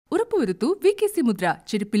ഉറപ്പുവരുത്തൂ VKC മുദ്ര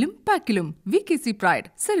ചെരുപ്പിലും പാക്കിലും. VKC Pride.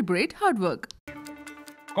 Celebrate hard work.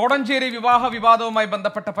 Kodanchery വിവാഹ വിവാദവുമായി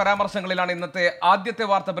ബന്ധപ്പെട്ട പരാമർശങ്ങളിലാണ് ഇന്നത്തെ ആദ്യത്തെ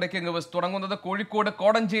വാർത്ത ബ്രേക്കിംഗ് ന്യൂസ് തുടങ്ങുന്നത്. കോഴിക്കോട്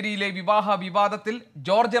കോടഞ്ചേരിയിലെ വിവാഹ വിവാദത്തിൽ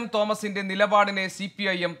ജോർജ് എം തോമസിന്റെ നിലപാടിനെ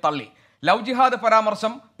CPIM തള്ളി. ലവ് ജിഹാദ്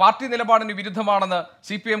പരാമർശം പാർട്ടി നിലപാടിന് വിരുദ്ധമാണെന്ന്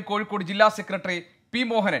CPM കോഴിക്കോട് ജില്ലാ സെക്രട്ടറി P.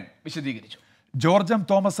 മോഹനൻ വിശദീകരിച്ചു. ജോർജ് എം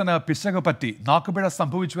തോമസിന് പിശക് പറ്റി നാക്കുപിഴ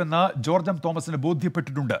സംഭവിച്ചുവെന്ന് ജോർജ് എം തോമസിന്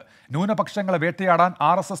ബോധ്യപ്പെട്ടിട്ടുണ്ട്. ന്യൂനപക്ഷങ്ങളെ വേട്ടയാടാൻ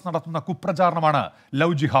RSS നടത്തുന്ന കുപ്രചാരണമാണ്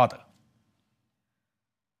ലവ് ജിഹാദ്.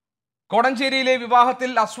 കോടഞ്ചേരിയിലെ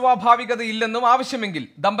വിവാഹത്തിൽ അസ്വാഭാവികതയില്ലെന്നും ആവശ്യമെങ്കിൽ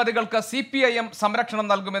ദമ്പതികൾക്ക് CPIM സംരക്ഷണം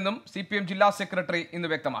നൽകുമെന്നും CPM ജില്ലാ സെക്രട്ടറി ഇന്ന്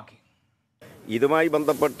വ്യക്തമാക്കി. ഇതുമായി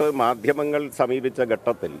ബന്ധപ്പെട്ട് മാധ്യമങ്ങൾ സമീപിച്ച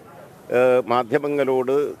ഘട്ടത്തിൽ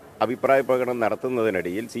മാധ്യമങ്ങളോട് അഭിപ്രായ പ്രകടനം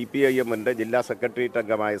നടത്തുന്നതിനിടയിൽ CPIMന്റെ ജില്ലാ സെക്രട്ടേറിയറ്റ്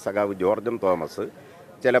അംഗമായ സഖാവ് ജോർജ് എം തോമസ്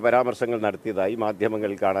ചില പരാമർശങ്ങൾ നടത്തിയതായി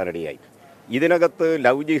മാധ്യമങ്ങളിൽ കാണാനിടയായി. ഇതിനകത്ത്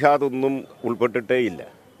ലവ് ജിഹാദ് ഒന്നും ഉൾപ്പെട്ടിട്ടേയില്ല.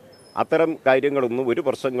 അത്തരം കാര്യങ്ങളൊന്നും ഒരു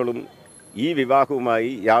പ്രശ്നങ്ങളും ഈ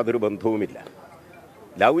വിവാഹവുമായി യാതൊരു ബന്ധവുമില്ല.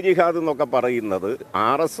 ലവ് ജിഹാദ് എന്നൊക്കെ പറയുന്നത്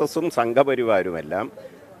RSSും സംഘപരിവാരുമെല്ലാം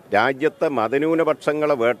രാജ്യത്തെ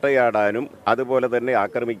മതന്യൂനപക്ഷങ്ങളെ വേട്ടയാടാനും അതുപോലെ തന്നെ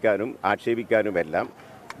ആക്രമിക്കാനും ആക്ഷേപിക്കാനുമെല്ലാം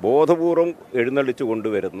ബോധപൂർവം എഴുന്നള്ളിച്ചു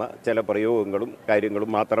കൊണ്ടുവരുന്ന ചില പ്രയോഗങ്ങളും കാര്യങ്ങളും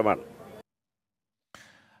മാത്രമാണ്.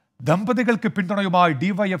 ദമ്പതികൾക്ക് പിന്തുണയുമായി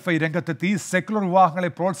DYFI രംഗത്തെത്തി സെക്യുലർ വിവാഹങ്ങളെ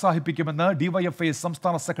പ്രോത്സാഹിപ്പിക്കുമെന്ന് DYFI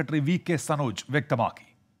സംസ്ഥാന സെക്രട്ടറി VK സനോജ് വ്യക്തമാക്കി.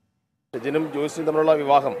 ജിനും ജോയ്സും തമ്മിലുള്ള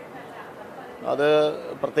വിവാഹം അത്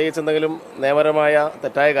പ്രത്യേകിച്ച് എന്തെങ്കിലും നിയമപരമായ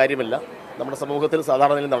തെറ്റായ കാര്യമില്ല. നമ്മുടെ സമൂഹത്തിൽ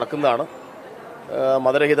സാധാരണ നിലയിൽ നടക്കുന്നതാണ്.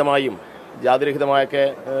 മതരഹിതമായും ജാതിരഹിതമായൊക്കെ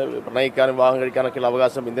പ്രണയിക്കാനും വിവാഹം കഴിക്കാനൊക്കെയുള്ള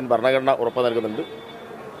അവകാശം ഇന്ത്യൻ ഭരണഘടന ഉറപ്പ് നൽകുന്നുണ്ട്.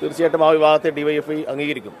 തീർച്ചയായിട്ടും ആ വിവാഹത്തെ DYFI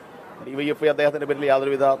അംഗീകരിക്കും. DYFI അദ്ദേഹത്തിൻ്റെ പേരിൽ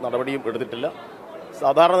യാതൊരുവിധ നടപടിയും എടുത്തിട്ടില്ല.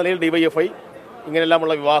 സാധാരണ നിലയിൽ DYFI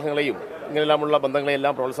ഇങ്ങനെല്ലാമുള്ള വിവാഹങ്ങളെയും ഇങ്ങനെല്ലാമുള്ള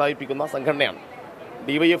ബന്ധങ്ങളെയെല്ലാം പ്രോത്സാഹിപ്പിക്കുന്ന സംഘടനയാണ്.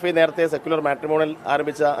 DYFI നേരത്തെ സെക്യുലർ മാട്രിമോണിയൽ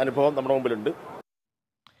ആരംഭിച്ച അനുഭവം നമ്മുടെ മുമ്പിലുണ്ട്.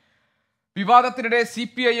 വിവാദത്തിനിടെ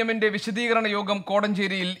CPIMന്റെ വിശദീകരണ യോഗം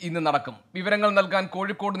കോടഞ്ചേരിയിൽ ഇന്ന് നടക്കും. വിവരങ്ങൾ നൽകാൻ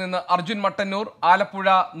കോഴിക്കോട് നിന്ന് അർജുൻ മട്ടന്നൂർ, ആലപ്പുഴ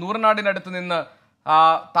നൂറനാടിനടുത്ത് നിന്ന്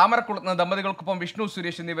താമരക്കുളത്ത് ദമ്പതികൾക്കൊപ്പം വിഷ്ണു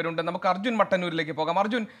സുരേഷ് എന്നിവരുണ്ട്. നമുക്ക് അർജുൻ മട്ടന്നൂരിലേക്ക് പോകാം.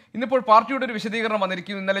 അർജുൻ, ഇന്നിപ്പോൾ പാർട്ടിയുടെ ഒരു വിശദീകരണം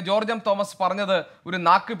വന്നിരിക്കുന്നു. ഇന്നലെ ജോർജ് എം തോമസ് പറഞ്ഞത് ഒരു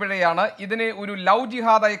നാക്കുപിഴയാണ്, ഇതിനെ ഒരു ലവ്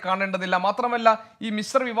ജിഹാദായി കാണേണ്ടതില്ല, മാത്രമല്ല ഈ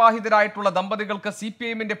മിശ്ര വിവാഹിതരായിട്ടുള്ള ദമ്പതികൾക്ക്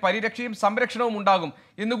CPIMന്റെ പരിരക്ഷയും സംരക്ഷണവും ഉണ്ടാകും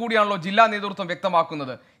എന്നുകൂടിയാണല്ലോ ജില്ലാ നേതൃത്വം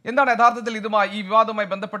വ്യക്തമാക്കുന്നത്. എന്താണ് യഥാർത്ഥത്തിൽ ഈ വിവാദവുമായി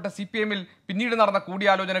ബന്ധപ്പെട്ട് CPIMൽ പിന്നീട് നടന്ന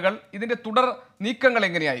കൂടിയാലോചനകൾ, ഇതിന്റെ തുടർ നീക്കങ്ങൾ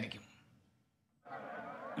എങ്ങനെയായിരിക്കും?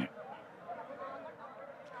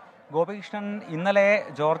 ഗോപികൃഷ്ണൻ, ഇന്നലെ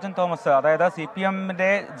ജോർജ് എം തോമസ്, അതായത്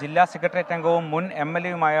CPMന്റെ ജില്ലാ സെക്രട്ടേറിയറ്റ് അംഗവും മുൻ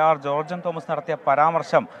MLAയുമായ ജോർജ് എം തോമസ് നടത്തിയ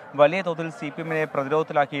പരാമർശം വലിയ തോതിൽ CPMനെ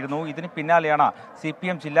പ്രതിരോധത്തിലാക്കിയിരുന്നു. ഇതിന് പിന്നാലെയാണ്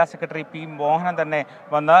CPM ജില്ലാ സെക്രട്ടറി P. മോഹനൻ തന്നെ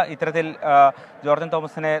വന്ന് ഇത്തരത്തിൽ ജോർജ് എം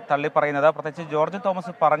തോമസിനെ തള്ളിപ്പറയുന്നത്. പ്രത്യേകിച്ച് ജോർജ് എം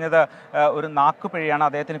തോമസ് പറഞ്ഞത് ഒരു നാക്കുപിഴയാണ്,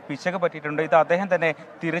 അദ്ദേഹത്തിന് പിശക് പറ്റിയിട്ടുണ്ട്, ഇത് അദ്ദേഹം തന്നെ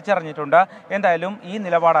തിരിച്ചറിഞ്ഞിട്ടുണ്ട്. എന്തായാലും ഈ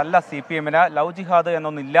നിലപാടല്ല CPMന്. ലവ് ജിഹാദ്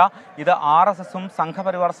എന്നൊന്നില്ല. ഇത് RSSും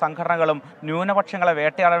സംഘപരിവാർ സംഘടനകളും ന്യൂനപക്ഷങ്ങളെ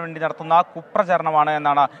വേട്ടയാടാൻ വേണ്ടി നടത്തുന്ന കുപ്രചരണമാണ്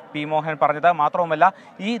എന്നാണ് P. മോഹൻ പറഞ്ഞത്. മാത്രവുമല്ല,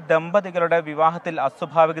 ഈ ദമ്പതികളുടെ വിവാഹത്തിൽ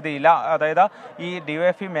അസ്വാഭാവികതയില്ല. അതായത് ഈ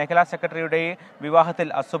DYFI മേഖലാ സെക്രട്ടറിയുടെ വിവാഹത്തിൽ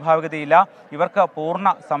അസ്വാഭാവികതയില്ല. ഇവർക്ക്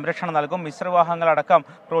പൂർണ്ണ സംരക്ഷണം നൽകും. മിശ്രവിവാഹങ്ങളടക്കം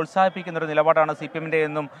പ്രോത്സാഹിപ്പിക്കുന്ന ഒരു നിലപാടാണ് CPMന്റെ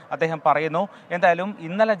എന്നും അദ്ദേഹം പറയുന്നു. എന്തായാലും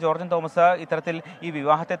ഇന്നലെ ജോർജ് തോമസ് ഇത്തരത്തിൽ ഈ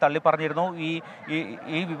വിവാഹത്തെ തള്ളിപ്പറഞ്ഞിരുന്നു.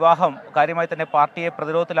 ഈ വിവാഹം കാര്യമായി തന്നെ പാർട്ടിയെ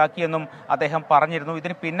പ്രതിരോധത്തിലാക്കിയെന്നും അദ്ദേഹം പറഞ്ഞിരുന്നു.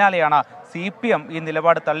 ഇതിന് പിന്നാലെയാണ് CPM ഈ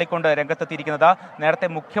നിലപാട് തള്ളിക്കൊണ്ട് രംഗത്തെത്തിയിരിക്കുന്നത്. നേരത്തെ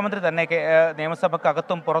മുഖ്യമന്ത്രി തന്നെ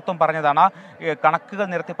നിയമസഭക്കകത്തും പുറത്തും പറഞ്ഞതാണ്, കണക്കുകൾ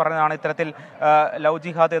നിരത്തി പറഞ്ഞതാണ് ഇത്തരത്തിൽ ലവ്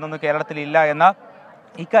ജിഹാദ് എന്നൊന്നും കേരളത്തിൽ ഇല്ല എന്ന്.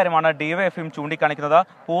 ഇക്കാര്യമാണ് DYFIയും ചൂണ്ടിക്കാണിക്കുന്നത്.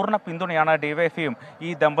 പൂർണ്ണ പിന്തുണയാണ് DYFIയും ഈ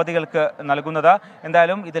ദമ്പതികൾക്ക് നൽകുന്നത്.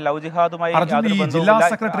 എന്തായാലും ഇത് ലവ് ജിഹാദുമായി ജില്ലാ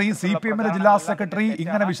സെക്രട്ടറി, CPMന്റെ ജില്ലാ സെക്രട്ടറി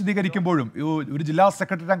ഇങ്ങനെ വിശദീകരിക്കുമ്പോഴും ഒരു ജില്ലാ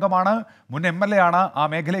സെക്രട്ടറി അംഗമാണ്, മുൻ MLA ആണ്, ആ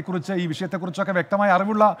മേഖലയെക്കുറിച്ച് ഈ വിഷയത്തെക്കുറിച്ചൊക്കെ വ്യക്തമായ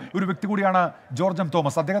അറിവുള്ള ഒരു വ്യക്തി കൂടിയാണ് ജോർജ് എം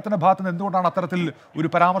തോമസ്. അദ്ദേഹത്തിന്റെ ഭാഗത്ത് നിന്ന് എന്തുകൊണ്ടാണ് അത്തരത്തിൽ ഒരു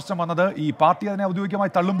പരാമർശം വന്നത്? ഈ പാർട്ടി അതിനെ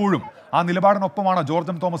ഔദ്യോഗികമായി തള്ളുമ്പോഴും ആ നിലപാടിനൊപ്പമാണ്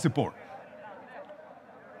ജോർജ് എം തോമസ് ഇപ്പോൾ.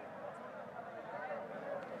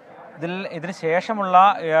 ഇതിന് ശേഷമുള്ള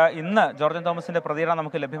ഇന്ന് ജോർജ് തോമസിന്റെ പ്രതികരണം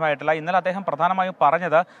നമുക്ക് ലഭ്യമായിട്ടില്ല. ഇന്നലെ അദ്ദേഹം പ്രധാനമായും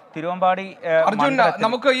പറഞ്ഞത് തിരുവമ്പാടി. അർജുൻ,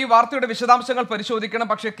 നമുക്ക് ഈ വാർത്തയുടെ വിശദാംശങ്ങൾ പരിശോധിക്കണം.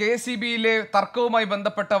 പക്ഷേ KCBയിലെ തർക്കവുമായി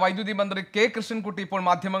ബന്ധപ്പെട്ട വൈദ്യുതി മന്ത്രി K. കൃഷ്ണൻകുട്ടി ഇപ്പോൾ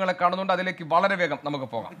മാധ്യമങ്ങളെ കാണുന്നുണ്ട്. അതിലേക്ക് വളരെ വേഗം നമുക്ക്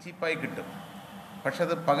പോകാം. ചീപ്പായി കിട്ടും, പക്ഷെ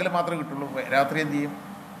അത് പകൽ മാത്രമേ കിട്ടുള്ളൂ. രാത്രി എന്ത് ചെയ്യും?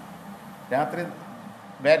 രാത്രി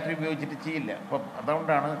ബാറ്ററി ഉപയോഗിച്ചിട്ട് ചെയ്യില്ല. അപ്പം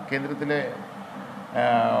അതുകൊണ്ടാണ് കേന്ദ്രത്തിലെ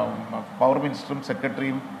പവർ മിനിസ്റ്ററും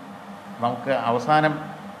സെക്രട്ടറിയും നമുക്ക് അവസാനം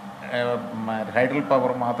ഹൈഡ്രൽ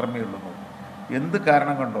പവർ മാത്രമേ ഉള്ളൂ. എന്ത്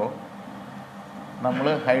കാരണം കൊണ്ടോ നമ്മൾ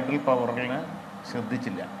ഹൈഡ്രൽ പവറിന്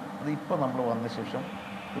ശ്രദ്ധിച്ചില്ല. അതിപ്പോൾ നമ്മൾ വന്ന ശേഷം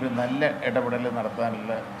ഒരു നല്ല ഇടപെടൽ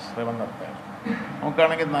നടത്താനുള്ള ശ്രമം നടത്തുകയാണ്.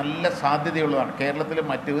 നമുക്കാണെങ്കിൽ നല്ല സാധ്യതയുള്ളതാണ്. കേരളത്തിൽ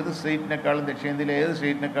മറ്റേത് സ്റ്റേറ്റിനേക്കാളും ദക്ഷിണേന്ത്യയിലെ ഏത്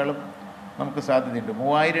സ്റ്റേറ്റിനേക്കാളും നമുക്ക് സാധ്യതയുണ്ട്.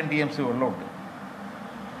 3000 TMC വെള്ളമുണ്ട്.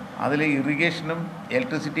 അതിൽ ഇറിഗേഷനും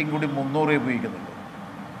ഇലക്ട്രിസിറ്റിയും കൂടി 300 ഉപയോഗിക്കുന്നുള്ളൂ.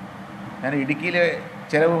 ഞാൻ ഇടുക്കിയിലെ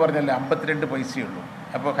ചിലവ് പറഞ്ഞല്ലോ 52 പൈസയുള്ളൂ.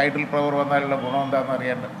 അപ്പോൾ ഹൈഡ്രൽ പവർ വന്നാലുള്ള ഗുണം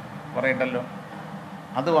എന്താണെന്ന് പറയണ്ടല്ലോ.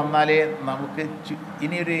 അത് വന്നാലേ നമുക്ക്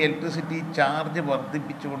ഇനിയൊരു ഇലക്ട്രിസിറ്റി ചാർജ്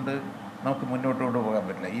വർദ്ധിപ്പിച്ചുകൊണ്ട് നമുക്ക് മുന്നോട്ട് കൊണ്ടുപോകാൻ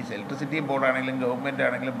പറ്റില്ല. ഈ ഇലക്ട്രിസിറ്റി ബോർഡാണെങ്കിലും ഗവൺമെൻറ്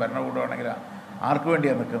ആണെങ്കിലും ഭരണകൂടമാണെങ്കിലും ആർക്ക്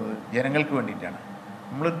വേണ്ടിയാണ് നിൽക്കുന്നത്? ജനങ്ങൾക്ക് വേണ്ടിയിട്ടാണ്.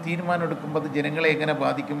 നമ്മളൊരു തീരുമാനം എടുക്കുമ്പോൾ അത് ജനങ്ങളെ എങ്ങനെ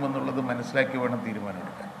ബാധിക്കും എന്നുള്ളത് മനസ്സിലാക്കി വേണം തീരുമാനം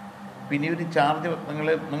എടുക്കാൻ. പിന്നെ ഒരു ചാർജ്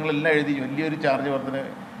നിങ്ങളെല്ലാം എഴുതി വലിയൊരു ചാർജ് വർധന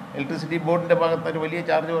ഇലക്ട്രിസിറ്റി ബോർഡിൻ്റെ ഭാഗത്ത് ഒരു വലിയ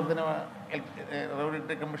ചാർജ് വർധന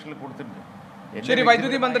റെഗുലേറ്ററി കമ്മീഷനിൽ കൊടുത്തിട്ടുണ്ട്. ശരി,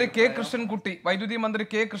 വൈദ്യുതി മന്ത്രി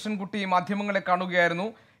കെ കൃഷ്ണൻകുട്ടി മാധ്യമങ്ങളെ കാണുകയായിരുന്നു.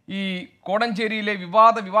 ഈ കോടഞ്ചേരിയിലെ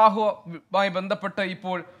വിവാഹവുമായി ബന്ധപ്പെട്ട്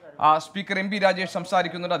ഇപ്പോൾ സ്പീക്കർ MP രാജേഷ്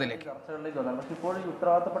സംസാരിക്കുന്നുണ്ട്. അതിലേക്ക് ഇപ്പോൾ ഈ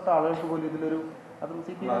ഉത്തരവാദിത്തപ്പെട്ട ആളുകൾക്ക് പോലും ഇതിലൊരു അത്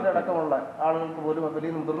CPM അടക്കമുള്ള ആളുകൾക്ക് പോലും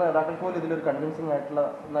വലിയ മുതിർന്ന നേതാക്കൾക്ക് പോലും ഇതിലൊരു കൺവിൻസിംഗ് ആയിട്ടുള്ള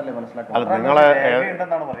എന്നല്ലേ മനസ്സിലാക്കുന്നത്?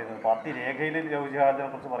 പാർട്ടി രേഖയിൽ ലൗജിഹാദിനെ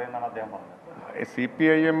കുറിച്ച് പറയുന്നതാണ് അദ്ദേഹം പറഞ്ഞത്.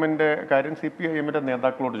 CPIMന്റെ കാര്യം CPIMന്റെ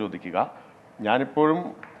നേതാക്കളോട് ചോദിക്കുക. ഞാനിപ്പോഴും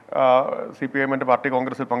CPIMന്റെ പാർട്ടി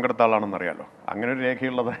കോൺഗ്രസിൽ പങ്കെടുത്ത ആളാണെന്നറിയാലോ. അങ്ങനെ ഒരു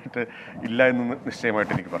രേഖയുള്ളതായിട്ട് ഇല്ല എന്ന്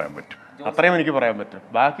നിശ്ചയമായിട്ട് എനിക്ക് പറയാൻ പറ്റും. അത്രയും എനിക്ക് പറയാൻ പറ്റും.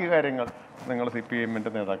 ബാക്കി കാര്യങ്ങൾ നിങ്ങൾ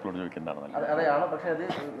CPIMന്റെ നേതാക്കളോട് ചോദിക്കുന്നതാണ് നല്ലത്. അതെയാണ്. പക്ഷേ അത്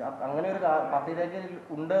അങ്ങനെ ഒരു പാർട്ടി രേഖയിൽ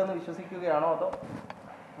ഉണ്ട് എന്ന് വിശ്വസിക്കുകയാണോ അതോ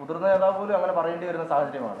മുതിർന്ന നേതാവ് പോലും അങ്ങനെ പറയേണ്ടി വരുന്ന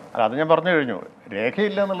സാഹചര്യമാണ്? അത് ഞാൻ പറഞ്ഞു കഴിഞ്ഞു.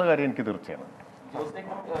 രേഖയില്ല എന്നുള്ള കാര്യം എനിക്ക് തീർച്ചയാണ്.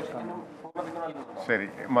 ശരി,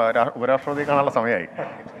 ഉപരാഷ്ട്രപതി കാണാനുള്ള സമയമായി.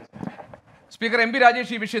 സ്പീക്കർ MP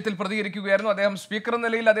രാജേഷ് ഈ വിഷയത്തിൽ പ്രതികരിക്കുകയായിരുന്നു. അദ്ദേഹം സ്പീക്കർ എന്ന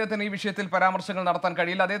നിലയിൽ അദ്ദേഹത്തിന് ഈ വിഷയത്തിൽ പരാമർശങ്ങൾ നടത്താൻ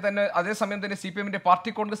കഴിയില്ല. അതേസമയം തന്നെ CPMന്റെ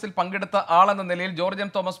പാർട്ടി കോൺഗ്രസിൽ പങ്കെടുത്ത ആളെന്ന നിലയിൽ ജോർജ് M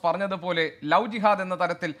തോമസ് പറഞ്ഞതുപോലെ ലവ് ജിഹാദ് എന്ന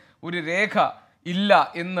തരത്തിൽ ഒരു രേഖ ഇല്ല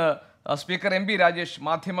എന്ന് സ്പീക്കർ MP രാജേഷ്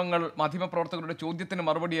മാധ്യമപ്രവർത്തകരുടെ ചോദ്യത്തിന്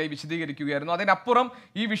മറുപടിയായി വിശദീകരിക്കുകയായിരുന്നു. അതിനപ്പുറം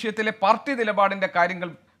ഈ വിഷയത്തിലെ പാർട്ടി നിലപാടിന്റെ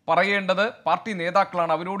കാര്യങ്ങൾ പറയേണ്ടത് പാർട്ടി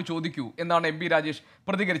നേതാക്കളാണ്, അവരോട് ചോദിക്കൂ എന്നാണ് MP രാജേഷ്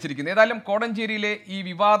പ്രതികരിച്ചിരിക്കുന്നത്. ഏതായാലും കോടഞ്ചേരിയിലെ ഈ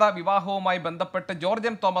വിവാഹവുമായി ബന്ധപ്പെട്ട് ജോർജ്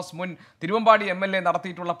M തോമസ് മുൻ തിരുവമ്പാടി MLA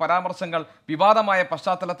നടത്തിയിട്ടുള്ള പരാമർശങ്ങൾ വിവാദമായ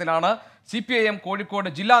പശ്ചാത്തലത്തിലാണ് CPIM കോഴിക്കോട്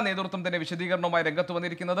ജില്ലാ നേതൃത്വം തന്നെ വിശദീകരണവുമായി രംഗത്ത്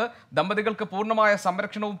വന്നിരിക്കുന്നത്. ദമ്പതികൾക്ക് പൂർണ്ണമായ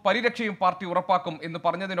സംരക്ഷണവും പരിരക്ഷയും പാർട്ടി ഉറപ്പാക്കും എന്ന്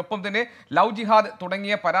പറഞ്ഞതിനൊപ്പം തന്നെ ലവ് ജിഹാദ്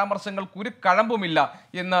തുടങ്ങിയ പരാമർശങ്ങൾക്ക് ഒരു കഴമ്പുമില്ല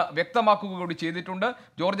എന്ന് വ്യക്തമാക്കുക കൂടി ചെയ്തിട്ടുണ്ട്.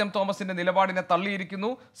 ജോർജ് M തോമസിന്റെ നിലപാടിനെ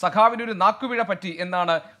തള്ളിയിരിക്കുന്നു. സഖാവിനൊരു നാക്കുപിഴ പറ്റി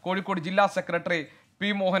എന്നാണ് കോഴിക്കോട് ജില്ലാ സെക്രട്ടറി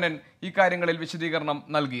P. മോഹനൻ ഇക്കാര്യങ്ങളിൽ വിശദീകരണം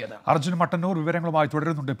നൽകിയത്. അർജുൻ മട്ടന്നൂർ വിവരങ്ങളുമായി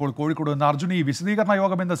തുടരുന്നുണ്ട്. ഇപ്പോൾ കോഴിക്കോട് നിന്ന് അർജുൻ, ഈ വിശദീകരണ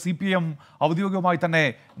യോഗം എന്ന് CPM ഔദ്യോഗികമായി തന്നെ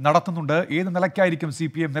നടത്തുന്നുണ്ട്. ഏത് നിലയ്ക്കായിരിക്കും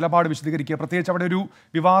CPM നിലപാട് വിശദീകരിക്കുക, പ്രത്യേകിച്ച് അവിടെ ഒരു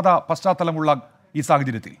വിവാദ പശ്ചാത്തലമുള്ള ഈ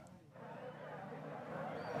സാഹചര്യത്തിൽ?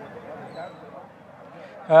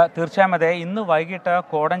 തീർച്ചയായും അതെ. ഇന്ന് വൈകിട്ട്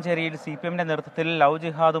കോടഞ്ചേരിയിൽ CPMന്റെ നേതൃത്വത്തിൽ ലവ്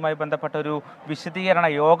ജിഹാദുമായി ബന്ധപ്പെട്ട ഒരു വിശദീകരണ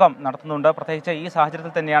യോഗം നടത്തുന്നുണ്ട്. പ്രത്യേകിച്ച് ഈ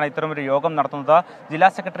സാഹചര്യത്തിൽ തന്നെയാണ് ഇത്തരമൊരു യോഗം നടത്തുന്നത്. ജില്ലാ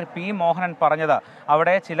സെക്രട്ടറി P. മോഹനൻ പറഞ്ഞത്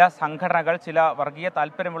അവിടെ ചില സംഘടനകൾ, ചില വർഗീയ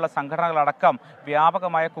താല്പര്യമുള്ള സംഘടനകളടക്കം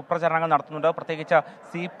വ്യാപകമായ കുപ്രചരണങ്ങൾ നടത്തുന്നുണ്ട്. പ്രത്യേകിച്ച്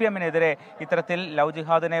CPMനെതിരെ ഇത്തരത്തിൽ ലവ്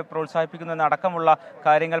ജിഹാദിനെ പ്രോത്സാഹിപ്പിക്കുന്നതിനടക്കമുള്ള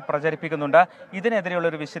കാര്യങ്ങൾ പ്രചരിപ്പിക്കുന്നുണ്ട്.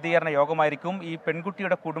 ഇതിനെതിരെയുള്ളൊരു വിശദീകരണ യോഗമായിരിക്കും. ഈ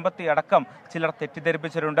പെൺകുട്ടിയുടെ കുടുംബത്തെ അടക്കം ചിലർ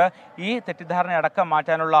തെറ്റിദ്ധരിപ്പിച്ചിട്ടുണ്ട്. ഈ തെറ്റിദ്ധാരണ അടക്കം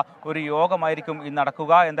മാറ്റാൻ ഒരു യോഗമായിരിക്കും ഇന്ന്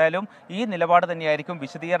നടക്കുക. എന്തായാലും ഈ നിലപാട് തന്നെയായിരിക്കും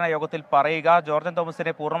വിശദീകരണ യോഗത്തിൽ പറയുക. ജോർജ്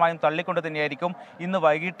തോമസിനെ പൂർണ്ണമായും തള്ളിക്കൊണ്ട് തന്നെയായിരിക്കും ഇന്ന്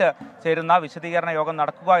വൈകിട്ട് ചേരുന്ന വിശദീകരണ യോഗം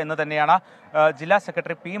നടക്കുക എന്ന് തന്നെയാണ് ജില്ലാ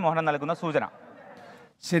സെക്രട്ടറി P. മോഹനൻ നൽകുന്ന സൂചന.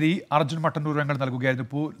 ശരി, അർജുൻ മട്ടന്നൂർ രംഗങ്ങൾ നൽകുകയായിരുന്നു.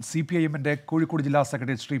 ഇപ്പോൾ CPIMന്റെ കോഴിക്കോട് ജില്ലാ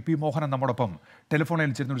സെക്രട്ടറി ശ്രീ P. മോഹനൻ നമ്മോടൊപ്പം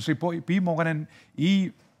ടെലിഫോണിൽ ചേരുന്നുണ്ട്. ശ്രീ P. മോഹനൻ, ഈ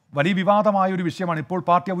വലിയ വിവാദമായ ഒരു വിഷയമാണ്. ഇപ്പോൾ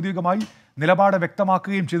പാർട്ടി ഔദ്യോഗികമായി നിലപാട്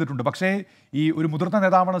വ്യക്തമാക്കുകയും ചെയ്തിട്ടുണ്ട്. പക്ഷേ ഈ ഒരു മുതിർന്ന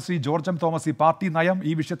നേതാവാണ് ശ്രീ ജോർജ് M തോമസ്. ഈ പാർട്ടി നയം,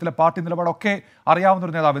 ഈ വിഷയത്തിലെ പാർട്ടി നിലപാടൊക്കെ അറിയാവുന്ന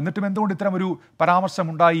ഒരു നേതാവ്. എന്നിട്ടും എന്തുകൊണ്ട് ഇത്തരം ഒരു പരാമർശം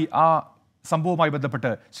ഉണ്ടായി ആ സംഭവവുമായി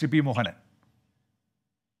ബന്ധപ്പെട്ട് ശ്രീ P. മോഹനൻ?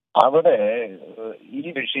 അവിടെ ഈ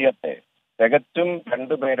വിഷയത്തെ തികച്ചും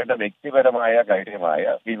രണ്ടുപേരുടെ വ്യക്തിപരമായ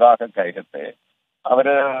കാര്യമായ വിവാഹ കാര്യത്തെ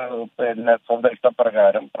അവര് സ്വന്തം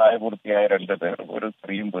ഇഷ്ടപ്രകാരം പ്രായപൂർത്തിയായ രണ്ടുപേർ, ഒരു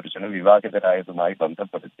സ്ത്രീയും പുരുഷനും വിവാഹിതരായതുമായി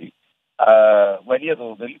ബന്ധപ്പെടുത്തി വലിയ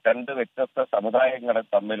തോതിൽ രണ്ട് വ്യത്യസ്ത സമുദായങ്ങളെ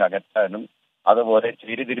തമ്മിൽ അകറ്റാനും അതുപോലെ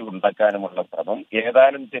ചേരിതിരിവുണ്ടാക്കാനുമുള്ള ശ്രമം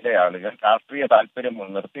ഏതാനും ചില ആളുകൾ രാഷ്ട്രീയ താല്പര്യം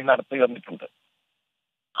മുൻനിർത്തി നടത്തി വന്നിട്ടുണ്ട്.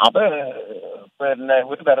 അത്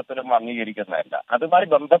ഒരു തരത്തിലും അംഗീകരിക്കുന്നതല്ല. അതുമായി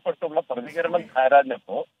ബന്ധപ്പെട്ടുള്ള പ്രതികരണം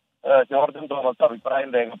ആരാഞ്ഞപ്പോ ജോർജ് തോമസ് അഭിപ്രായം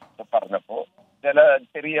പറഞ്ഞപ്പോ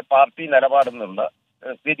ചെറിയ പാർട്ടി നിലപാടെന്നുള്ള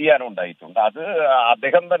വ്യതിയാനം ഉണ്ടായിട്ടുണ്ട്. അത്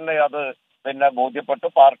അദ്ദേഹം തന്നെ അത് ബോധ്യപ്പെട്ടു.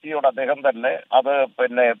 പാർട്ടിയോട് അദ്ദേഹം തന്നെ അത്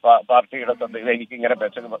പാർട്ടിയുടെ എനിക്കിങ്ങനെ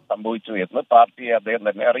പ്രശ്നം സംഭവിച്ചു എന്ന് പാർട്ടിയെ അദ്ദേഹം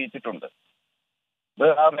തന്നെ അറിയിച്ചിട്ടുണ്ട്. ഇത്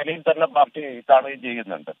ആ നിലയിൽ തന്നെ പാർട്ടി കാണുകയും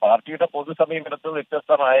ചെയ്യുന്നുണ്ട്. പാർട്ടിയുടെ പൊതുസമീപനത്തിൽ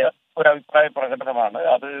വ്യത്യസ്തമായ ഒരു അഭിപ്രായ പ്രകടനമാണ്.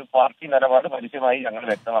 അത് പാർട്ടി നിലപാട് പരസ്യമായി ഞങ്ങൾ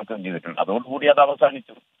വ്യക്തമാക്കുകയും ചെയ്തിട്ടുണ്ട്. അതോടുകൂടി അത്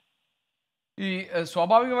അവസാനിച്ചു. ഈ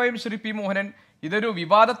സ്വാഭാവികമായും ശ്രീ പി മോഹനൻ, ഇതൊരു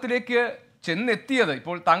വിവാദത്തിലേക്ക് ചെന്നെത്തിയത്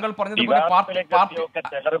ഇപ്പോൾ താങ്കൾ പറഞ്ഞതുപോലെ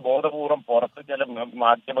ചിലർ ബോധപൂർവം പുറത്ത് ചില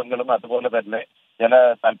മാധ്യമങ്ങളും അതുപോലെ തന്നെ ചില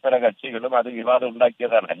തൽപര കക്ഷികളും അത് വിവാദം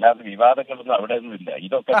ഉണ്ടാക്കിയതാണ്. അല്ലാതെ വിവാദങ്ങളൊന്നും അവിടെ ഒന്നും ഇല്ല.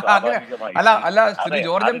 ഇതൊക്കെ അല്ല ശ്രീ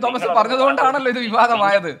ജോർജ് എം തോമസ് പറഞ്ഞതുകൊണ്ടാണല്ലോ ഇത്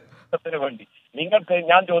വിവാദമായത്. വേണ്ടി നിങ്ങൾക്ക്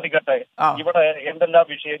ഞാൻ ചോദിക്കട്ടെ, ഇവിടെ എന്തെല്ലാം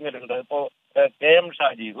വിഷയങ്ങളുണ്ട്? ഇപ്പോ KM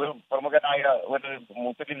ഷാജി, ഒരു പ്രമുഖനായ ഒരു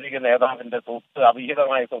മുസ്ലിം ലീഗ് നേതാവിന്റെ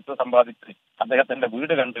അവിഹിതമായ സ്വത്ത് സമ്പാദിച്ച് അദ്ദേഹത്തിന്റെ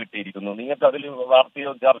വീട് കണ്ടുകിട്ടിയിരിക്കുന്നു. നിങ്ങൾക്ക് അതിൽ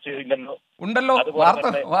വാർത്തയോ ചർച്ചയോ ഇല്ലല്ലോ? ഉണ്ടല്ലോ,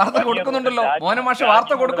 വാർത്ത കൊടുക്കുന്നുണ്ടല്ലോ.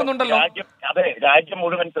 വാർത്ത കൊടുക്കുന്നുണ്ടല്ലോ. അതെ, രാജ്യം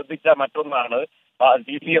മുഴുവൻ ശ്രദ്ധിച്ച മറ്റൊന്നാണ്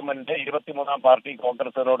CPM-ന്റെ 23-ാം പാർട്ടി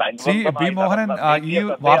കോൺഗ്രസിനോട് ഈ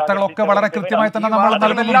വാർത്തകളൊക്കെ വളരെ കൃത്യമായി തന്നെ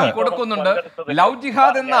നമ്മൾ കൊടുക്കുന്നുണ്ട്. ലവ്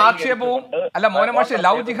ജിഹാദ് എന്ന ആക്ഷേപവും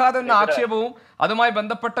ലവ് ജിഹാദ് എന്ന ആക്ഷേപവും അതുമായി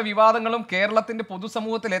ബന്ധപ്പെട്ട വിവാദങ്ങളും കേരളത്തിന്റെ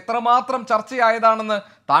പൊതുസമൂഹത്തിൽ എത്രമാത്രം ചർച്ചയായതാണെന്ന്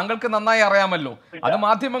താങ്കൾക്ക് നന്നായി അറിയാമല്ലോ. അത്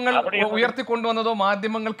മാധ്യമങ്ങൾ ഉയർത്തിക്കൊണ്ടുവന്നതോ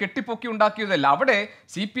മാധ്യമങ്ങൾ കെട്ടിപ്പൊക്കി ഉണ്ടാക്കിയതല്ല. അവിടെ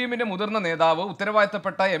CPM-ന്റെ മുതിർന്ന നേതാവ്,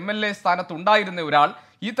 ഉത്തരവാദിത്തപ്പെട്ട MLA സ്ഥാനത്തുണ്ടായിരുന്ന ഒരാൾ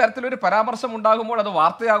ഈ തരത്തിലൊരു പരാമർശം ഉണ്ടാകുമ്പോൾ അത്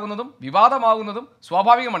വാർത്തയാകുന്നതും വിവാദമാകുന്നതും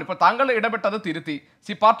സ്വാഭാവികമാണ്. ഇപ്പോൾ താങ്കൾ ഇടപെട്ടത് തിരുത്തി,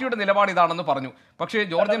 പാർട്ടിയുടെ നിലപാട് ഇതാണെന്ന് പറഞ്ഞു. പക്ഷേ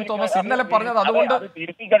ജോർജ് എം തോമസ് ഇന്നലെ പറഞ്ഞത് അതുകൊണ്ട്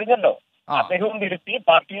തിരുത്തി കഴിഞ്ഞല്ലോ. അദ്ദേഹവും തിരുത്തി,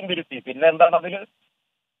 പാർട്ടിയും തിരുത്തി. പിന്നെ എന്താണ് അതില്?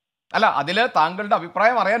 അതില് താങ്കളുടെ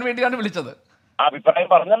അഭിപ്രായം അറിയാൻ വേണ്ടിയാണ് വിളിച്ചത്. അഭിപ്രായം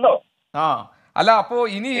പറഞ്ഞല്ലോ. അപ്പോ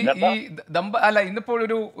ഇനി ഈ ഇന്നിപ്പോൾ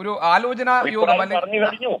ഒരു ആലോചനാ യോഗം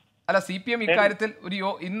CPM ഇക്കാര്യത്തിൽ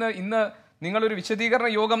ഇന്ന് നിങ്ങളൊരു വിശദീകരണ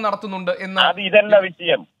യോഗം നടത്തുന്നുണ്ട് എന്ന്. അത് ഇതല്ല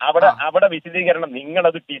വിഷയം. അവിടെ വിശദീകരണം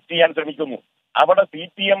നിങ്ങളത് ട്വിസ്റ്റ് ചെയ്യാൻ ശ്രമിക്കുന്നു. അവിടെ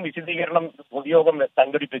CPM വിശദീകരണം പൊതുയോഗം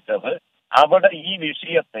സംഘടിപ്പിച്ചത് അവിടെ ഈ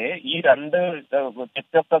വിഷയത്തെ ഈ രണ്ട്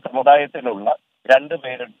വ്യത്യസ്ത സമുദായത്തിലുള്ള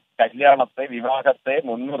രണ്ടുപേരുടെ കല്യാണത്തെ, വിവാഹത്തെ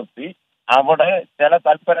മുൻനിർത്തി അവിടെ ചില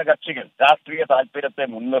തൽപര കക്ഷികൾ രാഷ്ട്രീയ താല്പര്യത്തെ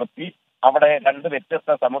മുൻനിർത്തി അവിടെ രണ്ട്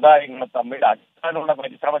വ്യത്യസ്ത സമുദായങ്ങൾ തമ്മിൽ അകറ്റാനുള്ള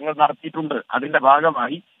പരിശ്രമങ്ങൾ നടത്തിയിട്ടുണ്ട്. അതിന്റെ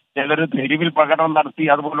ഭാഗമായി ചിലർ തെരുവിൽ പ്രകടനം നടത്തി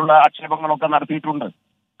അതുപോലുള്ള ആക്ഷേപങ്ങളൊക്കെ നടത്തിയിട്ടുണ്ട്.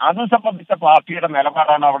 അത് സംബന്ധിച്ച പാർട്ടിയുടെ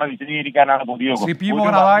നിലപാടാണ് അവിടെ വിശദീകരിക്കാനാണ് പൊതുയോഗം. ശ്രീ പി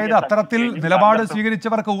മോഹൻ, അതായത് അത്തരത്തിൽ നിലപാട്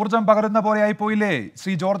സ്വീകരിച്ചവർക്ക് ഊർജ്ജം പകരുന്ന പോലെയായി പോയില്ലേ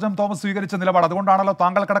ശ്രീ ജോർജ് എം തോമസ് സ്വീകരിച്ച നിലപാട്? അതുകൊണ്ടാണല്ലോ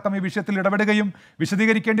താങ്കൾക്കടക്കം ഈ വിഷയത്തിൽ ഇടപെടുകയും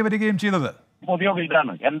വിശദീകരിക്കേണ്ടി വരികയും ചെയ്തത്. പൊതുയോഗം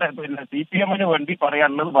ഇതാണ് എന്റെ CPM-ന് വേണ്ടി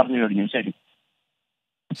പറയാനുള്ളത് പറഞ്ഞു കഴിഞ്ഞു.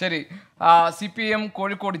 ശരി. CPM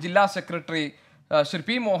കോഴിക്കോട് ജില്ലാ സെക്രട്ടറി ശ്രീ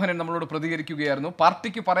പി മോഹനൻ നമ്മളോട് പ്രതികരിക്കുകയായിരുന്നു.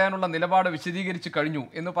 പാർട്ടിക്ക് പറയാനുള്ള നിലപാട് വിശദീകരിച്ച് കഴിഞ്ഞു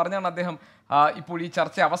എന്ന് പറഞ്ഞാണ് അദ്ദേഹം ഇപ്പോൾ ഈ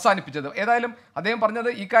ചർച്ച അവസാനിപ്പിച്ചത്. ഏതായാലും അദ്ദേഹം പറഞ്ഞത്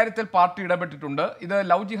ഈ കാര്യത്തിൽ പാർട്ടി ഇടപെട്ടിട്ടുണ്ട്. ഇത്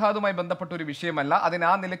ലവ് ജിഹാദുമായി ബന്ധപ്പെട്ട ഒരു വിഷയമല്ല. അതിനെ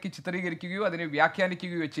ആ നിലയ്ക്ക് ചിത്രീകരിക്കുകയോ അതിനെ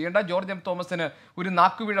വ്യാഖ്യാനിക്കുകയോ ചെയ്യേണ്ട. ജോർജ് എം തോമസിന് ഒരു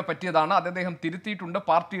നാക്കുവീഴ പറ്റിയതാണ്. അത് അദ്ദേഹം തിരുത്തിയിട്ടുണ്ട്.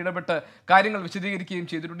 പാർട്ടി ഇടപെട്ട് കാര്യങ്ങൾ വിശദീകരിക്കുകയും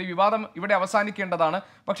ചെയ്തിട്ടുണ്ട്. ഈ വിവാദം ഇവിടെ അവസാനിക്കേണ്ടതാണ്.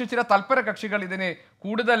 പക്ഷേ ചില തൽപര കക്ഷികൾ ഇതിനെ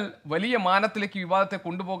കൂടുതൽ വലിയ മാനത്തിലേക്ക് വിവാദത്തെ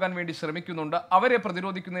കൊണ്ടുപോകാൻ വേണ്ടി ശ്രമിക്കുന്നുണ്ട്. അവരെ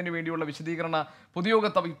പ്രതിരോധിക്കുന്നതിന് വേണ്ടിയുള്ള വിശദീകരണ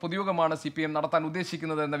പൊതുയോഗമാണ് CPM നടത്താൻ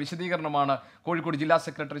ഉദ്ദേശിക്കുന്നത് എന്ന വിശദീകരണമാണ് കോഴിക്കോട് ജില്ലാ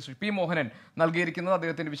സെക്രട്ടറി ശ്രീ പി മോഹനൻ നൽകിയിരിക്കുന്നത്.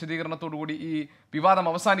 അദ്ദേഹത്തിന്റെ വിശദീകരണത്തോടുകൂടി ഈ വിവാദം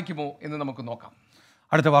അവസാനിക്കുമോ എന്ന് നമുക്ക് നോക്കാം.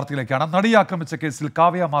 അടുത്ത വാർത്തയിലേക്കാണ്. നടിയെ ആക്രമിച്ച കേസിൽ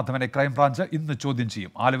കാവ്യ മാധവനെ ക്രൈംബ്രാഞ്ച് ഇന്ന് ചോദ്യം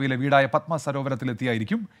ചെയ്യും. ആലുവയിലെ വീടായ പത്മ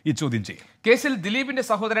സരോവരത്തിലെത്തിയായിരിക്കും ഈ ചോദ്യം ചെയ്യൽ. കേസിൽ ദിലീപിന്റെ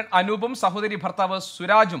സഹോദരൻ അനൂപും സഹോദരി ഭർത്താവ്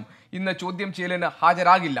സുരാജും ഇന്ന് ചോദ്യം ചെയ്യലിന്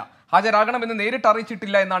ഹാജരാകണമെന്ന് നേരിട്ട്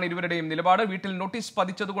അറിയിച്ചിട്ടില്ല എന്നാണ് ഇരുവരുടെയും നിലപാട്. വീട്ടിൽ നോട്ടീസ്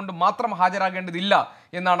പതിച്ചതുകൊണ്ട് മാത്രം ഹാജരാകേണ്ടതില്ല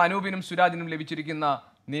എന്നാണ് അനൂപിനും സുരാജിനും ലഭിച്ചിരിക്കുന്ന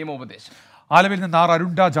നിയമോപദേശം. ആലുവയിൽ നിന്ന്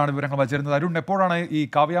അരുൺ രാജാണ് വിവരങ്ങൾ വച്ചിരുന്നത്. അരുൺ, എപ്പോഴാണ് ഈ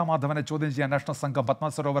കാവ്യ മാധവനെ ചോദ്യം ചെയ്യാൻ അന്വേഷണ സംഘം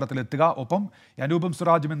പത്മസരോവരത്തിൽ എത്തുക? ഒപ്പം അനൂപും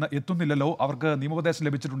സുരാജും ഇന്ന് എത്തുന്നില്ലല്ലോ, അവർക്ക് നിയമോപദേശം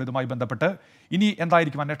ലഭിച്ചിട്ടുണ്ട് ഇതുമായി ബന്ധപ്പെട്ട്. ഇനി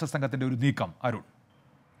എന്തായിരിക്കും അന്വേഷണ സംഘത്തിന്റെ ഒരു നീക്കം? അരുൺ.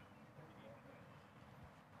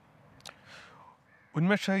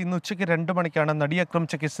 ഉന്മേഷ്, ഇന്ന് ഉച്ചയ്ക്ക് 2 മണിക്കാണ് നടിയെ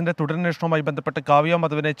ആക്രമിച്ച കേസിന്റെ തുടരന്വേഷണവുമായി ബന്ധപ്പെട്ട് കാവ്യ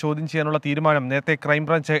മാധവനെ ചോദ്യം ചെയ്യാനുള്ള തീരുമാനം നേരത്തെ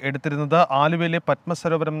ക്രൈംബ്രാഞ്ച് എടുത്തിരുന്നത്. ആലുവയിലെ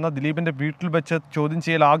പത്മസരോവരം എന്ന ദിലീപിന്റെ വീട്ടിൽ വെച്ച് ചോദ്യം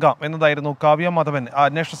ചെയ്യലാകാം എന്നതായിരുന്നു കാവ്യ മാധവൻ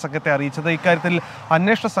അന്വേഷണ സംഘത്തെ അറിയിച്ചത്. ഇക്കാര്യത്തിൽ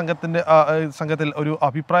അന്വേഷണ സംഘത്തിൽ ഒരു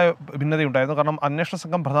അഭിപ്രായ ഭിന്നതയുണ്ടായിരുന്നു. കാരണം അന്വേഷണ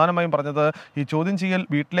സംഘം പ്രധാനമായും പറഞ്ഞത് ഈ ചോദ്യം ചെയ്യൽ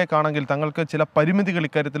വീട്ടിലേക്കാണെങ്കിൽ തങ്ങൾക്ക് ചില പരിമിതികൾ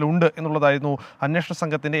ഇക്കാര്യത്തിൽ ഉണ്ട് എന്നുള്ളതായിരുന്നു അന്വേഷണ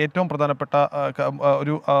സംഘത്തിന്റെ ഏറ്റവും പ്രധാനപ്പെട്ട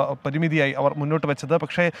ഒരു പരിമിതിയായി അവർ മുന്നോട്ട് വെച്ചത്.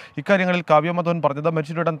 പക്ഷേ ഇക്കാര്യങ്ങളിൽ കാവ്യ മാധവൻ പറഞ്ഞത്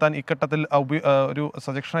മരിച്ചിട്ടുടൻ താൻ ഇക്കട്ടത്തിൽ ഒരു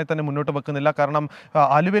സജക്ഷനായി തന്നെ മുന്നോട്ട് വെക്കുന്നില്ല. കാരണം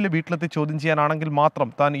ആലുവയിലെ വീട്ടിലെത്തി ചോദ്യം ചെയ്യാനാണെങ്കിൽ മാത്രം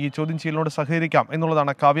താൻ ഈ ചോദ്യം ചെയ്യലിനോട് സഹകരിക്കാം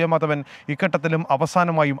എന്നുള്ളതാണ് കാവ്യ മാധവൻ ഇക്കട്ടത്തിലും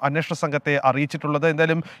അവസാനമായും അന്വേഷണ സംഘത്തെ അറിയിച്ചിട്ടുള്ളത്.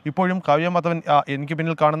 എന്തായാലും ഇപ്പോഴും കാവ്യ മാധവൻ എനിക്ക്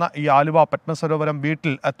പിന്നിൽ കാണുന്ന ഈ ആലുവ പത്മസരോവരം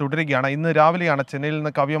വീട്ടിൽ തുടരുകയാണ്. ഇന്ന് രാവിലെയാണ് ചെന്നൈയിൽ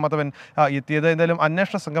നിന്ന് കാവ്യ മാധവൻ എത്തിയത്. എന്തായാലും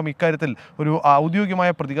അന്വേഷണ സംഘം ഇക്കാര്യത്തിൽ ഒരു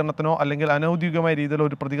ഔദ്യോഗികമായ പ്രതികരണത്തിനോ അല്ലെങ്കിൽ അനൗദ്യോഗികമായ രീതിയിലോ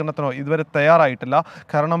ഒരു പ്രതികരണത്തിനോ ഇതുവരെ തയ്യാറായിട്ടില്ല.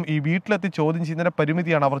 കാരണം ഈ വീട്ടിലെത്തി ചോദ്യം ചെയ്യുന്നതിന്റെ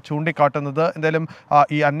പരിമിതിയാണ് അവർ ചൂണ്ടിക്കാട്ടുന്നത്. എന്തായാലും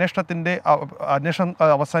ഈ അന്വേഷണം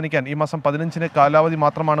അവസാനിക്കാൻ ഈ മാസം 15-ന് കാലാവധി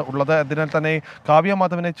മാത്രമാണ് ഉള്ളത്. അതിനാൽ തന്നെ കാവ്യ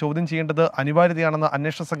മാധവനെ ചോദ്യം ചെയ്യേണ്ടത് അനിവാര്യതയാണെന്ന്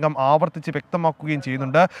അന്വേഷണ സംഘം ആവർത്തിച്ച് വ്യക്തമാക്കുകയും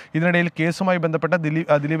ചെയ്യുന്നുണ്ട്. ഇതിനിടയിൽ കേസുമായി ബന്ധപ്പെട്ട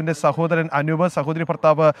ദിലീപിന്റെ സഹോദരൻ അനൂപ്, സഹോദരി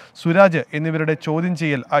ഭർത്താവ് സുരാജ് എന്നിവരുടെ ചോദ്യം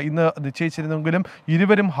ചെയ്യൽ ഇന്ന് നിശ്ചയിച്ചിരുന്നെങ്കിലും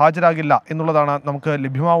ഇരുവരും ഹാജരാകില്ല എന്നുള്ളതാണ് നമുക്ക്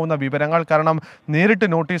ലഭ്യമാവുന്ന വിവരങ്ങൾ. കാരണം നേരിട്ട്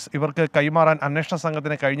നോട്ടീസ് ഇവർക്ക് കൈമാറാൻ അന്വേഷണ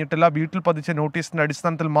സംഘത്തിന് കഴിഞ്ഞിട്ടില്ല. വീട്ടിൽ പതിച്ച നോട്ടീസിന്റെ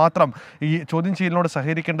അടിസ്ഥാനത്തിൽ മാത്രം ഈ ചോദ്യം ചെയ്യലിനോട്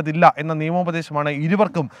സഹകരിക്കേണ്ടതില്ല എന്ന നിയമോപദേശമാണ്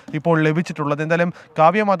ഇരുവർക്കും ഇപ്പോൾ ലഭിച്ചിട്ടുള്ളത്. എന്തായാലും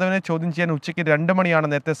കാവ്യ മാധവനെ ചോദ്യം ചെയ്യാൻ ഉച്ചയ്ക്ക് 2 മണിയാണ്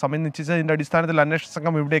നേരത്തെ സമയം നിശ്ചയിച്ചത്. ഇതിന്റെ അടിസ്ഥാനത്തിൽ അന്വേഷണ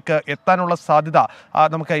സംഘം ഇവിടേക്ക് എത്താനുള്ള സാധ്യത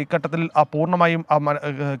നമുക്ക് ഇഘട്ടത്തിൽ പൂർണ്ണമായും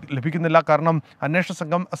ലഭിക്കുന്നില്ല. കാരണം അന്വേഷണ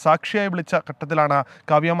സംഘം സാക്ഷിയായി വിളിച്ച ഘട്ടത്തിലാണ്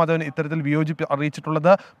കാവ്യ മാധവൻ ഇത്തരത്തിൽ വിയോജിപ്പ്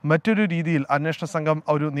അറിയിച്ചിട്ടുള്ളത്. മറ്റൊരു രീതിയിൽ അന്വേഷണ സംഘം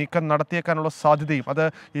ഒരു നീക്കം നടത്തിയേക്കാനുള്ള സാധ്യതയും, അത്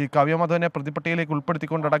ഈ കാവ്യ മാധവനെ പ്രതിപട്ടികയിലേക്ക്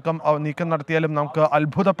ഉൾപ്പെടുത്തിക്കൊണ്ടടക്കം നീക്കം നടത്തിയാലും നമുക്ക്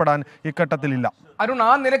അത്ഭുതപ്പെടാൻ ഇഘട്ടത്തിലില്ല. അരുൺ,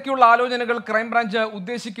 ആ നിലയ്ക്കുള്ള ആലോചനകൾ ക്രൈംബ്രാഞ്ച്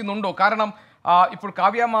ഉദ്ദേശിക്കുന്നുണ്ടോ? കാരണം ഇപ്പോൾ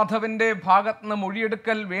കാവ്യ മാധവന്റെ ഭാഗത്ത് നിന്ന്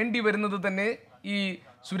മൊഴിയെടുക്കൽ വേണ്ടി വരുന്നത് തന്നെ ഈ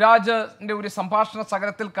സുരാജിന്റെ ഒരു സംഭാഷണ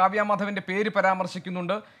സകലത്തിൽ കാവ്യ മാധവന്റെ പേര്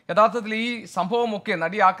പരാമർശിക്കുന്നുണ്ട്. യഥാർത്ഥത്തിൽ ഈ സംഭവമൊക്കെ,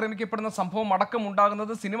 നടി ആക്രമിക്കപ്പെടുന്ന സംഭവം അടക്കം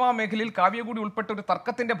ഉണ്ടാകുന്നത് സിനിമാ മേഖലയിൽ കാവ്യ കൂടി ഉൾപ്പെട്ട ഒരു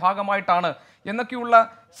തർക്കത്തിന്റെ ഭാഗമായിട്ടാണ്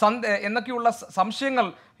എന്നൊക്കെയുള്ള സംശയങ്ങൾ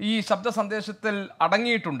ഈ ശബ്ദ സന്ദേശത്തിൽ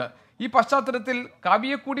അടങ്ങിയിട്ടുണ്ട്. ഈ പശ്ചാത്തലത്തിൽ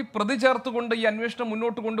കാവ്യയെ കൂടി പ്രതി ചേർത്തുകൊണ്ട് ഈ അന്വേഷണം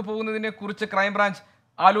മുന്നോട്ട് കൊണ്ടുപോകുന്നതിനെ കുറിച്ച് ക്രൈംബ്രാഞ്ച്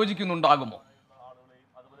ആലോചിക്കുന്നുണ്ടാകുമോ?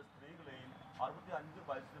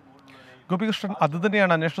 ഗോപികൃഷ്ണൻ,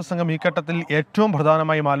 അതുതന്നെയാണ് അന്വേഷണ സംഘം ഈ ഘട്ടത്തിൽ ഏറ്റവും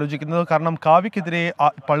പ്രധാനമായും ആലോചിക്കുന്നത്. കാരണം കാവ്യക്കെതിരെ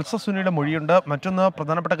പൾസർ സുനിയുടെ മൊഴിയുണ്ട്. മറ്റൊന്ന്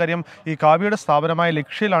പ്രധാനപ്പെട്ട കാര്യം, ഈ കാവ്യയുടെ സ്ഥാപനമായ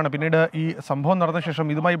ലക്ഷ്യയിലാണ് പിന്നീട് ഈ സംഭവം നടന്ന ശേഷം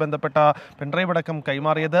ഇതുമായി ബന്ധപ്പെട്ട പെൻഡ്രൈവ് അടക്കം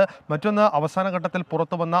കൈമാറിയത്. മറ്റൊന്ന് അവസാന ഘട്ടത്തിൽ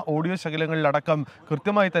പുറത്തു വന്ന ഓഡിയോ ശകലങ്ങളിലടക്കം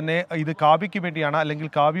കൃത്യമായി തന്നെ ഇത് കാവ്യയ്ക്ക് വേണ്ടിയാണ്, അല്ലെങ്കിൽ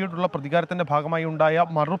കാവ്യയോടുള്ള പ്രതികാരത്തിന്റെ ഭാഗമായി ഉണ്ടായ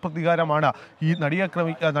മറുപ്രതികാരമാണ് ഈ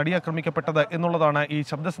നടി ആക്രമിക്കപ്പെട്ടത് എന്നുള്ളതാണ് ഈ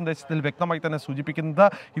ശബ്ദ സന്ദേശത്തിൽ വ്യക്തമായി തന്നെ സൂചിപ്പിക്കുന്നത്.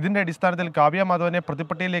 ഇതിന്റെ അടിസ്ഥാനത്തിൽ കാവ്യ മാധവനെ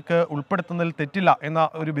പ്രതിപട്ടികയിലേക്ക് ഉൾപ്പെടുത്തുന്നതിൽ തെറ്റില്ല എന്ന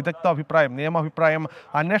ഒരു വിദഗ്ധ അഭിപ്രായം, നിയമഅഭിപ്രായം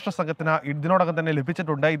അന്വേഷണ സംഘത്തിന് ഇതിനോടകം തന്നെ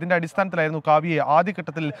ലഭിച്ചിട്ടുണ്ട്. ഇതിന്റെ അടിസ്ഥാനത്തിലായിരുന്നു കാവ്യയെ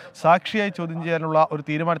ആദ്യഘട്ടത്തിൽ സാക്ഷിയായി ചോദ്യം ചെയ്യാനുള്ള ഒരു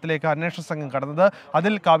തീരുമാനത്തിലേക്ക് അന്വേഷണ സംഘം കടന്നത്.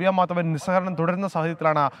 അതിൽ കാവ്യ മാധവൻ നിസ്സഹകരണം തുടരുന്ന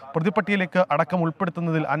സാഹചര്യത്തിലാണ് പ്രതിപട്ടികയിലേക്ക് അടക്കം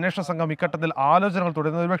ഉൾപ്പെടുത്തുന്നതിൽ അന്വേഷണ സംഘം ഇഘട്ടത്തിൽ ആലോചനകൾ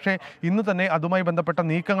തുടരുന്നത്. പക്ഷേ ഇന്ന് തന്നെ അതുമായി ബന്ധപ്പെട്ട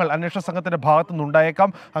നീക്കങ്ങൾ അന്വേഷണ സംഘത്തിന്റെ ഭാഗത്തു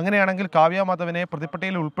നിന്നുണ്ടായേക്കാം. അങ്ങനെയാണെങ്കിൽ കാവ്യ മാധവനെ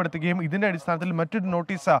പ്രതിപട്ടികയിൽ ഉൾപ്പെടുത്തുകയും ഇതിന്റെ അടിസ്ഥാനത്തിൽ മറ്റൊരു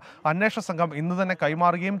നോട്ടീസ് അന്വേഷണ സംഘം ഇന്ന് തന്നെ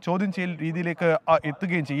കൈമാറുകയും ചോദ്യം ചെയ്യൽ രീതിയിലേക്ക്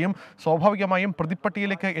എത്തുകയും ചെയ്യും. സ്വാഭാവികമായും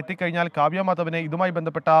പ്രതിപട്ടികയിലേക്ക് എത്തിക്കഴിഞ്ഞാൽ കാവ്യ മാധവനെ ഇതുമായി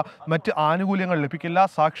ബന്ധപ്പെട്ട മറ്റ് ആനുകൂല്യങ്ങൾ ലഭിക്കില്ല,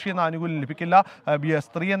 സാക്ഷി എന്ന ആനുകൂല്യം ലഭിക്കില്ല,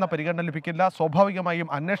 സ്ത്രീ എന്ന പരിഗണന ലഭിക്കില്ല. സ്വാഭാവികമായും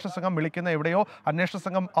അന്വേഷണ സംഘം വിളിക്കുന്ന എവിടെയോ അന്വേഷണ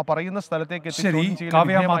സംഘം പറയുന്ന സ്ഥലത്തേക്ക്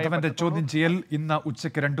മാധവന്റെ ചോദ്യം ചെയ്യൽ ഇന്ന്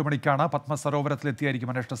ഉച്ചയ്ക്ക് 2 മണിക്കാണ്.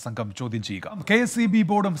 പത്മസരോവരത്തിലെത്തിയായിരിക്കും അന്വേഷണ സംഘം ചോദ്യം ചെയ്യുക. KSEB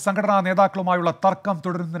ബോർഡും സംഘടനാ നേതാക്കളുമായുള്ള തർക്കം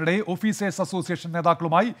തുടരുന്നതിനിടെ ഓഫീസേഴ്സ് അസോസിയേഷൻ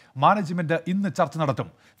നേതാക്കളുമായി മാനേജ്മെന്റ് ഇന്ന് ചർച്ച നടത്തും.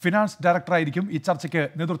 ഫിനാൻസ് ഡയറക്ടറായിരിക്കും ഈ ചർച്ചയ്ക്ക്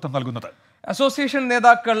നേതൃത്വം നൽകുന്നത്. അസോസിയേഷൻ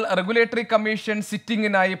നേതാക്കൾ റെഗുലേറ്ററി കമ്മീഷൻ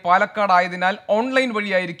സിറ്റിംഗിനായി പാലക്കാട് ആയതിനാൽ ഓൺലൈൻ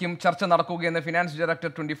വഴിയായിരിക്കും ചർച്ച നടക്കുകയെന്ന് ഫിനാൻസ് ഡയറക്ടർ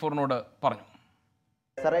 24-നോട് പറഞ്ഞു.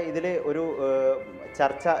 സാറേ, ഇതിൽ ഒരു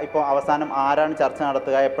ചർച്ച ഇപ്പോൾ അവസാനം ആരാണ് ചർച്ച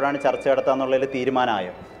നടത്തുക, എപ്പോഴാണ് ചർച്ച നടത്തുക എന്നുള്ളതിൽ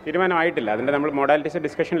തീരുമാനമായിട്ടില്ല. അതിൻ്റെ നമ്മൾ മോഡാലിറ്റീസ്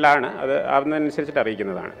ഡിസ്കഷനിലാണ്. അത് ആവുന്നതനുസരിച്ചിട്ട്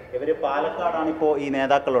അറിയിക്കുന്നതാണ്. ഇവർ പാലക്കാടാണ് ഇപ്പോൾ ഈ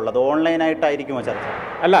നേതാക്കളുള്ളത്. ഓൺലൈനായിട്ടായിരിക്കുമോ ചർച്ച?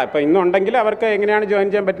 അല്ല, ഇപ്പോൾ ഇന്നുണ്ടെങ്കിൽ അവർക്ക് എങ്ങനെയാണ് ജോയിൻ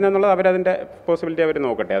ചെയ്യാൻ പറ്റുന്നതെന്നുള്ളത് അവരതിൻ്റെ പോസിബിലിറ്റി അവർ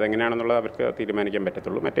നോക്കട്ടെ. അതെങ്ങനെയാണെന്നുള്ളത് അവർക്ക് തീരുമാനിക്കാൻ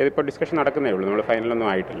പറ്റത്തുള്ളൂ. മറ്റേതിപ്പോൾ ഡിസ്കഷൻ നടക്കുന്നേ ഉള്ളൂ. നമ്മൾ ഫൈനലൊന്നും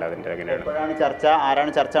ആയിട്ടില്ല. അതിൻ്റെ എങ്ങനെയാണ് ചർച്ച,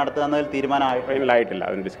 ആരാണ് ചർച്ച നടത്തുക എന്നതിൽ തീരുമാനമായി ഫൈനലായിട്ടില്ല.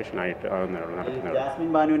 അതിന് ഡിസ്കഷൻ ആയിട്ട് ആവുന്നേ ഉള്ളൂ, നടക്കുന്നേ ഉള്ളൂ. ജാസ്മിൻ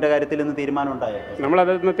ബാനുവിൻ്റെ കാര്യത്തിൽ ഇന്ന് തീരുമാനം ഉണ്ടായോ?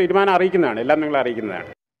 നമ്മളത് തീരുമാനം അറിയിക്കുന്നതാണ്. എല്ലാം നിങ്ങൾ അറിയിക്കുന്നതാണ്.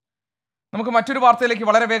 നമുക്ക് മറ്റൊരു വാർത്തയിലേക്ക്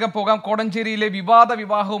വളരെ വേഗം പോകാം. കോടഞ്ചേരിയിലെ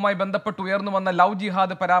വിവാഹവുമായി ബന്ധപ്പെട്ട് ഉയർന്നു വന്ന ലവ്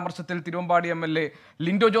ജിഹാദ് പരാമർശത്തിൽ തിരുവമ്പാടി MLA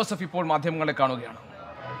ലിൻഡോ ജോസഫ് ഇപ്പോൾ മാധ്യമങ്ങളെ കാണുകയാണ്.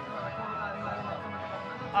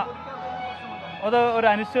 അത് ഒരു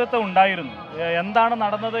അനിശ്ചിതത്വം ഉണ്ടായിരുന്നു. എന്താണ്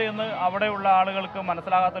നടന്നത് എന്ന് അവിടെയുള്ള ആളുകൾക്ക്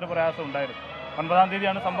മനസ്സിലാകാത്തൊരു പ്രയാസം ഉണ്ടായിരുന്നു. 9-ാം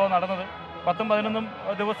തീയതിയാണ് സംഭവം നടന്നത്. 10-11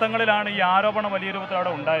 ദിവസങ്ങളിലാണ് ഈ ആരോപണം വലിയ രൂപത്തിൽ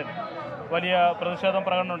അവിടെ ഉണ്ടായത്. വലിയ പ്രതിഷേധം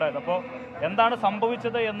പ്രകടനം ഉണ്ടായത്. അപ്പോൾ എന്താണ്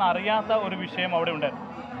സംഭവിച്ചത് എന്നറിയാത്ത ഒരു വിഷയം അവിടെ ഉണ്ടായിരുന്നു.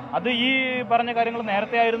 അത് ഈ പറഞ്ഞ കാര്യങ്ങൾ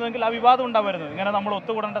നേരത്തെ ആയിരുന്നുവെങ്കിൽ ആ വിവാദം ഉണ്ടാവുമായിരുന്നു. ഇങ്ങനെ നമ്മൾ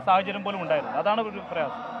ഒത്തുകൂടേണ്ട സാഹചര്യം പോലും ഉണ്ടായിരുന്നു. അതാണ് ഒരു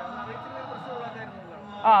പ്രയാസം.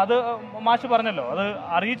 അത് മാഷ് പറഞ്ഞല്ലോ, അത്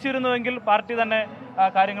അറിയിച്ചിരുന്നുവെങ്കിൽ പാർട്ടി തന്നെ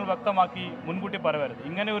കാര്യങ്ങൾ വ്യക്തമാക്കി മുൻകൂട്ടി പറയുമായിരുന്നു.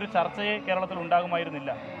 ഇങ്ങനെ ഒരു ചർച്ചയെ കേരളത്തിൽ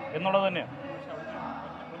ഉണ്ടാകുമായിരുന്നില്ല എന്നുള്ളത് തന്നെയാണ്.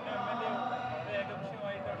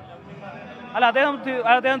 അല്ല,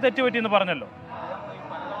 അദ്ദേഹം തെറ്റുപറ്റിയെന്ന് പറഞ്ഞല്ലോ.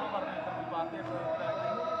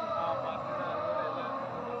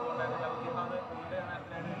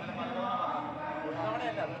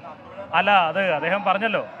 അല്ല, അത് അദ്ദേഹം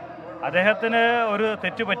പറഞ്ഞല്ലോ, അദ്ദേഹത്തിന് ഒരു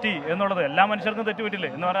തെറ്റ് പറ്റി എന്നുള്ളത്. എല്ലാ മനുഷ്യർക്കും തെറ്റ് പറ്റില്ലേ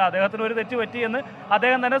എന്ന് പറഞ്ഞാൽ അദ്ദേഹത്തിന് ഒരു തെറ്റ് പറ്റി എന്ന്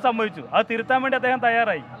അദ്ദേഹം തന്നെ സമ്മതിച്ചു. അത് തിരുത്താൻ വേണ്ടി അദ്ദേഹം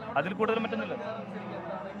തയ്യാറായി. അതിൽ കൂടുതൽ പറ്റുന്നില്ല.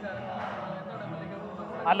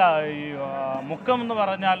 അല്ല, ഈ മുക്കം എന്ന്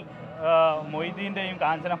പറഞ്ഞാൽ മൊയ്തീൻ്റെയും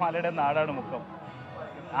കാഞ്ചനമാലയുടെയും നാടാണ് മുക്കം.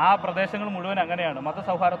 ആ പ്രദേശങ്ങൾ മുഴുവൻ അങ്ങനെയാണ്,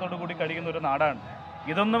 മതസൗഹാർദ്ദത്തോടു കൂടി കഴിയുന്ന ഒരു നാടാണ്.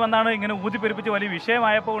 ഇതൊന്നും എന്നാണ് ഇങ്ങനെ ഊതിപ്പെരുപ്പിച്ച് വലിയ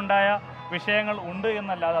വിഷയമായപ്പോൾ ഉണ്ടായ വിഷയങ്ങൾ ഉണ്ട്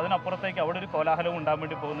എന്നല്ലാതെ അതിനപ്പുറത്തേക്ക് അവിടെ ഒരു കോലാഹലവും ഉണ്ടാകാൻ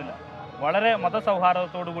വേണ്ടി പോകുന്നില്ല. വളരെ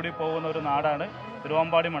മതസൗഹാർദ്ദത്തോടു കൂടി പോകുന്ന ഒരു നാടാണ്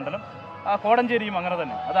തിരുവമ്പാടി മണ്ഡലം. കോടഞ്ചേരിയും അങ്ങനെ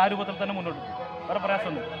തന്നെ, അത് ആ രൂപത്തിൽ തന്നെ മുന്നോട്ട് പോകും. വേറെ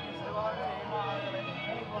പ്രയാസമൊന്നും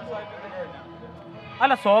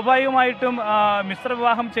അല്ല. സ്വാഭാവികമായിട്ടും മിശ്ര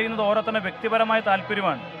വിവാഹം ചെയ്യുന്നത് ഓരോരുത്തരുടെ വ്യക്തിപരമായ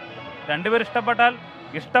താല്പര്യമാണ്. രണ്ടുപേർ ഇഷ്ടപ്പെട്ടാൽ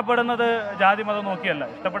ഇഷ്ടപ്പെടുന്നത് ജാതി മതം നോക്കിയല്ല,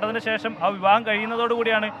 ഇഷ്ടപ്പെട്ടതിന് ശേഷം ആ വിവാഹം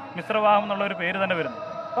കഴിയുന്നതോടുകൂടിയാണ് മിശ്രവിവാഹം എന്നുള്ള ഒരു പേര് തന്നെ വരുന്നത്.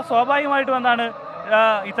 അപ്പോൾ സ്വാഭാവികമായിട്ടും എന്താണ്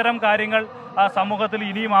ഇത്തരം കാര്യങ്ങൾ സമൂഹത്തിൽ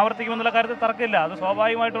ഇനിയും ആവർത്തിക്കുമെന്നുള്ള കാര്യത്തിൽ തർക്കമില്ല. അത്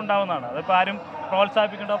സ്വാഭാവികമായിട്ടും ഉണ്ടാകുന്നതാണ്. അതിപ്പോൾ ആരും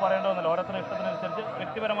പ്രോത്സാഹിപ്പിക്കേണ്ടോ പറയേണ്ടോ എന്നല്ല, ഓരോരുത്തരുടെ ഇഷ്ടത്തിനനുസരിച്ച്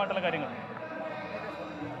വ്യക്തിപരമായിട്ടുള്ള കാര്യങ്ങൾ.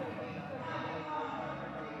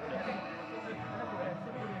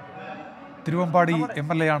 തിരുവമ്പാടി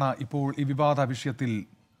MLA ആണ് ഇപ്പോൾ ഈ വിവാദ വിഷയത്തിൽ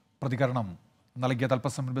പ്രതികരണം നൽകിയത്.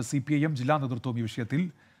 അല്പസമയം മുൻപ് CPIM ജില്ലാ നേതൃത്വവും ഈ വിഷയത്തിൽ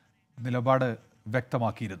നിലപാട്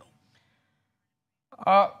വ്യക്തമാക്കിയിരുന്നു.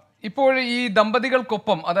 ഇപ്പോൾ ഈ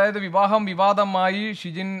ദമ്പതികൾക്കൊപ്പം, അതായത് വിവാഹം വിവാദമായി,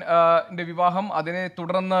 ഷിജിൻ്റെ വിവാഹം, അതിനെ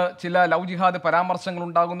തുടർന്ന് ചില ലവ് ജിഹാദ് പരാമർശങ്ങൾ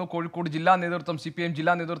ഉണ്ടാകുന്നു. കോഴിക്കോട് ജില്ലാ നേതൃത്വം, CPIM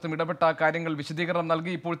ജില്ലാ നേതൃത്വം ഇടപെട്ട കാര്യങ്ങൾ വിശദീകരണം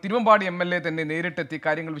നൽകി. ഇപ്പോൾ തിരുവമ്പാടി MLA തന്നെ നേരിട്ടെത്തി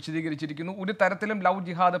കാര്യങ്ങൾ വിശദീകരിച്ചിരിക്കുന്നു. ഒരു തരത്തിലും ലവ്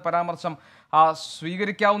ജിഹാദ് പരാമർശം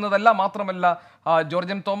സ്വീകരിക്കാവുന്നതല്ല. മാത്രമല്ല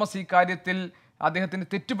ജോർജൻ തോമസ് ഈ കാര്യത്തിൽ അദ്ദേഹത്തിന്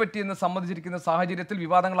തെറ്റുപറ്റിയെന്ന് സമ്മതിച്ചിരിക്കുന്ന സാഹചര്യത്തിൽ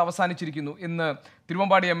വിവാദങ്ങൾ അവസാനിച്ചിരിക്കുന്നു എന്ന്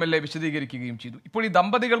തിരുവമ്പാടി MLA വിശദീകരിക്കുകയും ചെയ്തു. ഇപ്പോൾ ഈ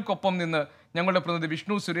ദമ്പതികൾക്കൊപ്പം നിന്ന് ഞങ്ങളുടെ പ്രതിനിധി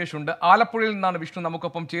വിഷ്ണു സുരേഷ് ഉണ്ട്. ആലപ്പുഴയിൽ നിന്നാണ് വിഷ്ണു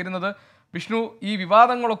നമുക്കൊപ്പം ചേരുന്നത്. വിഷ്ണു, ഈ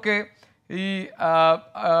വിവാദങ്ങളൊക്കെ ഈ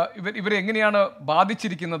ഇവരെ എങ്ങനെയാണ്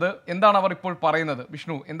ബാധിച്ചിരിക്കുന്നത്? എന്താണ് അവർ ഇപ്പോൾ പറയുന്നത്?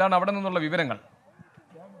 വിഷ്ണു, എന്താണ് അവിടെ നിന്നുള്ള വിവരങ്ങൾ?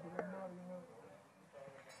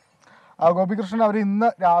 ഗോപികൃഷ്ണൻ, അവർ ഇന്ന്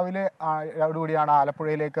രാവിലെ കൂടിയാണ്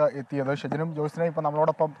ആലപ്പുഴയിലേക്ക് എത്തിയത്. ഷെജിനും ജോസിനും ഇപ്പോൾ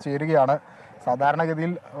നമ്മളോടൊപ്പം ചേരുകയാണ്.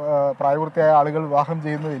 സാധാരണഗതിയിൽ പ്രായപൂർത്തിയായ ആളുകൾ വിവാഹം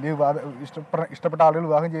ചെയ്യുന്നു, വലിയ ഇഷ്ടപ്പെട്ട ആളുകൾ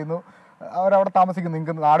വിവാഹം ചെയ്യുന്നു, അവരവിടെ താമസിക്കുന്നു.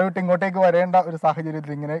 നിങ്ങൾക്ക് നാട് വിട്ട് ഇങ്ങോട്ടേക്ക് വരേണ്ട ഒരു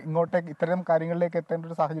സാഹചര്യത്തിൽ ഇങ്ങനെ ഇത്തരം കാര്യങ്ങളിലേക്ക് എത്തേണ്ട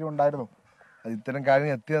ഒരു സാഹചര്യം ഉണ്ടായിരുന്നു. ഇത്തരം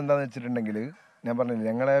കാര്യങ്ങൾ എത്തിയത് എന്താണെന്ന് വെച്ചിട്ടുണ്ടെങ്കിൽ, ഞാൻ പറഞ്ഞില്ല,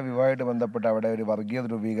 ഞങ്ങളെ വിവാഹമായിട്ട് ബന്ധപ്പെട്ട് അവിടെ ഒരു വർഗീയ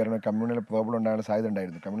ധ്രുവീകരണം, കമ്മ്യൂണൽ പ്രോബ്ലം ഉണ്ടാകാൻ സാധ്യത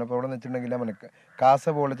ഉണ്ടായിരുന്നു. കമ്മ്യൂണൽ പ്രോബ്ലം എന്ന് വെച്ചിട്ടുണ്ടെങ്കിൽ നമുക്ക് കാസ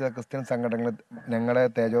പോലെ ചില ക്രിസ്ത്യൻ സംഘടനകൾ ഞങ്ങളെ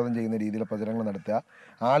തേജോധം ചെയ്യുന്ന രീതിയിൽ പ്രചരണങ്ങൾ നടത്തുക,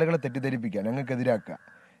 ആളുകളെ തെറ്റിദ്ധരിപ്പിക്കുക, ഞങ്ങൾക്കെതിരാക്കുക.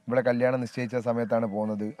 ഇവിടെ കല്യാണം നിശ്ചയിച്ച സമയത്താണ്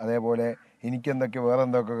പോകുന്നത്, അതേപോലെ വേറെ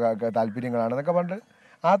എന്തൊക്കെ താല്പര്യങ്ങളാണെന്നൊക്കെ പറഞ്ഞിട്ട്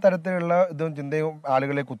ആ തരത്തിലുള്ള ഇതും ചിന്തയും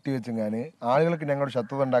ആളുകളെ കുത്തിവെച്ചെങ്ങാൻ ആളുകൾക്ക് ഞങ്ങളുടെ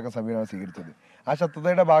ശത്രുത ഉണ്ടാക്കുന്ന സമീപനമാണ് സ്വീകരിച്ചത്. ആ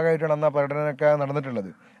ശത്രുതയുടെ ഭാഗമായിട്ടാണ് അന്ന് ആ പ്രകടനമൊക്കെ നടന്നിട്ടുള്ളത്.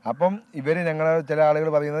 അപ്പം ചില ആളുകൾ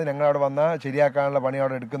പറയുന്നത് ഞങ്ങളവിടെ വന്നാൽ ശരിയാക്കാനുള്ള പണി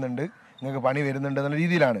അവിടെ എടുക്കുന്നുണ്ട്, നിങ്ങൾക്ക് പണി വരുന്നുണ്ട് എന്നുള്ള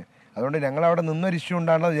രീതിയിലാണ്. അതുകൊണ്ട് ഞങ്ങളവിടെ നിന്നൊരു ഇഷ്യൂ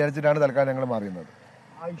ഉണ്ടാണെന്ന് വിചാരിച്ചിട്ടാണ് തൽക്കാലം ഞങ്ങൾ മാറിയുന്നത്.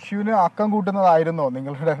 ആ ഇഷ്യൂവിന് അക്കം കൂട്ടുന്നതായിരുന്നോ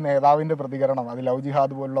നിങ്ങളുടെ നേതാവിൻ്റെ പ്രതികരണം, അത് ലവ്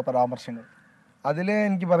ജിഹാദ് പോലുള്ള പരാമർശങ്ങൾ? അതിൽ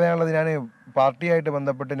എനിക്ക് പറയാനുള്ളത്, ഞാൻ പാർട്ടിയായിട്ട്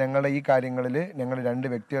ബന്ധപ്പെട്ട് ഞങ്ങളുടെ ഈ കാര്യങ്ങളിൽ ഞങ്ങൾ രണ്ട്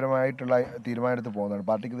വ്യക്തിപരമായിട്ടുള്ള തീരുമാനമെടുത്ത് പോകുന്നതാണ്.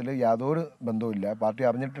 പാർട്ടിക്ക് ഇതിൽ യാതൊരു ബന്ധവുമില്ല, പാർട്ടി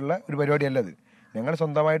അറിഞ്ഞിട്ടുള്ള ഒരു പരിപാടിയല്ലത്. ഞങ്ങൾ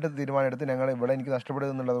സ്വന്തമായിട്ട് തീരുമാനമെടുത്ത് എനിക്ക്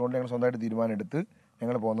നഷ്ടപ്പെടുന്നുള്ളത് കൊണ്ട് ഞങ്ങൾ സ്വന്തമായിട്ട് തീരുമാനമെടുത്ത്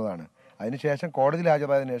ഞങ്ങൾ പോകുന്നതാണ്. അതിനുശേഷം കോടതിയിൽ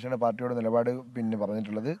ഹാജരായതിനു ശേഷമാണ് പാർട്ടിയുടെ നിലപാട്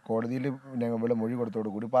പറഞ്ഞിട്ടുള്ളത്. കോടതിയിൽ ഞങ്ങൾ മൊഴി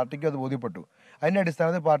കൊടുത്തോടുകൂടി പാർട്ടിക്ക് അത് ബോധ്യപ്പെട്ടു. അതിൻ്റെ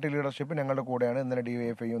അടിസ്ഥാനത്തിൽ പാർട്ടി ലീഡർഷിപ്പ് ഞങ്ങളുടെ കൂടെയാണ്. ഇന്നലെ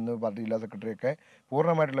DYFI പാർട്ടി ജില്ലാ സെക്രട്ടറിയൊക്കെ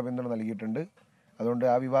പൂർണ്ണമായിട്ടുള്ള പിന്തുണ നൽകിയിട്ടുണ്ട്. അതുകൊണ്ട്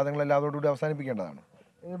ആ വിവാദങ്ങളെല്ലാം അതോടുകൂടി അവസാനിപ്പിക്കേണ്ടതാണ്.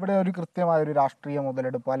 ഇവിടെ ഒരു കൃത്യമായ ഒരു രാഷ്ട്രീയ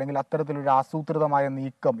മുതലെടുപ്പ് അല്ലെങ്കിൽ അത്തരത്തിലൊരു ആസൂത്രിതമായ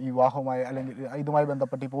നീക്കം ഈ വിവാഹവുമായി അല്ലെങ്കിൽ ഇതുമായി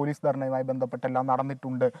ബന്ധപ്പെട്ട് ഈ പോലീസ് ധർണയുമായി ബന്ധപ്പെട്ടെല്ലാം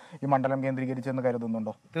നടന്നിട്ടുണ്ട് ഈ മണ്ഡലം കേന്ദ്രീകരിച്ചെന്ന്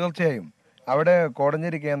കരുതുന്നുണ്ടോ? തീർച്ചയായും അവിടെ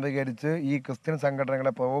കോടഞ്ചേരി കേന്ദ്രീകരിച്ച് ഈ ക്രിസ്ത്യൻ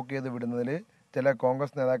സംഘടനകളെ പ്രൊവോക്ക് ചെയ്ത് വിടുന്നതിൽ ചില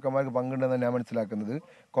കോൺഗ്രസ് നേതാക്കന്മാർക്ക് പങ്കുണ്ടെന്ന് ഞാൻ മനസ്സിലാക്കുന്നത്.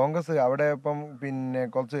 കോൺഗ്രസ് അവിടെ ഇപ്പം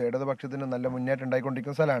കുറച്ച് ഇടതുപക്ഷത്തിന് നല്ല മുന്നേറ്റം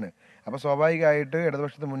ഉണ്ടായിക്കൊണ്ടിരിക്കുന്ന സ്ഥലമാണ്. അപ്പോൾ സ്വാഭാവികമായിട്ട്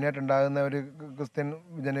ഇടതുപക്ഷത്തിന് മുന്നേറ്റം ഉണ്ടാകുന്ന ഒരു ക്രിസ്ത്യൻ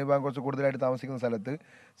ജനവിഭാഗം കുറച്ച് കൂടുതലായിട്ട് താമസിക്കുന്ന സ്ഥലത്ത്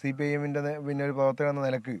CPIMൻ്റെ ഒരു പ്രവർത്തകൻ എന്ന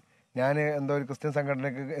നിലക്ക് ഞാൻ ഒരു ക്രിസ്ത്യൻ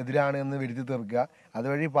സംഘടനയ്ക്ക് എതിരാണ് എന്ന് വരുത്തി തീർക്കുക,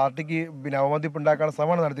 അതുവഴി പാർട്ടിക്ക് അവമതിപ്പുണ്ടാക്കാനുള്ള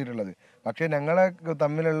ശ്രമമാണ് നടത്തിയിട്ടുള്ളത്. പക്ഷേ ഞങ്ങളെ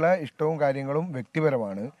തമ്മിലുള്ള ഇഷ്ടവും കാര്യങ്ങളും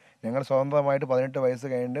വ്യക്തിപരമാണ്. ഞങ്ങൾ സ്വതന്ത്രമായിട്ട് 18 വയസ്സ്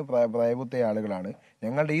കഴിഞ്ഞിട്ട് പ്രായപൂർത്തിയായ ആളുകളാണ്.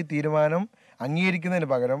 ഞങ്ങളുടെ ഈ തീരുമാനം അംഗീകരിക്കുന്നതിന്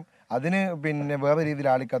പകരം അതിന് വേറെ രീതിയിൽ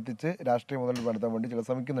ആളിക്കത്തിച്ച് രാഷ്ട്രീയ മുതൽ നടത്താൻ വേണ്ടി ചിലർ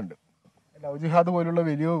ശ്രമിക്കുന്നുണ്ട്. ലവ് ജിഹാദ് പോലുള്ള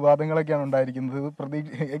വലിയ വിവാദങ്ങളൊക്കെയാണ് ഉണ്ടായിരിക്കുന്നത്.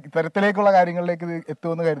 ഇത്തരത്തിലേക്കുള്ള കാര്യങ്ങളിലേക്ക്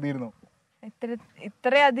എത്തുമെന്ന് കരുതിയിരുന്നു?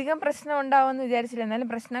 ഇത്രയധികം പ്രശ്നം ഉണ്ടാവുമെന്ന് വിചാരിച്ചില്ല. എന്നാലും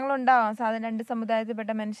പ്രശ്നങ്ങൾ ഉണ്ടാവാം. സാധാരണ രണ്ട്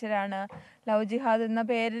സമുദായത്തിൽപ്പെട്ട മനുഷ്യരാണ്. ലവ് ജിഹാദ് എന്ന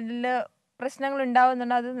പേരിൽ പ്രശ്നങ്ങൾ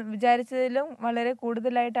ഉണ്ടാവുന്നുണ്ട്. അത് വിചാരിച്ചതിലും വളരെ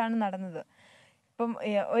കൂടുതലായിട്ടാണ് നടന്നത്. ഇപ്പം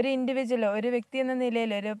ഒരു ഇൻഡിവിജ്വൽ, ഒരു വ്യക്തി എന്ന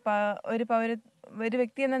നിലയിൽ, ഒരു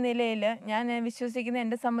വ്യക്തി എന്ന നിലയിൽ ഞാൻ വിശ്വസിക്കുന്ന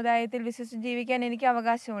എൻ്റെ സമുദായത്തിൽ വിശ്വസിച്ച് ജീവിക്കാൻ എനിക്ക്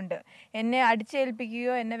അവകാശമുണ്ട്. എന്നെ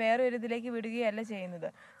അടിച്ചേൽപ്പിക്കുകയോ എന്നെ വേറെ ഒരു ഇതിലേക്ക് വിടുകയോ അല്ല ചെയ്യുന്നത്.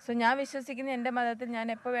 സോ ഞാൻ വിശ്വസിക്കുന്ന എൻ്റെ മതത്തിൽ ഞാൻ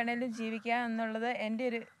എപ്പോൾ വേണേലും ജീവിക്കാം എന്നുള്ളത് എൻ്റെ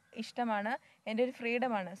ഒരു ഇഷ്ടമാണ്, എൻ്റെ ഒരു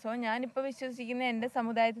ഫ്രീഡമാണ്. സോ ഞാനിപ്പോൾ വിശ്വസിക്കുന്ന എൻ്റെ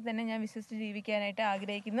സമുദായത്തിൽ തന്നെ ഞാൻ വിശ്വസിച്ച് ജീവിക്കാനായിട്ട്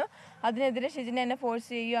ആഗ്രഹിക്കുന്നു. അതിനെതിരെ ഷിജിനെ എന്നെ ഫോഴ്സ്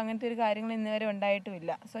ചെയ്യുകയോ അങ്ങനത്തെ ഒരു കാര്യങ്ങൾ ഇന്നുവരെ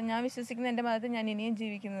ഉണ്ടായിട്ടുമില്ല. സോ ഞാൻ വിശ്വസിക്കുന്ന എൻ്റെ മതത്തിൽ ഞാൻ ഇനിയും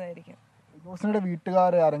ജീവിക്കുന്നതായിരിക്കും. ജോസിനയുടെ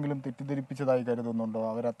വീട്ടുകാരെ ആരെങ്കിലും തെറ്റിദ്ധരിപ്പിച്ചതായി കരുതുന്നുണ്ടോ?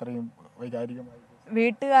 അവരത്രയും വൈകാരികമായി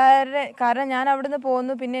കാരണം ഞാൻ അവിടുന്ന്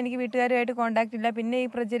പോകുന്നു, പിന്നെ എനിക്ക് വീട്ടുകാരുമായിട്ട് കോണ്ടാക്ട് ഇല്ല. പിന്നെ ഈ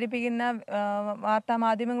പ്രചരിപ്പിക്കുന്ന വാർത്താ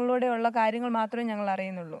മാധ്യമങ്ങളിലൂടെയുള്ള കാര്യങ്ങൾ മാത്രമേ ഞങ്ങൾ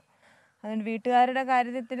അറിയുന്നുള്ളൂ. അതുകൊണ്ട് വീട്ടുകാരുടെ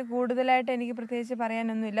കാര്യത്തിൽ കൂടുതലായിട്ട് എനിക്ക് പ്രത്യേകിച്ച്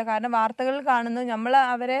പറയാനൊന്നുമില്ല. കാരണം വാർത്തകളിൽ കാണുന്നു, നമ്മൾ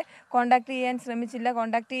അവരെ കോണ്ടാക്ട് ചെയ്യാൻ ശ്രമിച്ചില്ല,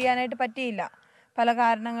 കോണ്ടാക്ട് ചെയ്യാനായിട്ട് പറ്റിയില്ല. പല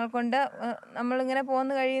കാരണങ്ങൾ കൊണ്ട് നമ്മളിങ്ങനെ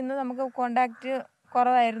പോന്നു കഴിയുന്നു, നമുക്ക് കോണ്ടാക്റ്റ്